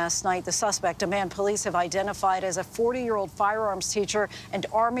Lewiston last night, the suspect, a man police have identified as a 40-year-old firearms teacher and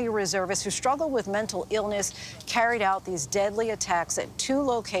Army reservist who struggled with mental illness, carried out these deadly attacks at 2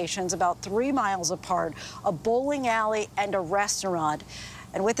 locations about 3 miles apart, a bowling alley and a restaurant.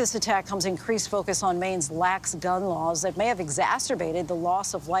 And with this attack comes increased focus on Maine's lax gun laws that may have exacerbated the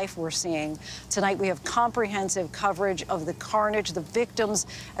loss of life we're seeing. Tonight, we have comprehensive coverage of the carnage, the victims,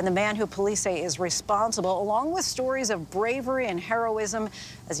 and the man who police say is responsible, along with stories of bravery and heroism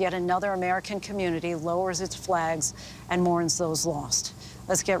as yet another American community lowers its flags and mourns those lost.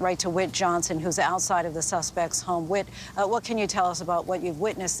 Let's get right to Whit Johnson, who's outside of the suspect's home. Whit, what can you tell us about what you've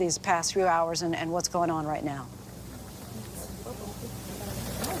witnessed these past few hours and what's going on right now?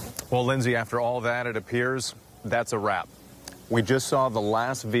 Well, Lindsay, after all that, it appears that's a wrap. We just saw the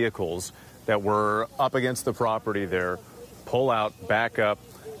last vehicles that were up against the property there pull out, back up,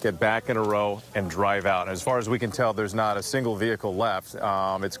 get back in a row, and drive out. And as far as we can tell, there's not a single vehicle left.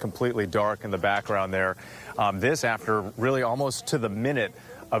 It's completely dark in the background there. This, after really almost to the minute,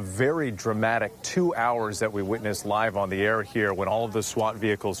 a very dramatic 2 hours that we witnessed live on the air here when all of the SWAT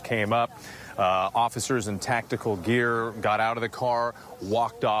vehicles came up. Officers in tactical gear got out of the car,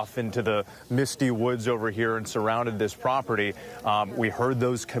 walked off into the misty woods over here and surrounded this property. We heard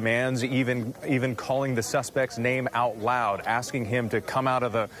those commands, even calling the suspect's name out loud, asking him to come out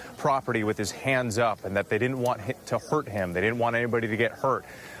of the property with his hands up and that they didn't want to hurt him. They didn't want anybody to get hurt.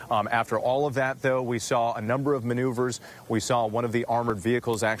 After all of that, though, we saw a number of maneuvers. We saw one of the armored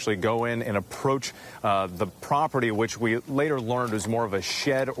vehicles actually go in and approach the property, which we later learned was more of a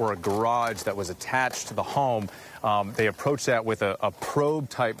shed or a garage that was attached to the home. They approached that with a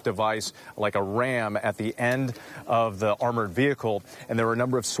probe-type device, like a ram, at the end of the armored vehicle. And there were a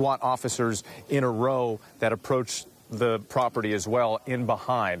number of SWAT officers in a row that approached the property as well in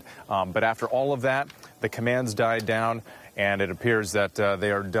behind. But after all of that, the commands died down. And it appears that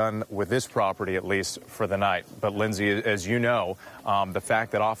they are done with this property, at least for the night. But, Lindsay, as you know, the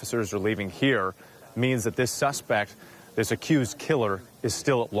fact that officers are leaving here means that this suspect, this accused killer, is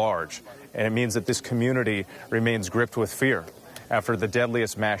still at large. And it means that this community remains gripped with fear after the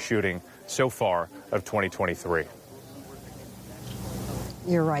deadliest mass shooting so far of 2023.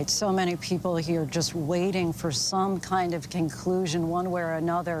 You're right. So many people here just waiting for some kind of conclusion one way or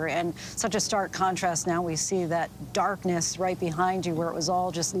another. And such a stark contrast. Now we see that darkness right behind you where it was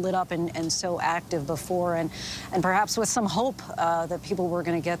all just lit up and so active before. And perhaps with some hope that people were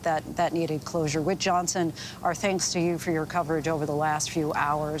going to get that needed closure. Whit Johnson, our thanks to you for your coverage over the last few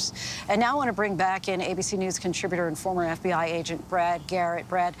hours. And now I want to bring back in ABC News contributor and former FBI agent Brad Garrett.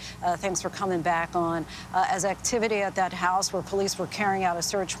 Brad, thanks for coming back on. As activity at that house where police were carrying out a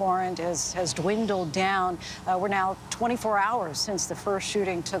search warrant has dwindled down. We're now 24 hours since the first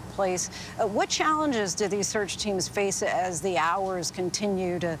shooting took place. What challenges do these search teams face as the hours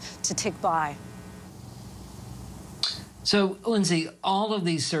continue to tick by? So, Lindsay, all of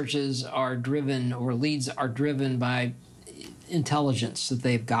these searches are driven, or leads are driven by intelligence that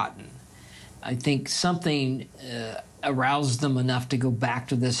they've gotten. I think something aroused them enough to go back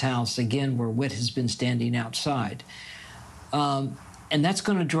to this house again where Whit has been standing outside. And that's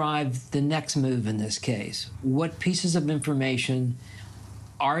going to drive the next move in this case. What pieces of information?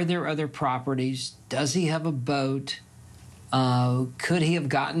 Are there other properties? Does he have a boat? Could he have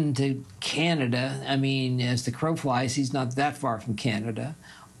gotten to Canada? I mean, as the crow flies, he's not that far from Canada.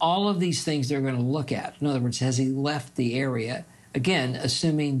 All of these things they're going to look at. In other words, has he left the area? Again,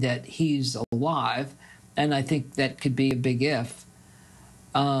 assuming that he's alive, and I think that could be a big if.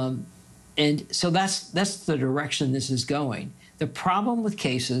 And so that's the direction this is going. The problem with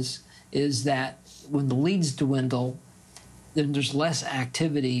cases is that when the leads dwindle, then there's less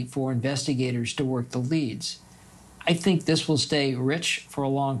activity for investigators to work the leads. I think this will stay rich for a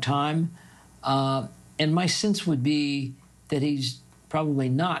long time. And my sense would be that he's probably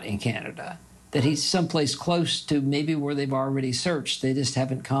not in Canada, that he's someplace close to maybe where they've already searched. They just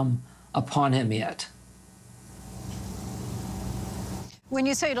haven't come upon him yet. When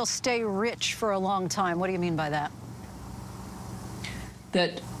you say it'll stay rich for a long time, what do you mean by that?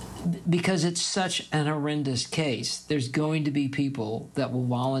 That because it's such an horrendous case, there's going to be people that will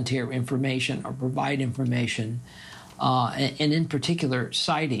volunteer information or provide information, and in particular,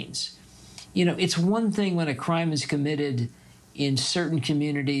 sightings. You know, it's one thing when a crime is committed in certain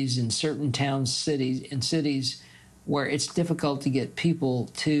communities, in certain towns, cities, where it's difficult to get people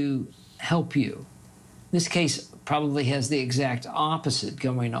to help you This case probably has the exact opposite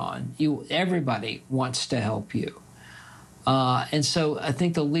going on. Everybody wants to help you. And so I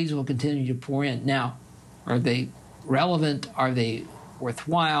think the leads will continue to pour in. Now, are they relevant? Are they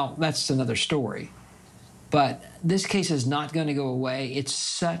worthwhile? That's another story. But this case is not going to go away. It's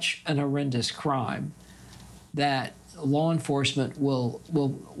such an horrendous crime that law enforcement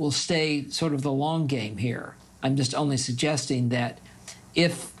will stay sort of the long game here. I'm just only suggesting that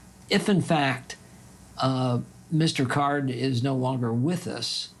if in fact Mr. Card is no longer with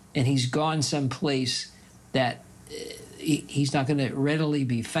us and he's gone someplace that he's not going to readily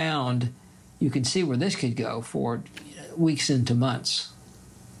be found, you can see where this could go for weeks into months.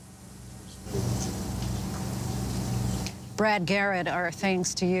 Brad Garrett, our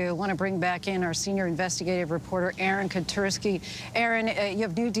thanks to you. I want to bring back in our senior investigative reporter, Aaron Katursky. Aaron, you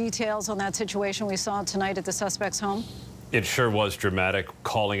have new details on that situation we saw tonight at the suspect's home? It sure was dramatic,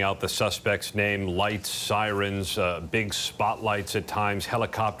 calling out the suspect's name, lights, sirens, big spotlights at times,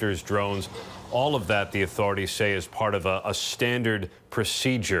 helicopters, drones. All of that, the authorities say, is part of a standard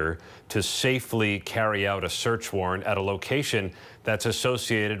procedure to safely carry out a search warrant at a location that's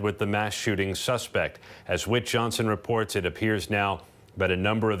associated with the mass shooting suspect. As Whit Johnson reports, it appears now that a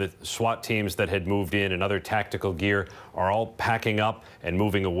number of the SWAT teams that had moved in and other tactical gear are all packing up and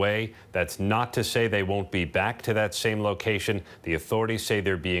moving away. That's not to say they won't be back to that same location. The authorities say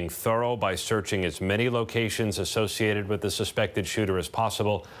they're being thorough by searching as many locations associated with the suspected shooter as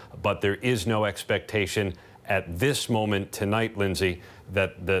possible, but there is no expectation at this moment tonight, Lindsay,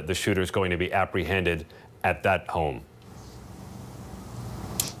 that the shooter is going to be apprehended at that home.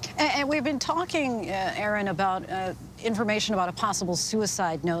 And we've been talking, Aaron, about information about a possible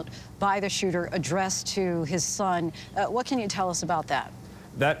suicide note by the shooter addressed to his son. What can you tell us about that?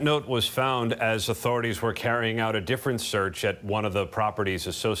 That note was found as authorities were carrying out a different search at one of the properties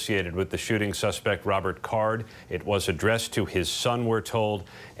associated with the shooting suspect, Robert Card. It was addressed to his son, we're told.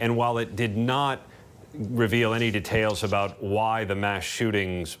 And while it did not reveal any details about why the mass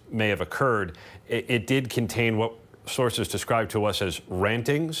shootings may have occurred, it did contain what sources described to us as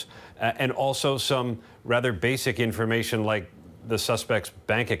rantings, and also some rather basic information like the suspect's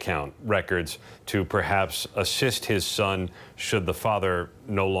bank account records to perhaps assist his son should the father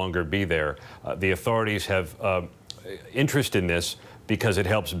no longer be there. The authorities have interest in this because it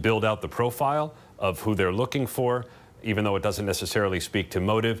helps build out the profile of who they're looking for, even though it doesn't necessarily speak to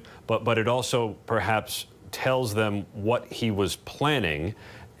motive, but it also perhaps tells them what he was planning.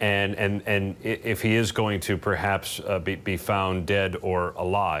 And if he is going to perhaps be found dead or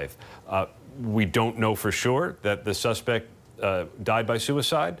alive. We don't know for sure that the suspect died by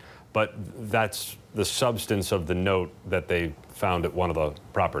suicide, but that's the substance of the note that they found at one of the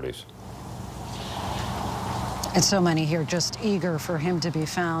properties. And so many here just eager for him to be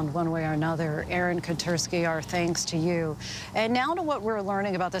found one way or another. Aaron Katursky, our thanks to you. And now to what we're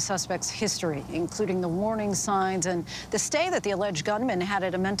learning about the suspect's history, including the warning signs and the stay that the alleged gunman had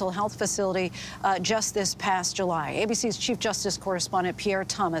at a mental health facility just this past July. ABC's Chief Justice correspondent Pierre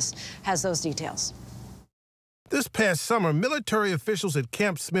Thomas has those details. This past summer, military officials at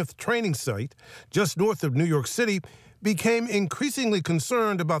Camp Smith training site, just north of New York City, became increasingly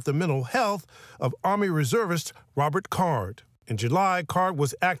concerned about the mental health of Army reservist Robert Card. In July, Card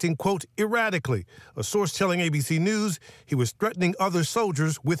was acting, quote, erratically, a source telling ABC News he was threatening other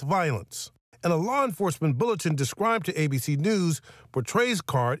soldiers with violence. And a law enforcement bulletin described to ABC News portrays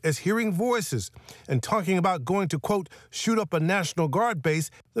Card as hearing voices and talking about going to, quote, shoot up a National Guard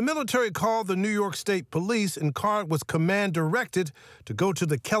base. The military called the New York State Police, and Card was command-directed to go to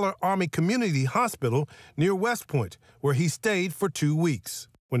the Keller Army Community Hospital near West Point, where he stayed for 2 weeks.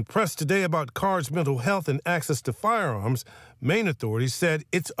 When pressed today about Card's mental health and access to firearms, Maine authorities said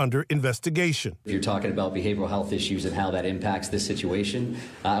it's under investigation. If you're talking about behavioral health issues and how that impacts this situation,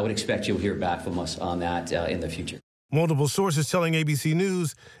 I would expect you'll hear back from us on that in the future. Multiple sources telling ABC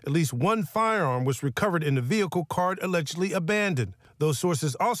News at least one firearm was recovered in the vehicle Card allegedly abandoned. Those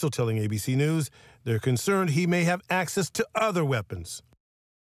sources also telling ABC News they're concerned he may have access to other weapons.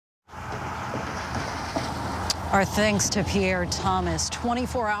 Our thanks to Pierre Thomas.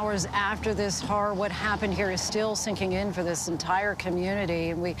 24 hours after this horror, what happened here is still sinking in for this entire community.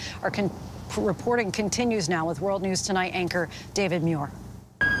 And we are reporting continues now with World News Tonight anchor David Muir.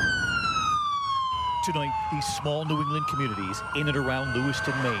 Tonight, these small New England communities in and around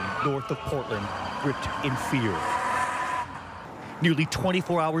Lewiston, Maine, north of Portland, gripped in fear. Nearly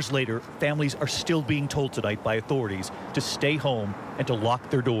 24 hours later, families are still being told tonight by authorities to stay home and to lock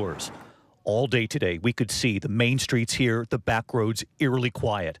their doors. All day today, we could see the main streets here, the back roads eerily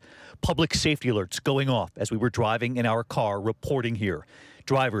quiet. Public safety alerts going off as we were driving in our car reporting here.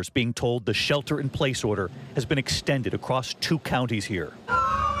 Drivers being told the shelter-in-place order has been extended across 2 counties here.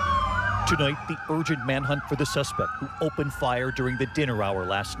 Tonight, the urgent manhunt for the suspect who opened fire during the dinner hour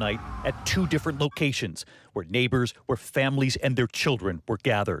last night at 2 different locations where neighbors, where families and their children were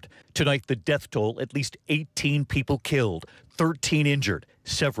gathered. Tonight, the death toll, at least 18 people killed, 13 injured,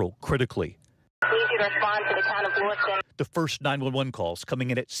 several critically. Please respond to the town of Lewiston. The first 911 calls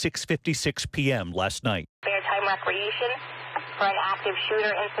coming in at 6:56 p.m. last night. Maritime recreation for an active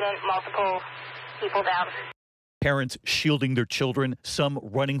shooter incident, multiple people down. Parents shielding their children, some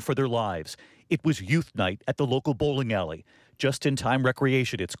running for their lives. It was youth night at the local bowling alley. Just-in-time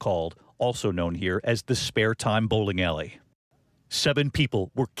recreation, it's called, also known here as the spare time bowling alley. 7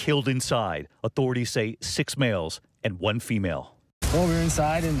 people were killed inside. Authorities say 6 males and 1 female. Well, we were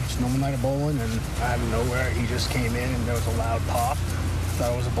inside and it's normal night of bowling, and out of nowhere he just came in and there was a loud pop.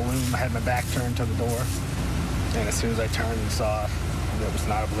 Thought it was a balloon. I had my back turned to the door, and as soon as I turned and saw it was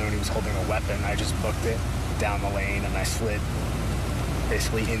not a balloon, he was holding a weapon, I just booked it down the lane and I slid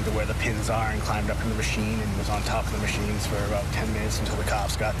basically into where the pins are and climbed up in the machine and was on top of the machines for about 10 minutes until the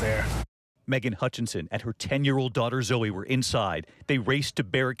cops got there. Megan Hutchinson and her 10-year-old daughter Zoe were inside. They raced to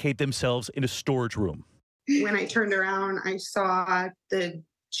barricade themselves in a storage room. When I turned around, I saw the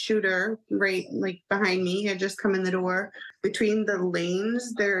shooter right behind me. He had just come in the door. Between the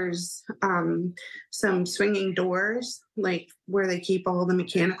lanes, there's some swinging doors, like where they keep all the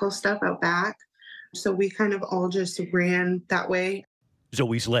mechanical stuff out back. So we kind of all just ran that way.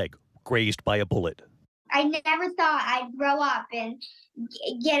 Zoe's leg grazed by a bullet. I never thought I'd grow up and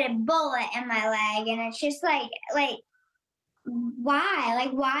get a bullet in my leg. And it's just like, why?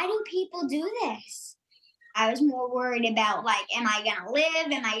 Like, why do people do this? I was more worried about, am I going to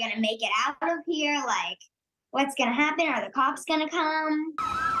live? Am I going to make it out of here? What's going to happen? Are the cops going to come?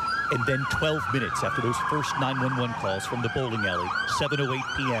 And then 12 minutes after those first 911 calls from the bowling alley, 7:08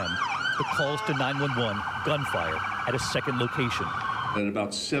 p.m., the calls to 911, gunfire at a second location. At about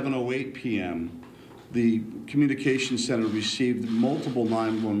 7:08 p.m., the communications center received multiple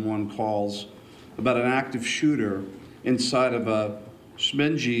 911 calls about an active shooter inside of a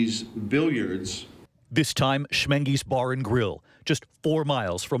Schmenge's Billiards. This time, Schmenge's Bar and Grill, just 4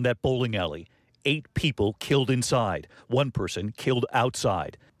 miles from that bowling alley. 8 people killed inside, 1 person killed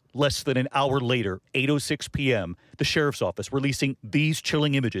outside. Less than an hour later, 8:06 p.m., the sheriff's office releasing these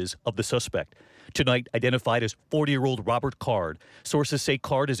chilling images of the suspect. Tonight, identified as 40-year-old Robert Card. Sources say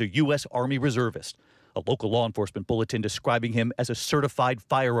Card is a U.S. Army reservist. A local law enforcement bulletin describing him as a certified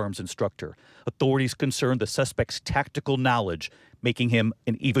firearms instructor. Authorities concerned the suspect's tactical knowledge, making him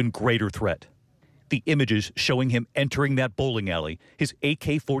an even greater threat. The images showing him entering that bowling alley, his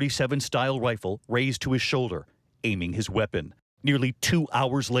AK-47 style rifle raised to his shoulder, aiming his weapon. Nearly 2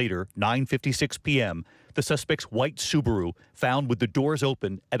 hours later, 9:56 p.m., the suspect's white Subaru found with the doors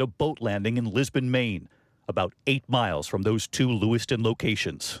open at a boat landing in Lisbon, Maine, about 8 miles from those 2 Lewiston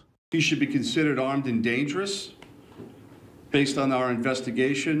locations. He should be considered armed and dangerous. Based on our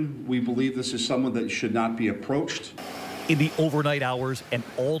investigation, we believe this is someone that should not be approached. In the overnight hours and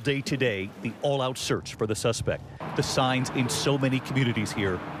all day today, the all-out search for the suspect. The signs in so many communities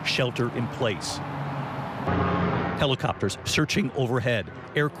here, shelter in place. Helicopters searching overhead,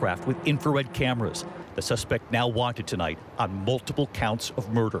 aircraft with infrared cameras. The suspect now wanted tonight on multiple counts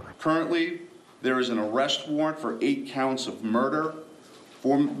of murder. Currently, there is an arrest warrant for 8 counts of murder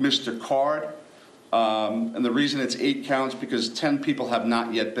for Mr. Card. And the reason it's 8 counts because 10 people have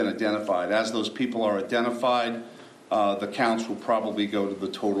not yet been identified. As those people are identified, the counts will probably go to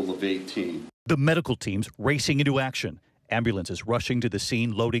the total of 18. The medical teams racing into action. Ambulances rushing to the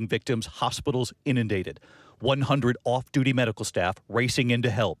scene, loading victims, hospitals inundated. 100 off-duty medical staff racing in to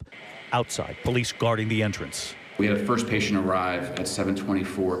help. Outside, police guarding the entrance. We had a first patient arrive at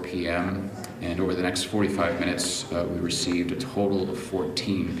 7:24 p.m. and over the next 45 minutes, we received a total of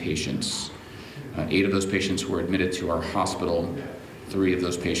 14 patients. 8 of those patients were admitted to our hospital. 3 of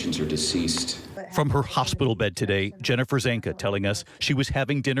those patients are deceased. From her hospital bed today, Jennifer Zanka telling us she was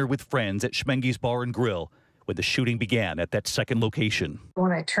having dinner with friends at Schmenge's Bar and Grill when the shooting began at that second location.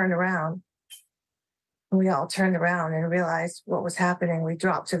 When I turned around, we all turned around and realized what was happening. We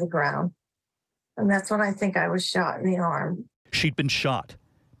dropped to the ground. And that's when I think I was shot in the arm. She'd been shot,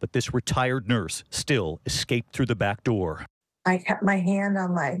 but this retired nurse still escaped through the back door. I kept my hand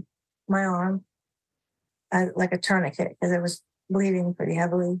on my arm like a tourniquet because it was bleeding pretty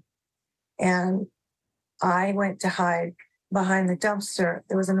heavily. And I went to hide behind the dumpster.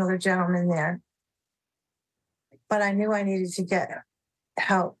 There was another gentleman there. But I knew I needed to get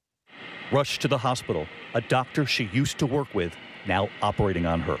help. rushed to the hospital. A doctor she used to work with now operating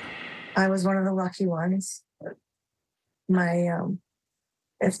on her. I was one of the lucky ones.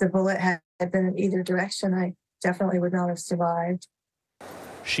 If the bullet had been in either direction, I definitely would not have survived.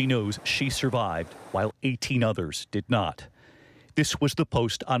 She knows she survived while 18 others did not. This was the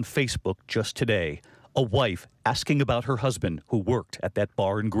post on Facebook just today. A wife asking about her husband who worked at that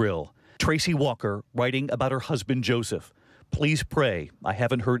bar and grill. Tracy Walker writing about her husband, Joseph. Please pray. I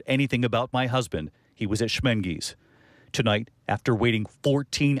haven't heard anything about my husband. He was at Schmenge's. Tonight, after waiting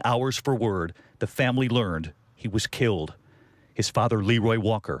 14 hours for word, the family learned he was killed. His father, Leroy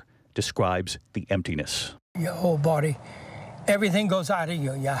Walker, describes the emptiness. Your whole body, everything goes out of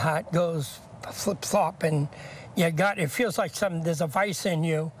you. Your heart goes flip-flop, and it feels like there's a vice in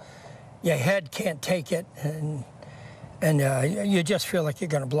you. Your head can't take it, and you just feel like you're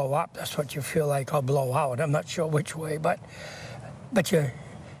going to blow up. That's what you feel like, or blow out. I'm not sure which way, but you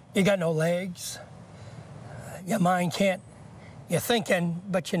got no legs. Your mind can't. You're thinking,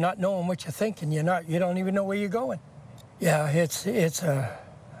 but you're not knowing what you're thinking. You don't even know where you're going. Yeah, it's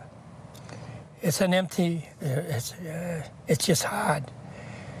an empty. It's just hard.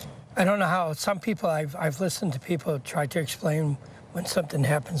 I don't know how some people. I've listened to people try to explain when something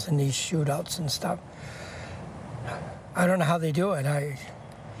happens in these shootouts and stuff. I don't know how they do it.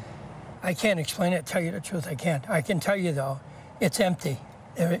 I can't explain it. Tell you the truth, I can't. I can tell you though, it's empty.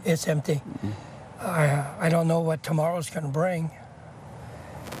 It's empty. Mm-hmm. I don't know what tomorrow's going to bring.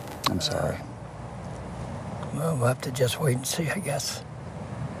 I'm sorry. Well, we'll have to just wait and see, I guess.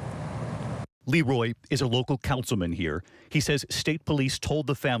 Leroy is a local councilman here. He says state police told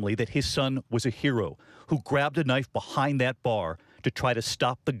the family that his son was a hero who grabbed a knife behind that bar to try to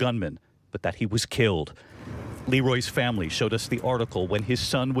stop the gunman, but that he was killed. Leroy's family showed us the article when his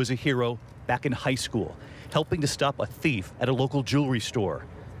son was a hero back in high school, helping to stop a thief at a local jewelry store.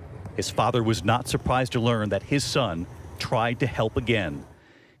 His father was not surprised to learn that his son tried to help again.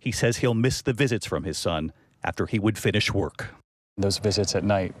 He says he'll miss the visits from his son after he would finish work. Those visits at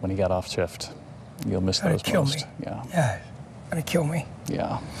night when he got off shift, you'll miss those kill most. Me. Yeah. Gonna kill me.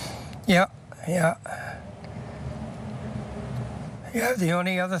 Yeah. Yeah. The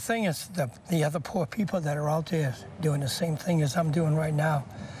only other thing is the other poor people that are out there doing the same thing as I'm doing right now,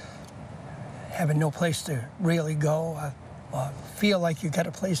 having no place to really go or feel like you got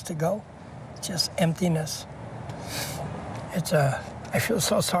a place to go. It's just emptiness. I feel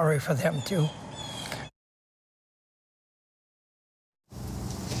so sorry for them too.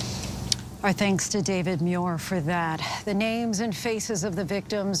 Our thanks to David Muir for that. The names and faces of the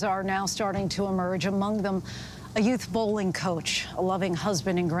victims are now starting to emerge, among them a youth bowling coach, a loving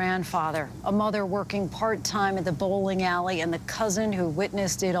husband and grandfather, a mother working part-time at the bowling alley, and the cousin who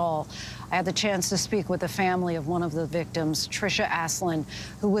witnessed it all. I had the chance to speak with the family of one of the victims, Trisha Aslin,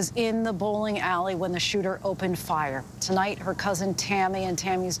 who was in the bowling alley when the shooter opened fire. Tonight, her cousin Tammy and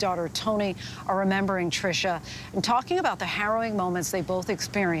Tammy's daughter Tony are remembering Trisha and talking about the harrowing moments they both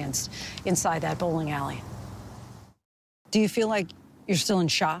experienced inside that bowling alley. Do you feel like you're still in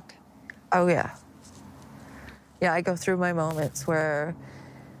shock? Oh, yeah. Yeah, I go through my moments where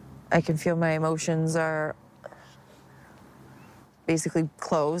I can feel my emotions are basically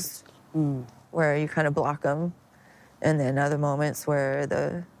closed, where you kind of block them. And then other moments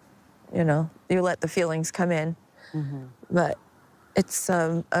where you let the feelings come in. Mm-hmm. But it's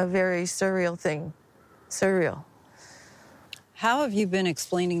a very surreal thing, surreal. How have you been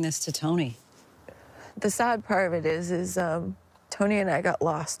explaining this to Tony? The sad part of it is Tony and I got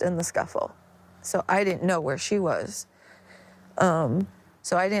lost in the scuffle. So I didn't know where she was. So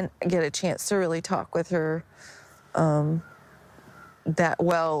I didn't get a chance to really talk with her that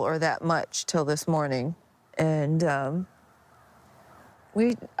well or that much till this morning. And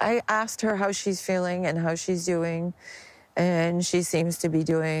I asked her how she's feeling and how she's doing, and she seems to be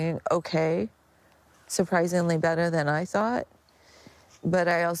doing okay, surprisingly better than I thought. But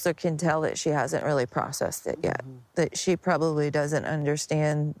I also can tell that she hasn't really processed it yet, that she probably doesn't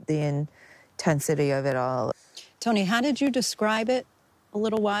understand the intensity of it all. Tony, how did you describe it a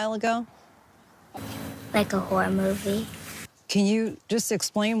little while ago? Like a horror movie. Can you just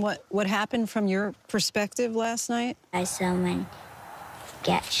explain what happened from your perspective last night? I saw someone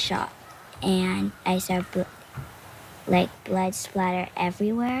get shot, and I saw blood splatter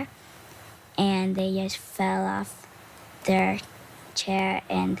everywhere, and they just fell off their chair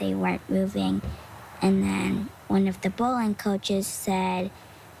and they weren't moving. And then one of the bowling coaches said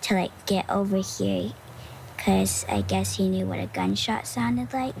to get over here, because I guess he knew what a gunshot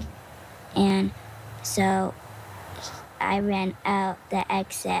sounded like. And so I ran out the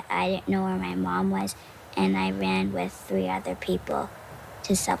exit. I didn't know where my mom was, and I ran with 3 other people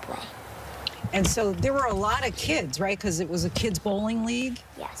to Subway. And so there were a lot of kids, right? Because it was a kids' bowling league?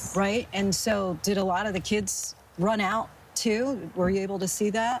 Yes. Right? And so did a lot of the kids run out too? Were you able to see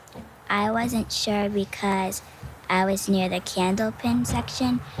that? I wasn't sure because I was near the candle pin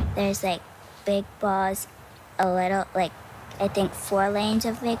section. There's like big balls, a little, like I think 4 lanes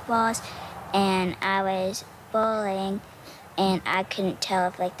of big balls, and I was bowling and I couldn't tell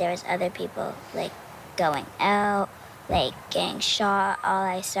if like there was other people like going out, like getting shot. All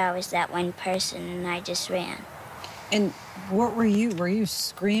I saw was that one person and I just ran. And what were you? Were you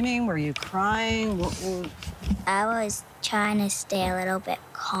screaming? Were you crying? I was trying to stay a little bit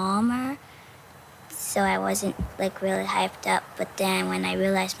calmer so I wasn't like really hyped up, but then when I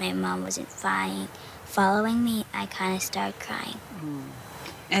realized my mom wasn't following me, I kind of started crying.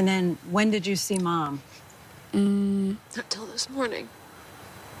 And then when did you see Mom? Until this morning.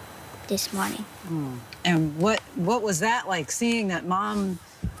 This morning. And what was that like, seeing that Mom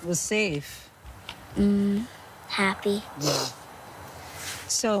was safe? Happy. Yeah.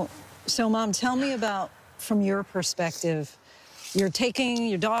 So Mom, tell me about, from your perspective, you're taking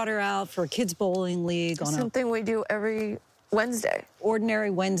your daughter out for a kids' bowling league on something we do every Wednesday. Ordinary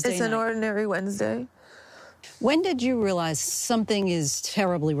Wednesday It's night. an ordinary Wednesday. When did you realize something is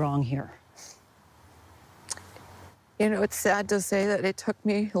terribly wrong here? You know, it's sad to say that it took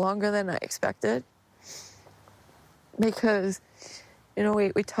me longer than I expected. Because, you know,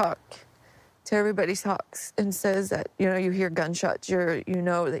 we talk to everybody talks and says that, you know, you hear gunshots, you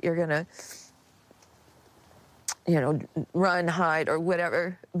know that you're gonna, you know, run, hide, or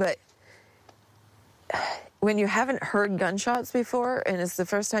whatever. But when you haven't heard gunshots before and it's the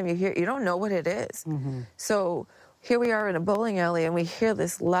first time you hear it, you don't know what it is. So here we are in a bowling alley and we hear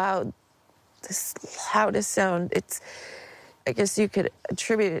this loudest sound. I guess you could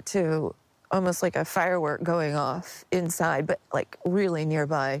attribute it to almost like a firework going off inside, but like really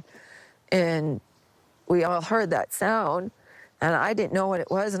nearby. And we all heard that sound, and I didn't know what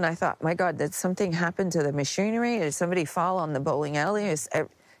it was, and I thought, my God, did something happen to the machinery? Did somebody fall on the bowling alley? Is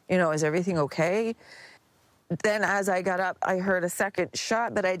everything okay? Then as I got up, I heard a second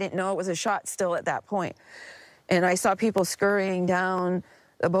shot, but I didn't know it was a shot still at that point. And I saw people scurrying down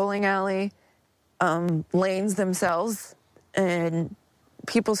the bowling alley, lanes themselves, and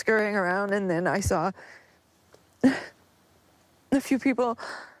people scurrying around, and then I saw a few people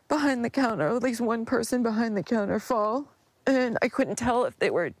behind the counter, at least one person behind the counter fall. And I couldn't tell if they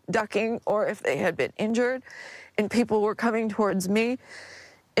were ducking or if they had been injured. And people were coming towards me.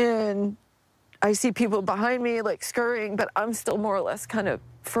 And I see people behind me like scurrying, but I'm still more or less kind of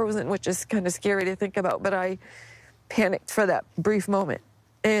frozen, which is kind of scary to think about. But I panicked for that brief moment.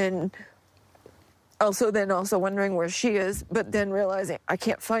 And also wondering where she is, but then realizing I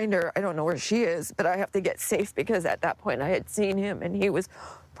can't find her. I don't know where she is, but I have to get safe because at that point I had seen him and he was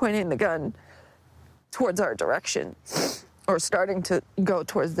pointing the gun towards our direction, or starting to go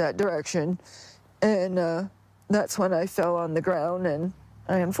towards that direction. And that's when I fell on the ground and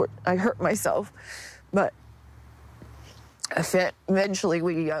I hurt myself. But eventually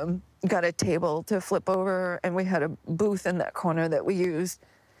we got a table to flip over, and we had a booth in that corner that we used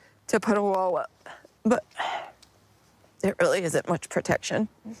to put a wall up. But there really isn't much protection.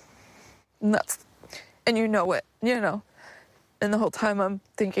 And you know it, you know. And the whole time I'm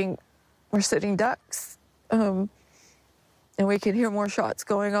thinking, we're sitting ducks. And we can hear more shots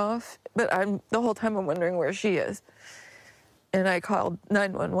going off. But the whole time I'm wondering where she is. And I called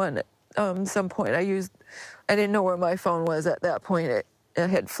 911 at some point. I didn't know where my phone was at that point. It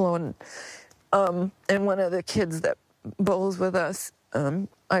had flown. And one of the kids that bowls with us,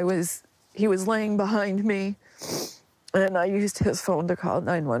 he was laying behind me, and I used his phone to call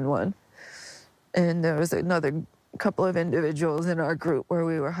 911. And there was another couple of individuals in our group where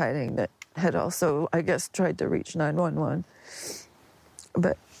we were hiding that had also, I guess, tried to reach 911.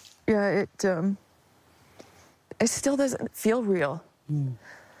 But yeah, it still doesn't feel real.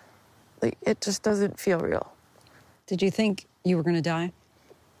 Like, it just doesn't feel real. Did you think you were going to die?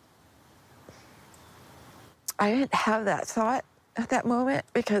 I didn't have that thought at that moment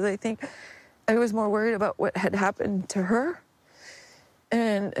because I think I was more worried about what had happened to her.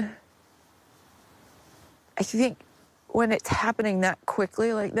 And I think when it's happening that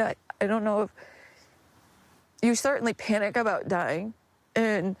quickly like that, I don't know if you certainly panic about dying,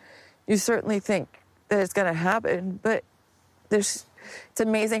 and you certainly think that it's going to happen, but it's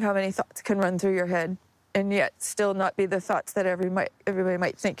amazing how many thoughts can run through your head and yet still not be the thoughts that everybody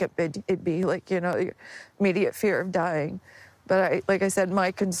might think it'd be, like, you know, your immediate fear of dying. But like I said,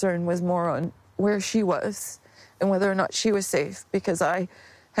 my concern was more on where she was and whether or not she was safe, because I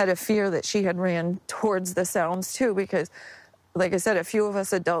had a fear that she had ran towards the sounds too, because like I said, a few of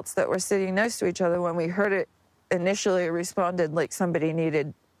us adults that were sitting next to each other, when we heard it initially, responded like somebody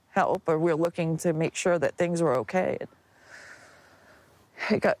needed help or we're looking to make sure that things were okay.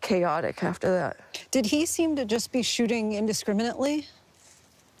 It got chaotic after that. Did he seem to just be shooting indiscriminately?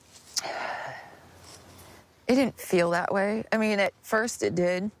 It didn't feel that way. I mean, at first it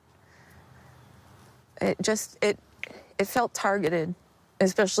did. It felt targeted,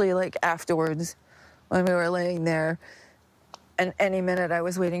 especially like afterwards when we were laying there. And any minute I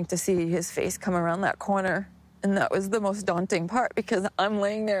was waiting to see his face come around that corner. And that was the most daunting part because I'm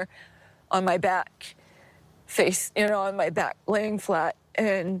laying there on my back, on my back, laying flat.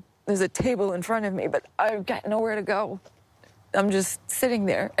 And there's a table in front of me, but I've got nowhere to go. I'm just sitting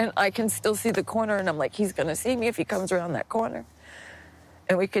there, and I can still see the corner, and I'm like, he's going to see me if he comes around that corner.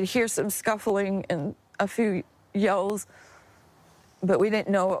 And we could hear some scuffling and a few yells, but we didn't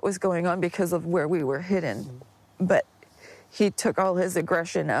know what was going on because of where we were hidden. But he took all his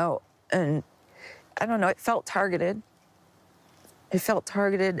aggression out, and I don't know, it felt targeted. It felt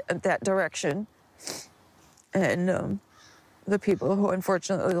targeted at that direction. And the people who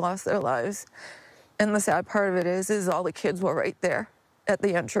unfortunately lost their lives. And the sad part of it is all the kids were right there at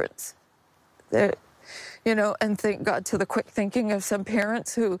the entrance. And thank God to the quick thinking of some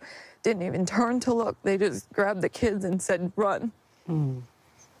parents who didn't even turn to look. They just grabbed the kids and said, run. Mm.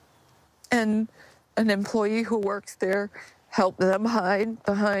 And an employee who works there helped them hide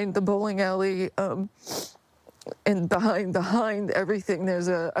behind the bowling alley, and behind everything. There's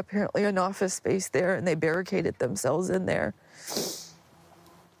apparently an office space there, and they barricaded themselves in there.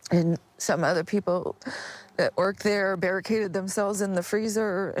 And some other people that work there barricaded themselves in the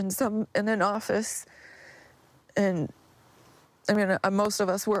freezer and some in an office. And I mean, most of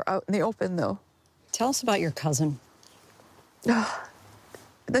us were out in the open, though. Tell us about your cousin.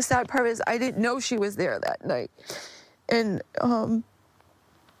 The sad part is I didn't know she was there that night. And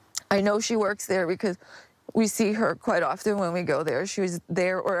I know she works there because we see her quite often when we go there. She was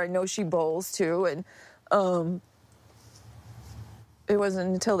there, or I know she bowls, too. And it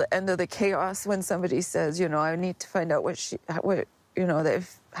wasn't until the end of the chaos when somebody says, I need to find out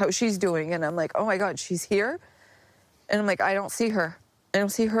how she's doing. And I'm like, oh my God, she's here? And I'm like, I don't see her. I don't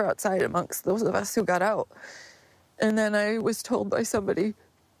see her outside amongst those of us who got out. And then I was told by somebody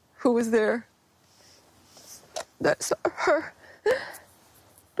who was there that saw her.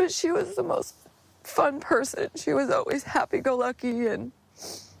 But she was the most fun person. She was always happy-go-lucky, and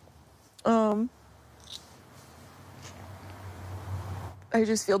I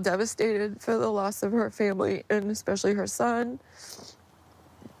just feel devastated for the loss of her family, and especially her son.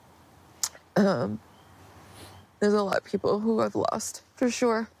 There's a lot of people who I've lost, for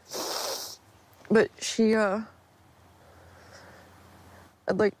sure. But she,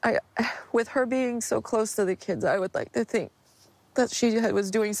 with her being so close to the kids, I would like to think that she was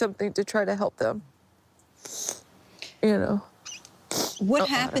doing something to try to help them. What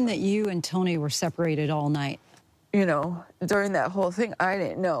happened that you and Tony were separated all night? During that whole thing, I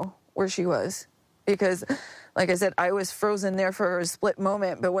didn't know where she was because, like I said, I was frozen there for a split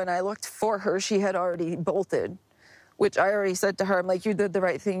moment. But when I looked for her, she had already bolted, which I already said to her, I'm like, you did the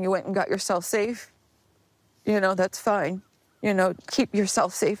right thing. You went and got yourself safe. That's fine. Keep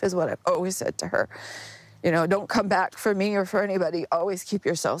yourself safe is what I've always said to her. Don't come back for me or for anybody. Always keep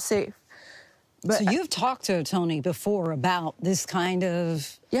yourself safe. But so you've talked to Tony before about this kind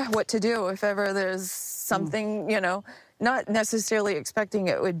of... Yeah, what to do if ever there's something, not necessarily expecting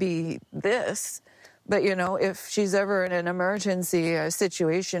it would be this, but, if she's ever in an emergency, a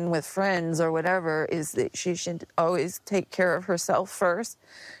situation with friends or whatever, is that she should always take care of herself first.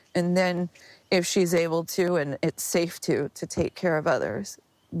 And then if she's able to and it's safe to take care of others.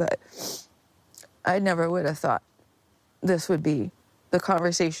 But I never would have thought this would be the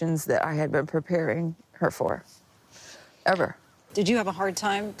conversations that I had been preparing her for, ever. Did you have a hard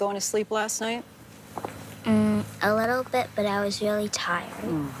time going to sleep last night? A little bit, but I was really tired.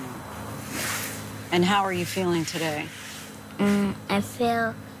 And how are you feeling today? I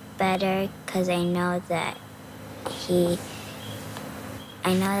feel better because I know that he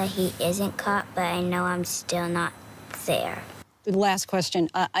isn't caught, but I know I'm still not there. The last question,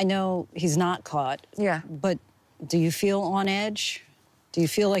 I know he's not caught. Yeah. But do you feel on edge? Do you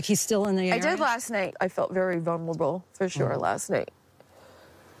feel like he's still in the area? I did last night. I felt very vulnerable, for sure, last night.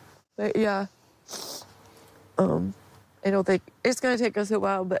 But, yeah. I don't think... It's going to take us a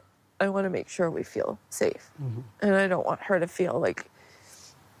while, but I want to make sure we feel safe. And I don't want her to feel like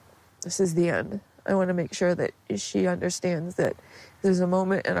this is the end. I want to make sure that she understands that there's a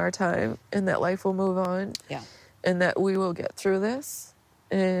moment in our time and that life will move on. Yeah. And that we will get through this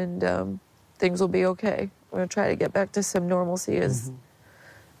and things will be okay. We're going to try to get back to some normalcy as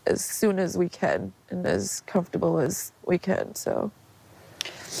soon as we can and as comfortable as we can, so.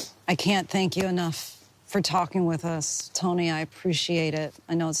 I can't thank you enough for talking with us. Tony, I appreciate it.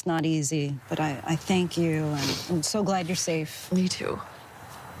 I know it's not easy, but I thank you, and I'm so glad you're safe. Me too.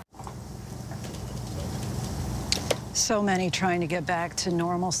 So many trying to get back to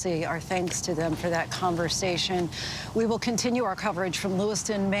normalcy. Our thanks to them for that conversation. We will continue our coverage from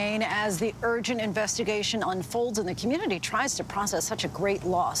Lewiston, Maine, as the urgent investigation unfolds and the community tries to process such a great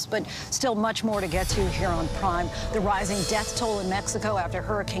loss. But still much more to get to here on Prime. The rising death toll in Mexico after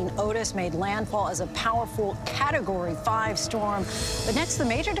Hurricane Otis made landfall as a powerful Category 5 storm. But next, the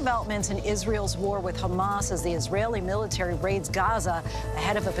major developments in Israel's war with Hamas as the Israeli military raids Gaza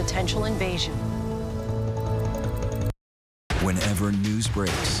ahead of a potential invasion. Whenever news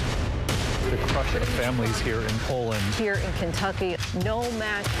breaks. The crush of families here in Poland. Here in Kentucky, no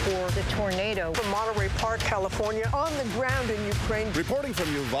match for the tornado. From Monterey Park, California, on the ground in Ukraine. Reporting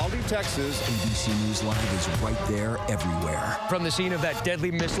from Uvalde, Texas. ABC News Live is right there everywhere. From the scene of that deadly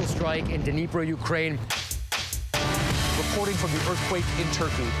missile strike in Dnipro, Ukraine. Reporting from the earthquake in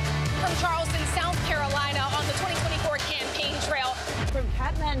Turkey. From Charleston, South Carolina, on the 2024 campaign trail. From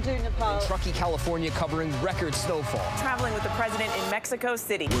Kathmandu, Nepal. In Truckee, California, covering record snowfall. Traveling with the president in Mexico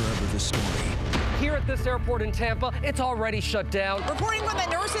City. Wherever the story. Here at this airport in Tampa, it's already shut down. Reporting from the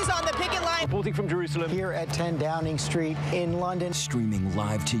nurses on the picket line. Reporting from Jerusalem. Here at 10 Downing Street in London. Streaming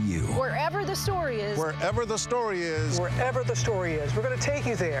live to you. Wherever the story is. Wherever the story is. Wherever the story is. We're going to take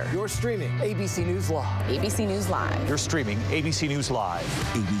you there. You're streaming ABC News Live. ABC News Live. You're streaming ABC News Live.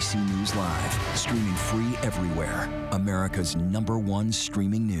 ABC News Live. Streaming free everywhere. America's #1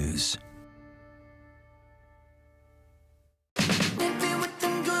 streaming news.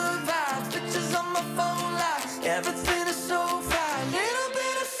 Everything is so fine, little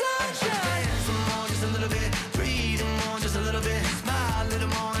bit of sunshine. Some more, just a little bit. Breathe more, just a little bit. Smile a little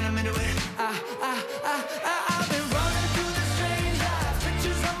more in a minute. I've been running through this strange life.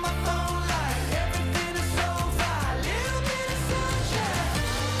 Pictures on my phone like everything is so fine, little bit of sunshine.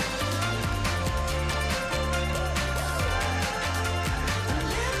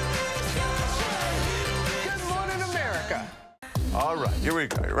 Good morning, America. All right, here we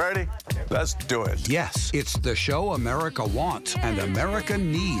go. You ready? Let's do it. Yes, it's the show America wants and America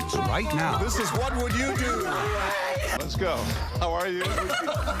needs right now. This is What Would You Do? Let's go. How are you? Can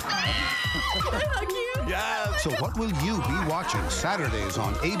I hug you? Yeah. So what will you be watching Saturdays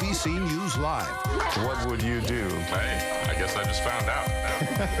on ABC News Live? What would you do? Hey, I guess I just found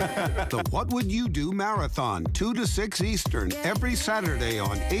out. The What Would You Do Marathon, 2 to 6 Eastern, every Saturday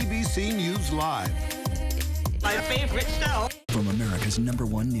on ABC News Live. My favorite show. From America's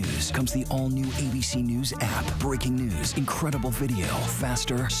 #1 news comes the all-new ABC News app. Breaking news, incredible video,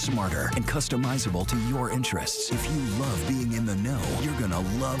 faster, smarter, and customizable to your interests. If you love being in the know, you're gonna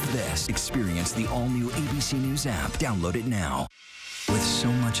love this. Experience the all-new ABC News app. Download it now. With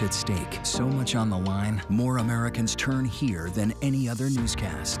so much at stake, so much on the line, more Americans turn here than any other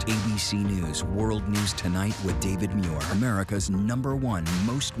newscast. ABC News World News Tonight with David Muir, America's #1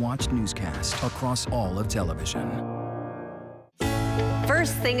 most watched newscast across all of television.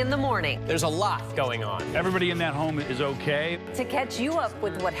 First thing in the morning. There's a lot going on. Everybody in that home is okay. To catch you up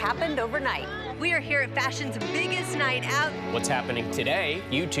with what happened overnight. We are here at fashion's biggest night out. What's happening today?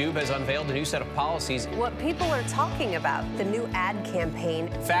 YouTube has unveiled a new set of policies. What people are talking about. The new ad campaign.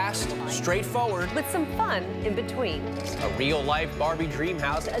 Fast, straightforward. With some fun in between. A real-life Barbie dream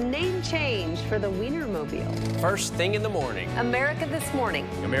house. A name change for the Wienermobile. First thing in the morning. America This Morning.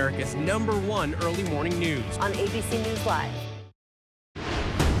 America's #1 early morning news. On ABC News Live.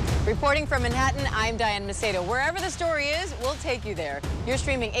 Reporting from Manhattan, I'm Diane Macedo. Wherever the story is, we'll take you there. You're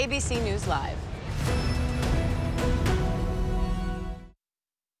streaming ABC News Live.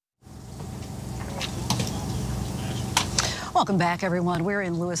 Welcome back, everyone. We're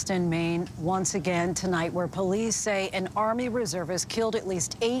in Lewiston, Maine, once again tonight, where police say an Army reservist killed at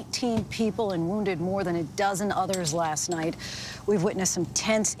least 18 people and wounded more than a dozen others last night. We've witnessed some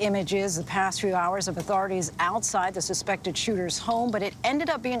tense images the past few hours of authorities outside the suspected shooter's home, but it ended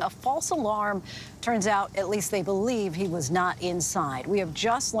up being a false alarm. Turns out, at least they believe, he was not inside. We have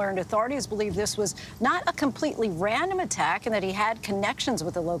just learned authorities believe this was not a completely random attack and that he had connections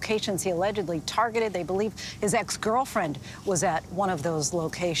with the locations he allegedly targeted. They believe his ex-girlfriend was at one of those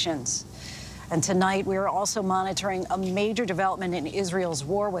locations. And tonight, we are also monitoring a major development in Israel's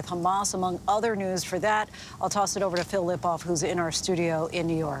war with Hamas, among other news. For that, I'll toss it over to Phil Lipoff, who's in our studio in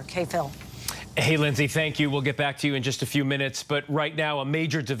New York. Hey, Phil. Hey, Lindsay, thank you. We'll get back to you in just a few minutes. But right now, a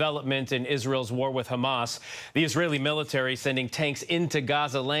major development in Israel's war with Hamas. The Israeli military sending tanks into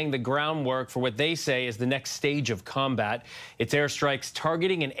Gaza, laying the groundwork for what they say is the next stage of combat. It's airstrikes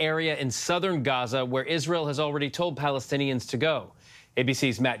targeting an area in southern Gaza where Israel has already told Palestinians to go.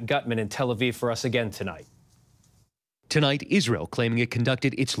 ABC's Matt Gutman in Tel Aviv for us again tonight. Tonight, Israel claiming it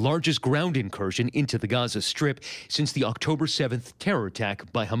conducted its largest ground incursion into the Gaza Strip since the October 7th terror attack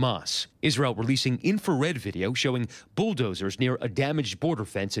by Hamas. Israel releasing infrared video showing bulldozers near a damaged border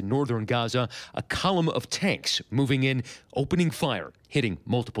fence in northern Gaza, a column of tanks moving in, opening fire, hitting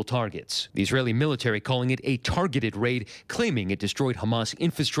multiple targets. The Israeli military calling it a targeted raid, claiming it destroyed Hamas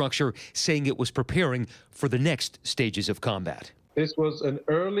infrastructure, saying it was preparing for the next stages of combat. This was an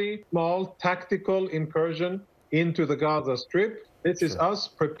early, small, tactical incursion into the Gaza Strip. This is us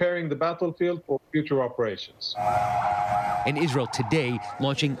preparing the battlefield for future operations. And Israel today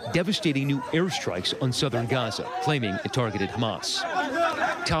launching devastating new airstrikes on southern Gaza, claiming it targeted Hamas.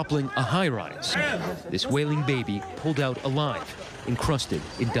 Toppling a high-rise. This wailing baby pulled out alive, encrusted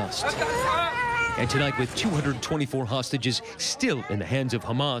in dust. And tonight, with 224 hostages still in the hands of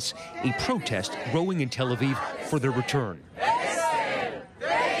Hamas, a protest growing in Tel Aviv for their return.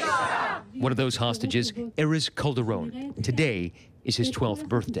 One of those hostages, Erez Calderon. Today is his 12th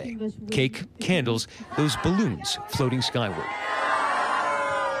birthday. Cake, candles, those balloons floating skyward.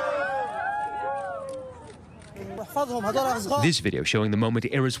 This video showing the moment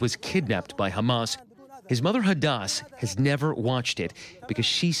Erez was kidnapped by Hamas. His mother Hadass has never watched it because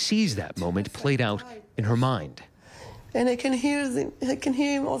she sees that moment played out in her mind. And I can hear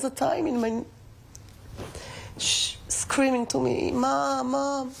him all the time in my screaming to me, "Mom,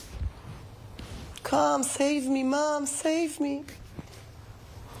 Mom. Come, save me, Mom, save me."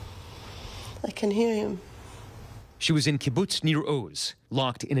 I can hear him. She was in kibbutz Nir Oz,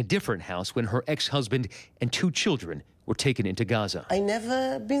 locked in a different house when her ex-husband and 2 children were taken into Gaza. I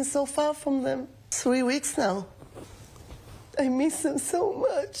never been so far from them. 3 weeks now. I miss them so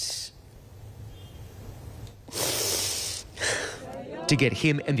much. To get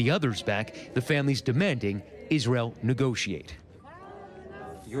him and the others back, the family's demanding Israel negotiate.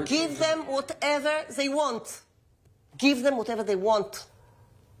 Give them whatever they want. Give them whatever they want.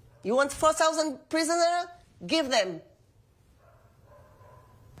 You want 4,000 prisoners? Give them.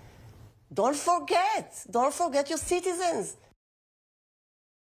 Don't forget your citizens.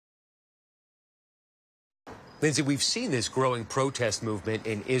 Lindsay, we've seen this growing protest movement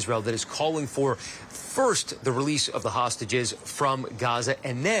in Israel that is calling for first the release of the hostages from Gaza,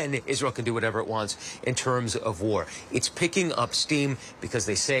 and then Israel can do whatever it wants in terms of war. It's picking up steam because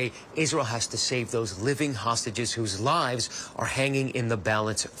they say Israel has to save those living hostages whose lives are hanging in the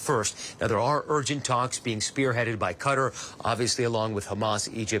balance first. Now, there are urgent talks being spearheaded by Qatar, obviously along with Hamas,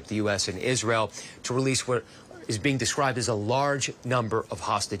 Egypt, the U.S., and Israel, to release what is being described as a large number of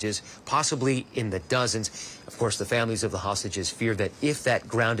hostages, possibly in the dozens. Of course, the families of the hostages fear that if that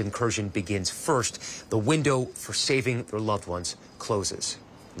ground incursion begins first, the window for saving their loved ones closes.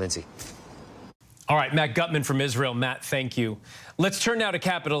 Lindsay. All right, Matt Gutman from Israel. Matt, thank you. Let's turn now to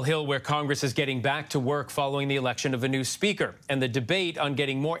Capitol Hill, where Congress is getting back to work following the election of a new speaker. And the debate on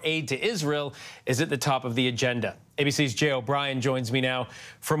getting more aid to Israel is at the top of the agenda. ABC's Jay O'Brien joins me now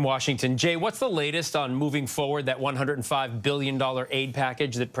from Washington. Jay, what's the latest on moving forward that $105 billion aid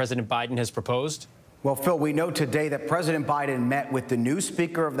package that President Biden has proposed? Well, Phil, we know today that President Biden met with the new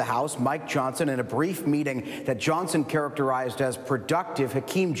Speaker of the House, Mike Johnson, in a brief meeting that Johnson characterized as productive.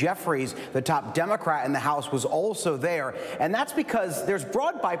 Hakeem Jeffries, the top Democrat in the House, was also there. And that's because there's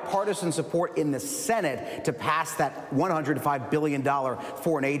broad bipartisan support in the Senate to pass that $105 billion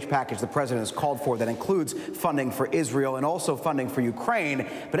foreign aid package the president has called for that includes funding for Israel and also funding for Ukraine.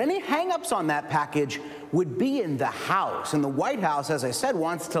 But any hangups on that package would be in the House. And the White House, as I said,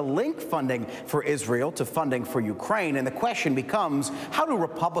 wants to link funding for Israel to funding for Ukraine. And the question becomes, how do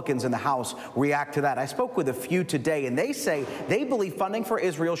Republicans in the House react to that? I spoke with a few today, and they say they believe funding for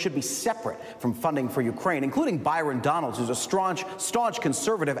Israel should be separate from funding for Ukraine, including Byron Donalds, who's a staunch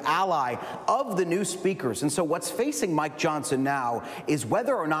conservative ally of the new speakers. And so what's facing Mike Johnson now is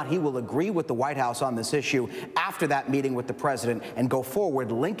whether or not he will agree with the White House on this issue after that meeting with the president and go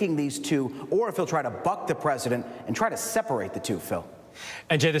forward linking these two, or if he'll try to buck the president and try to separate the two, Phil.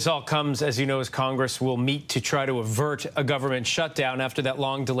 And Jay, this all comes, as you know, as Congress will meet to try to avert a government shutdown after that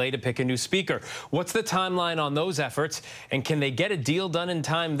long delay to pick a new speaker. What's the timeline on those efforts, and can they get a deal done in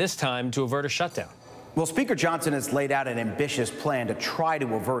time this time to avert a shutdown? Well, Speaker Johnson has laid out an ambitious plan to try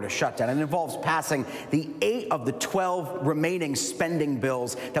to avert a shutdown. It involves passing the 8 of the 12 remaining spending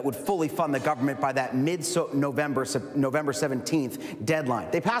bills that would fully fund the government by that November 17th deadline.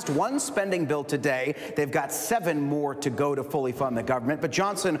 They passed one spending bill today. They've got 7 more to go to fully fund the government. But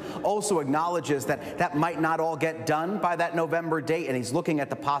Johnson also acknowledges that that might not all get done by that November date, and he's looking at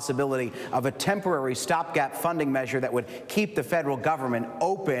the possibility of a temporary stopgap funding measure that would keep the federal government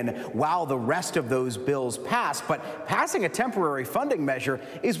open while the rest of those bills pass. But passing a temporary funding measure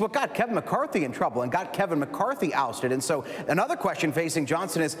is what got Kevin McCarthy in trouble and got Kevin McCarthy ousted. And so another question facing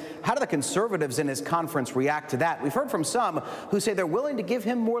Johnson is, how do the conservatives in his conference react to that? We've heard from some who say they're willing to give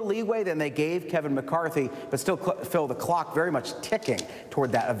him more leeway than they gave Kevin McCarthy, but still feel the clock very much ticking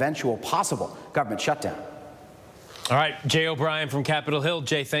toward that eventual possible government shutdown. All right, Jay O'Brien from Capitol Hill.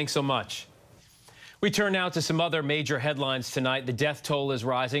 Jay, thanks so much. We turn now to some other major headlines tonight. The death toll is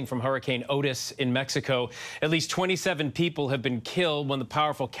rising from Hurricane Otis in Mexico. At least 27 people have been killed when the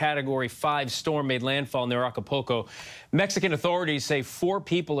powerful Category 5 storm made landfall near Acapulco. Mexican authorities say 4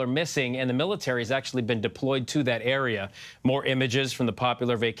 people are missing, and the military has actually been deployed to that area. More images from the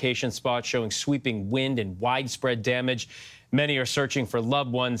popular vacation spot showing sweeping wind and widespread damage. Many are searching for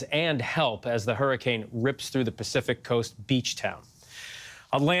loved ones and help as the hurricane rips through the Pacific Coast beach town.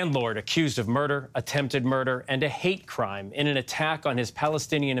 A landlord accused of murder, attempted murder, and a hate crime in an attack on his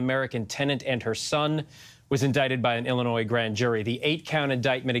Palestinian-American tenant and her son was indicted by an Illinois grand jury. The 8-count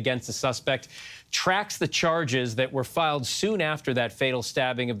indictment against the suspect tracks the charges that were filed soon after that fatal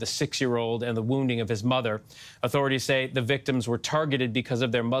stabbing of the 6-year-old and the wounding of his mother. Authorities say the victims were targeted because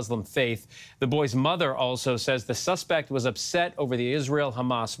of their Muslim faith. The boy's mother also says the suspect was upset over the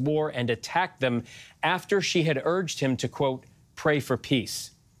Israel-Hamas war and attacked them after she had urged him to, quote, pray for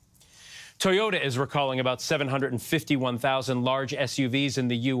peace. Toyota is recalling about 751,000 large SUVs in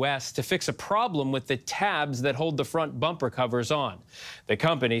the U.S. to fix a problem with the tabs that hold the front bumper covers on. The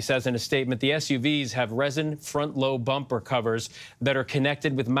company says in a statement the SUVs have resin front-low bumper covers that are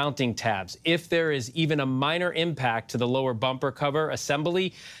connected with mounting tabs. If there is even a minor impact to the lower bumper cover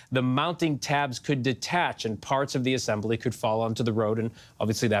assembly, the mounting tabs could detach and parts of the assembly could fall onto the road, and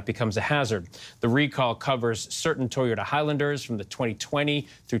obviously that becomes a hazard. The recall covers certain Toyota Highlanders from the 2020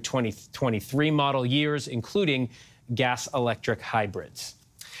 through 2023 model years, including gas-electric hybrids.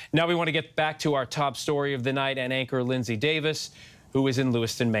 Now we want to get back to our top story of the night and anchor Lindsay Davis, who is in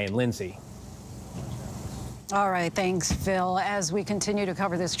Lewiston, Maine. Lindsay. All right, thanks, Phil. As we continue to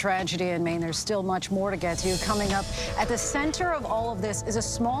cover this tragedy in Maine, there's still much more to get to. Coming up, at the center of all of this is a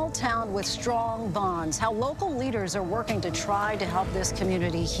small town with strong bonds, how local leaders are working to try to help this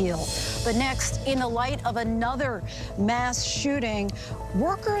community heal. But next, in the light of another mass shooting,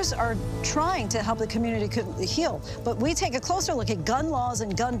 workers are trying to help the community heal. But we take a closer look at gun laws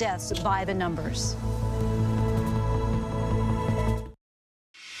and gun deaths by the numbers.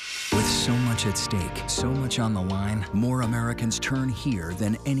 With so much at stake, so much on the line, more Americans turn here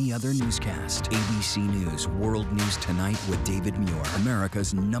than any other newscast. ABC News World News Tonight with David Muir,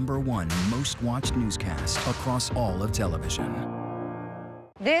 America's #1 most watched newscast across all of television.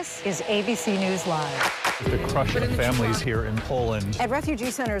 This is ABC News Live. The crush of families here in Poland. At refugee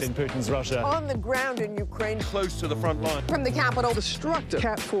centers in Putin's Russia. On the ground in Ukraine. Close to the front line. From the capital. Destructive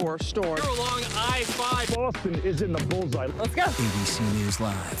Cat 4 storm. We're along I-5. Boston is in the bullseye. Let's go. ABC News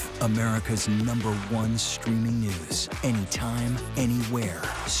Live, America's #1 streaming news. Anytime, anywhere.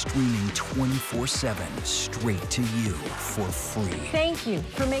 Streaming 24/7 straight to you for free. Thank you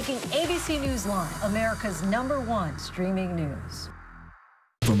for making ABC News Live America's #1 streaming news.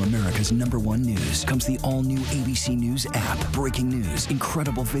 From America's #1 news comes the all-new ABC News app. Breaking news,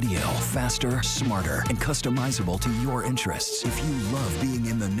 incredible video, faster, smarter, and customizable to your interests. If you love being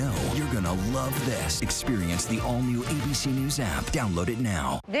in the know, you're gonna love this. Experience the all-new ABC News app. Download it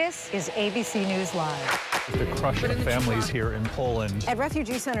now. This is ABC News Live. The crush of families here in Poland. At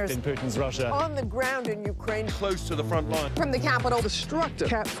refugee centers in Putin's Russia. On the ground in Ukraine. Close to the front line. From the capital. Destructive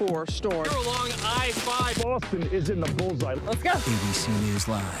Cat 4 storm. We're along I-5. Boston is in the bullseye. Let's go. ABC News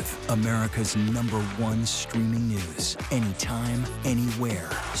Live, America's #1 streaming news. Anytime, anywhere.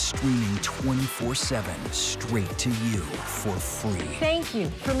 Streaming 24/7 straight to you for free. Thank you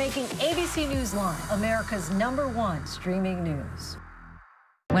for making ABC News Live America's #1 streaming news.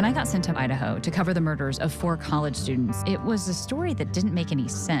 When I got sent to Idaho to cover the murders of 4 college students, it was a story that didn't make any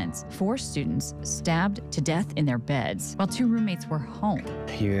sense. 4 students stabbed to death in their beds while 2 roommates were home.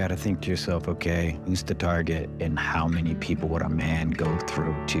 You gotta think to yourself, okay, who's the target and how many people would a man go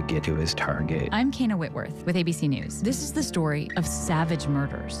through to get to his target? I'm Kana Whitworth with ABC News. This is the story of savage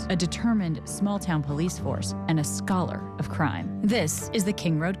murders, a determined small-town police force, and a scholar of crime. This is the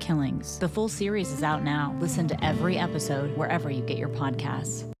King Road Killings. The full series is out now. Listen to every episode wherever you get your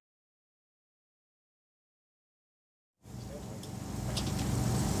podcasts.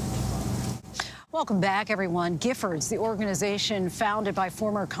 Welcome back, everyone. Giffords, the organization founded by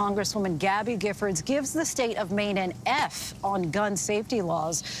former Congresswoman Gabby Giffords, gives the state of Maine an F on gun safety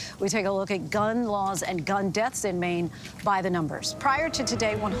laws. We take a look at gun laws and gun deaths in Maine by the numbers. Prior to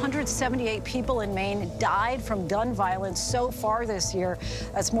today, 178 people in Maine died from gun violence so far this year.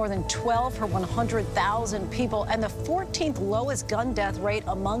 That's more than 12 per 100,000 people, and the 14th lowest gun death rate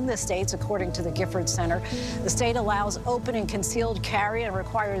among the states, according to the Giffords Center. The state allows open and concealed carry and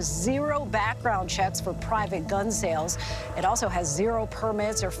requires 0 background checks for private gun sales. It also has 0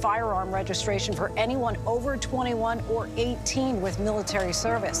 permits or firearm registration for anyone over 21 or 18 with military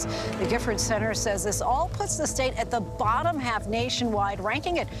service. The Giffords Center says this all puts the state at the bottom half nationwide,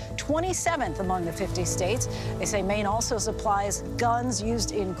 ranking it 27th among the 50 states. They say Maine also supplies guns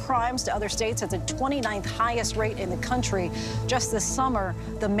used in crimes to other states at the 29th highest rate in the country. Just this summer,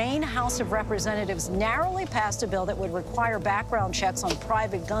 the Maine House of Representatives narrowly passed a bill that would require background checks on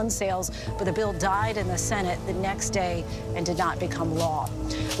private gun sales, but the bill died in the Senate the next day and did not become law.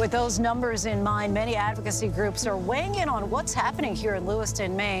 With those numbers in mind, many advocacy groups are weighing in on what's happening here in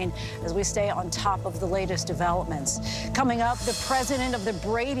Lewiston, Maine, as we stay on top of the latest developments. Coming up, the president of the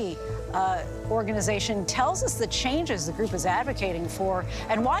Brady organization tells us the changes the group is advocating for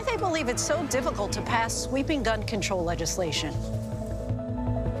and why they believe it's so difficult to pass sweeping gun control legislation.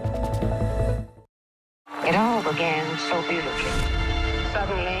 It all began so beautifully.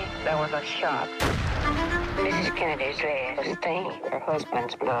 Suddenly, there was a shot. Mrs. Kennedy's leg was stained with her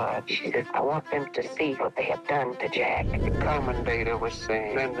husband's blood. She said, I want them to see what they have done to Jack. The commentator was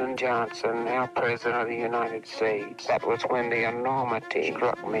saying, Lyndon Johnson, now President of the United States. That was when the enormity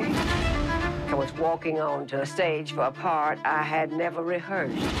struck me. I was walking onto a stage for a part I had never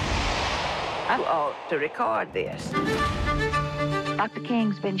rehearsed. I ought to record this. Dr.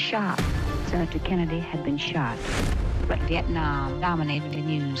 King's been shot. Senator Kennedy had been shot. But Vietnam dominated the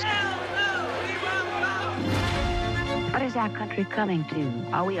news. What is our country coming to?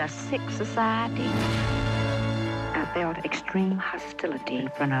 Are we a sick society? I felt extreme hostility in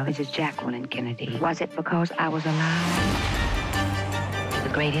front of Mrs. Jacqueline Kennedy. Was it because I was alive? The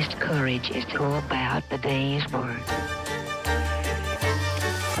greatest courage is to go about the day's work.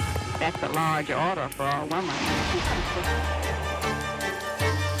 That's a large order for a woman.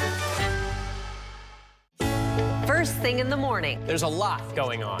 First thing in the morning. There's a lot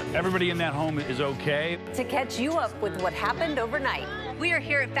going on. Everybody in that home is okay. To catch you up with what happened overnight. We are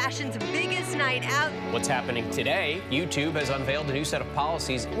here at fashion's biggest night out. What's happening today? YouTube has unveiled a new set of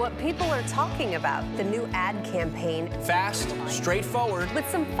policies. What people are talking about. The new ad campaign. Fast, straightforward. With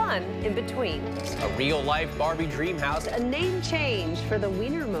some fun in between. A real-life Barbie dream house. A name change for the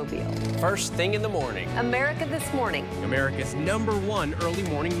Wienermobile. First thing in the morning. America This Morning. America's #1 early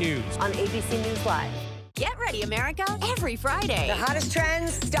morning news. On ABC News Live. Get ready, America, every Friday. The hottest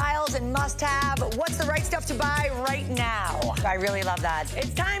trends, styles, and must-have. What's the right stuff to buy right now? I really love that.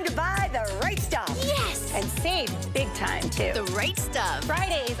 It's time to buy the right stuff. Yes. And save big time, too. The right stuff.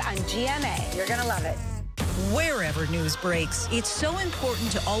 Fridays on GMA. You're going to love it. Wherever news breaks, it's so important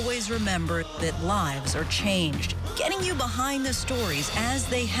to always remember that lives are changed. Getting you behind the stories as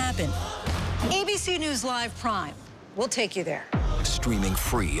they happen. ABC News Live Prime. We'll take you there. Streaming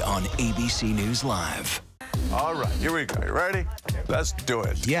free on ABC News Live. All right, here we go. You ready? Let's do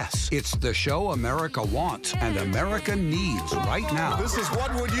it. Yes, it's the show America wants and America needs right now. This is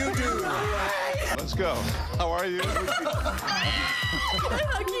What Would You Do? Let's go. How are you?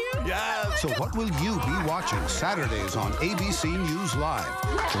 How cute. Yeah. So what will you be watching Saturdays on ABC News Live?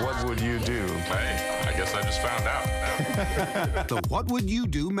 What would you do? Hey, I guess I just found out. The What Would You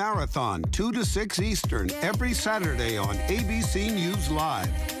Do Marathon, 2 to 6 Eastern, every Saturday on ABC News Live.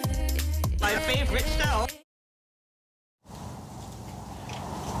 My favorite show.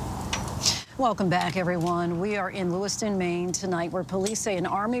 Welcome back, everyone. We are in Lewiston, Maine tonight, where police say an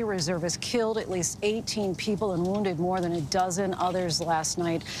Army reservist killed at least 18 people and wounded more than a dozen others last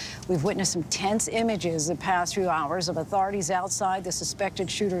night. We've witnessed some tense images the past few hours of authorities outside the suspected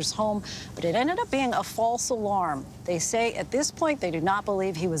shooter's home, but it ended up being a false alarm. They say at this point they do not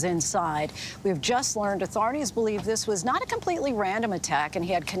believe he was inside. We have just learned authorities believe this was not a completely random attack and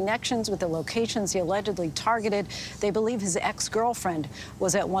he had connections with the locations he allegedly targeted. They believe his ex-girlfriend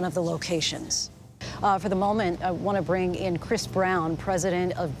was at one of the locations. For the moment, I want to bring in Chris Brown,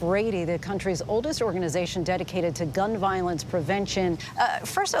 president of Brady, the country's oldest organization dedicated to gun violence prevention.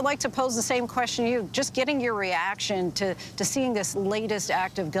 First, I'd like to pose the same question to you, just getting your reaction to seeing this latest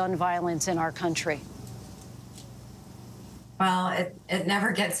act of gun violence in our country. Well, it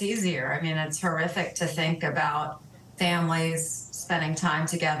never gets easier. I mean, it's horrific to think about families spending time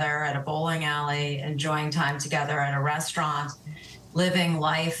together at a bowling alley, enjoying time together at a restaurant, living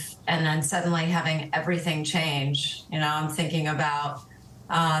life, and then suddenly having everything change. You know, I'm thinking about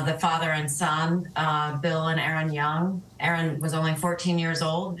the father and son, Bill and Aaron Young. Aaron was only 14 years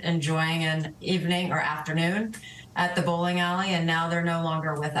old, enjoying an evening or afternoon at the bowling alley, and now they're no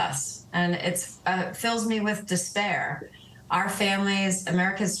longer with us. And it fills me with despair. Our families,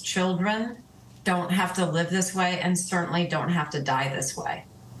 America's children, don't have to live this way and certainly don't have to die this way.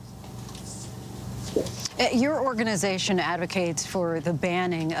 Your organization advocates for the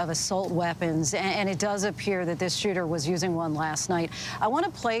banning of assault weapons, and it does appear that this shooter was using one last night. I want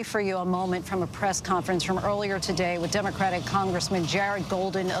to play for you a moment from a press conference from earlier today with Democratic Congressman Jared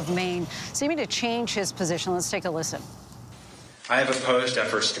Golden of Maine, seeming to change his position. Let's take a listen. I have opposed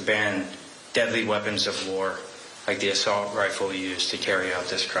efforts to ban deadly weapons of war like the assault rifle used to carry out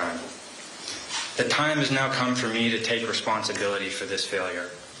this crime. The time has now come for me to take responsibility for this failure,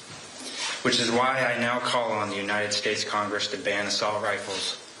 which is why I now call on the United States Congress to ban assault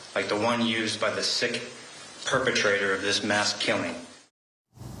rifles like the one used by the sick perpetrator of this mass killing.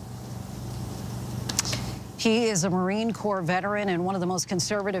 He is a Marine Corps veteran and one of the most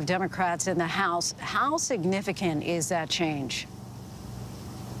conservative Democrats in the House. How significant is that change?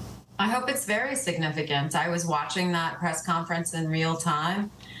 I hope it's very significant. I was watching that press conference in real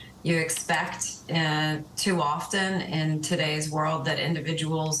time. You expect too often in today's world that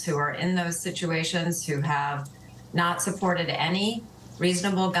individuals who are in those situations, who have not supported any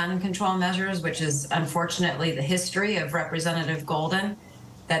reasonable gun control measures, which is unfortunately the history of Representative Golden,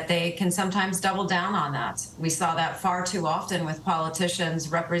 that they can sometimes double down on that. We saw that far too often with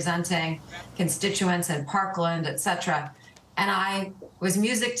politicians representing constituents in Parkland, et cetera. And I was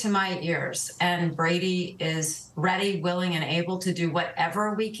music to my ears, and Brady is ready, willing, and able to do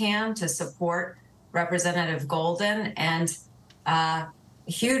whatever we can to support Representative Golden and a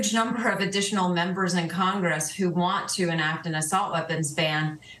huge number of additional members in Congress who want to enact an assault weapons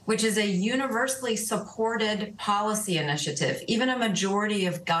ban, which is a universally supported policy initiative. Even a majority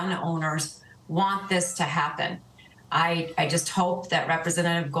of gun owners want this to happen. I just hope that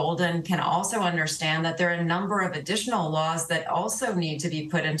Representative Golden can also understand that there are a number of additional laws that also need to be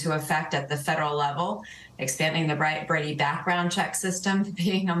put into effect at the federal level, expanding the Brady background check system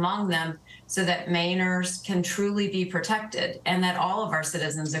being among them, so that Mainers can truly be protected and that all of our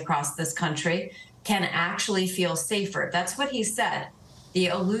citizens across this country can actually feel safer. That's what he said. The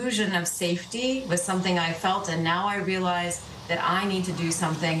illusion of safety was something I felt, and now I realize that I need to do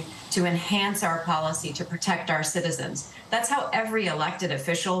something to enhance our policy to protect our citizens. That's how every elected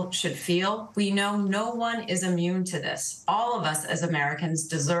official should feel. We know no one is immune to this. All of us as Americans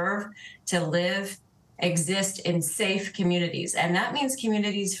deserve to live, exist in safe communities, and that means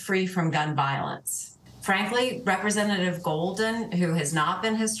communities free from gun violence. Frankly, Representative Golden, who has not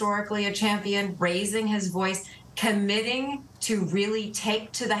been historically a champion, raising his voice, committing to really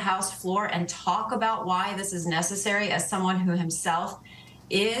take to the House floor and talk about why this is necessary as someone who himself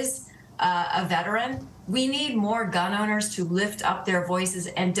is a veteran. We need more gun owners to lift up their voices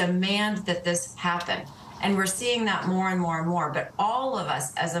and demand that this happen. And we're seeing that more and more and more. But all of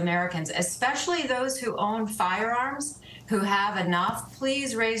us as Americans, especially those who own firearms, who have enough,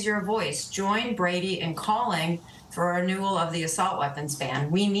 please raise your voice. Join Brady in calling for a renewal of the assault weapons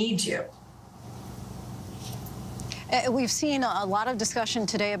ban. We need you. We've seen a lot of discussion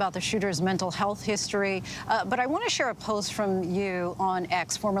today about the shooter's mental health history, but I want to share a post from you on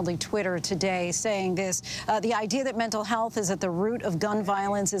X, formerly Twitter, today, saying this: the idea that mental health is at the root of gun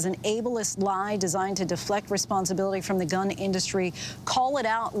violence is an ableist lie designed to deflect responsibility from the gun industry. Call it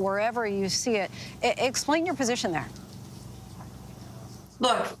out wherever you see it. Explain your position there.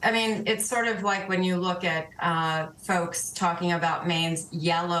 Look, I mean, it's sort of like when you look at folks talking about Maine's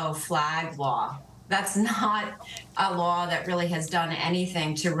yellow flag law. That's not a law that really has done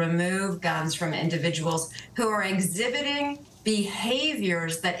anything to remove guns from individuals who are exhibiting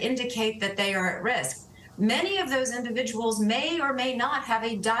behaviors that indicate that they are at risk. Many of those individuals may or may not have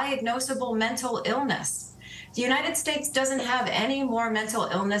a diagnosable mental illness. The United States doesn't have any more mental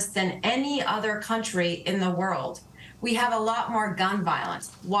illness than any other country in the world. We have a lot more gun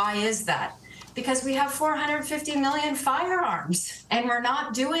violence. Why is that? Because we have 450 million firearms, and we're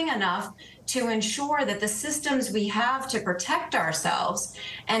not doing enough to ensure that the systems we have to protect ourselves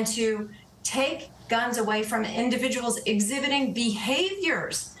and to take guns away from individuals exhibiting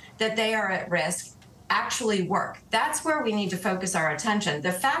behaviors that they are at risk actually work. That's where we need to focus our attention.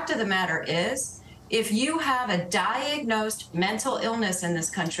 The fact of the matter is, if you have a diagnosed mental illness in this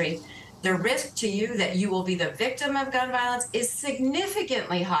country, the risk to you that you will be the victim of gun violence is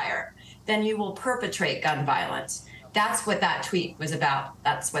significantly higher than you will perpetrate gun violence. That's what that tweet was about.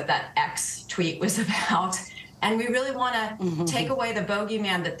 That's what that X tweet was about. And we really want to take away the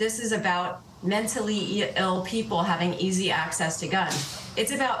bogeyman that this is about mentally ill people having easy access to guns.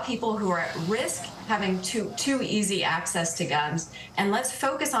 It's about people who are at risk having too easy access to guns. And let's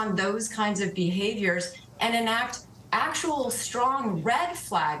focus on those kinds of behaviors and enact actual strong red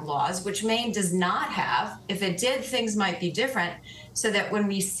flag laws, which Maine does not have. If it did, things might be different, so that when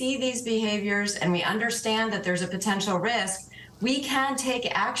we see these behaviors and we understand that there's a potential risk, we can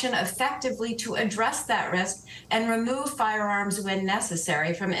take action effectively to address that risk and remove firearms when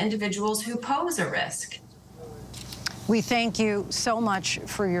necessary from individuals who pose a risk. We thank you so much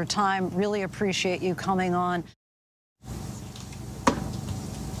for your time. Really appreciate you coming on.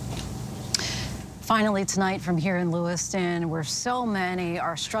 Finally tonight from here in Lewiston, where so many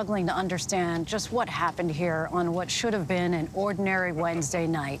are struggling to understand just what happened here on what should have been an ordinary Wednesday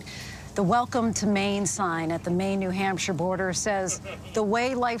night. The Welcome to Maine sign at the Maine-New Hampshire border says the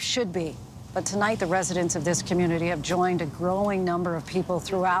way life should be. But tonight, the residents of this community have joined a growing number of people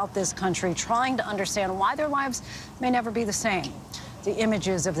throughout this country trying to understand why their lives may never be the same. The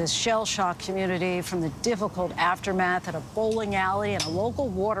images of this shell-shocked community from the difficult aftermath at a bowling alley and a local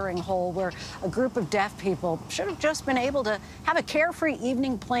watering hole where a group of deaf people should have just been able to have a carefree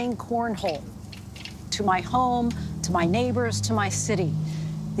evening playing cornhole. To my home, to my neighbors, to my city.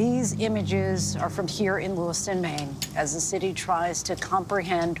 These images are from here in Lewiston, Maine, as the city tries to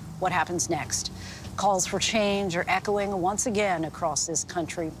comprehend what happens next. Calls for change are echoing once again across this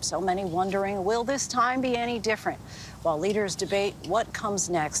country. So many wondering, will this time be any different? While leaders debate what comes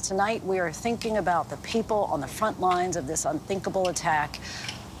next, tonight we are thinking about the people on the front lines of this unthinkable attack,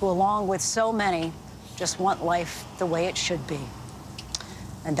 who, along with so many, just want life the way it should be.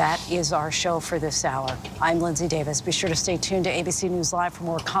 And that is our show for this hour. I'm Lindsay Davis. Be sure to stay tuned to ABC News Live for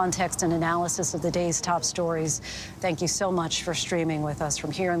more context and analysis of the day's top stories. Thank you so much for streaming with us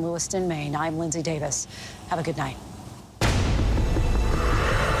from here in Lewiston, Maine. I'm Lindsay Davis. Have a good night.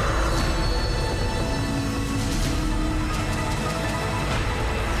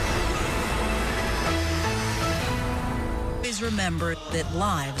 Always remember that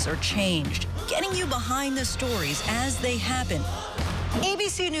lives are changed, getting you behind the stories as they happen.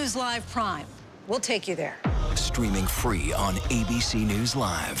 ABC News Live Prime. We'll take you there. Streaming free on ABC News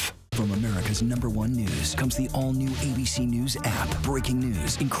Live. From America's #1 news comes the all-new ABC News app. Breaking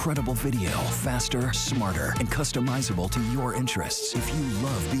news, incredible video, faster, smarter, and customizable to your interests. If you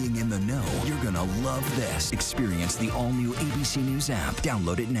love being in the know, you're gonna love this. Experience the all-new ABC News app.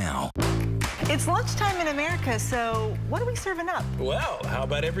 Download it now. It's lunchtime in America, so what are we serving up? Well, how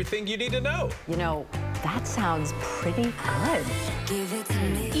about everything you need to know? You know, that sounds pretty good. Give it to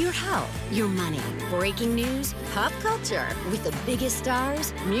me. Your health, your money, breaking news, pop culture, with the biggest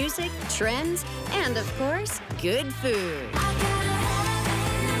stars, music, trends, and of course, good food.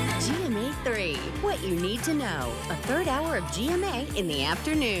 GMA 3, what you need to know. A third hour of GMA in the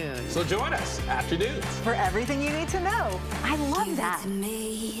afternoon. So join us, afternoons. For everything you need to know. I love that.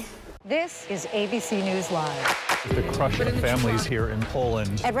 This is ABC News Live. The crush of families here in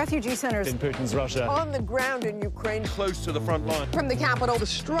Poland. At refugee centers In Putin's Russia. On the ground in Ukraine. Close to the front line. From the capital.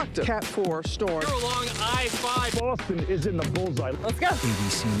 Destructive Cat 4 storm. You're along I-5. Boston is in the bullseye. Let's go.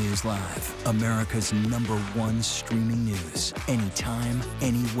 ABC News Live, America's #1 streaming news. Anytime,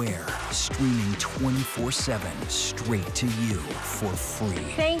 anywhere. Streaming 24/7, straight to you for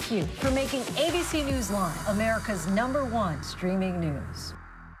free. Thank you for making ABC News Live America's #1 streaming news.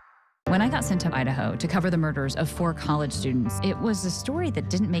 When I got sent to Idaho to cover the murders of 4 college students, it was a story that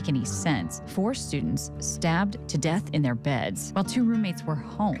didn't make any sense. 4 students stabbed to death in their beds while 2 roommates were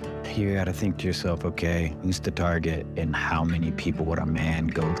home. You gotta think to yourself, okay, who's the target and how many people would a man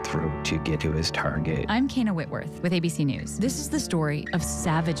go through to get to his target? I'm Kana Whitworth with ABC News. This is the story of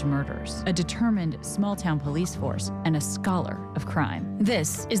savage murders, a determined small-town police force, and a scholar of crime.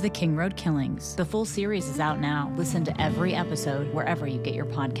 This is the King Road Killings. The full series is out now. Listen to every episode wherever you get your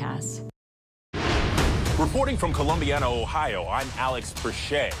podcasts. Reporting from Columbiana, Ohio, I'm Alex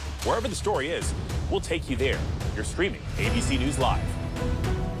Perche. Wherever the story is, we'll take you there. You're streaming ABC News Live.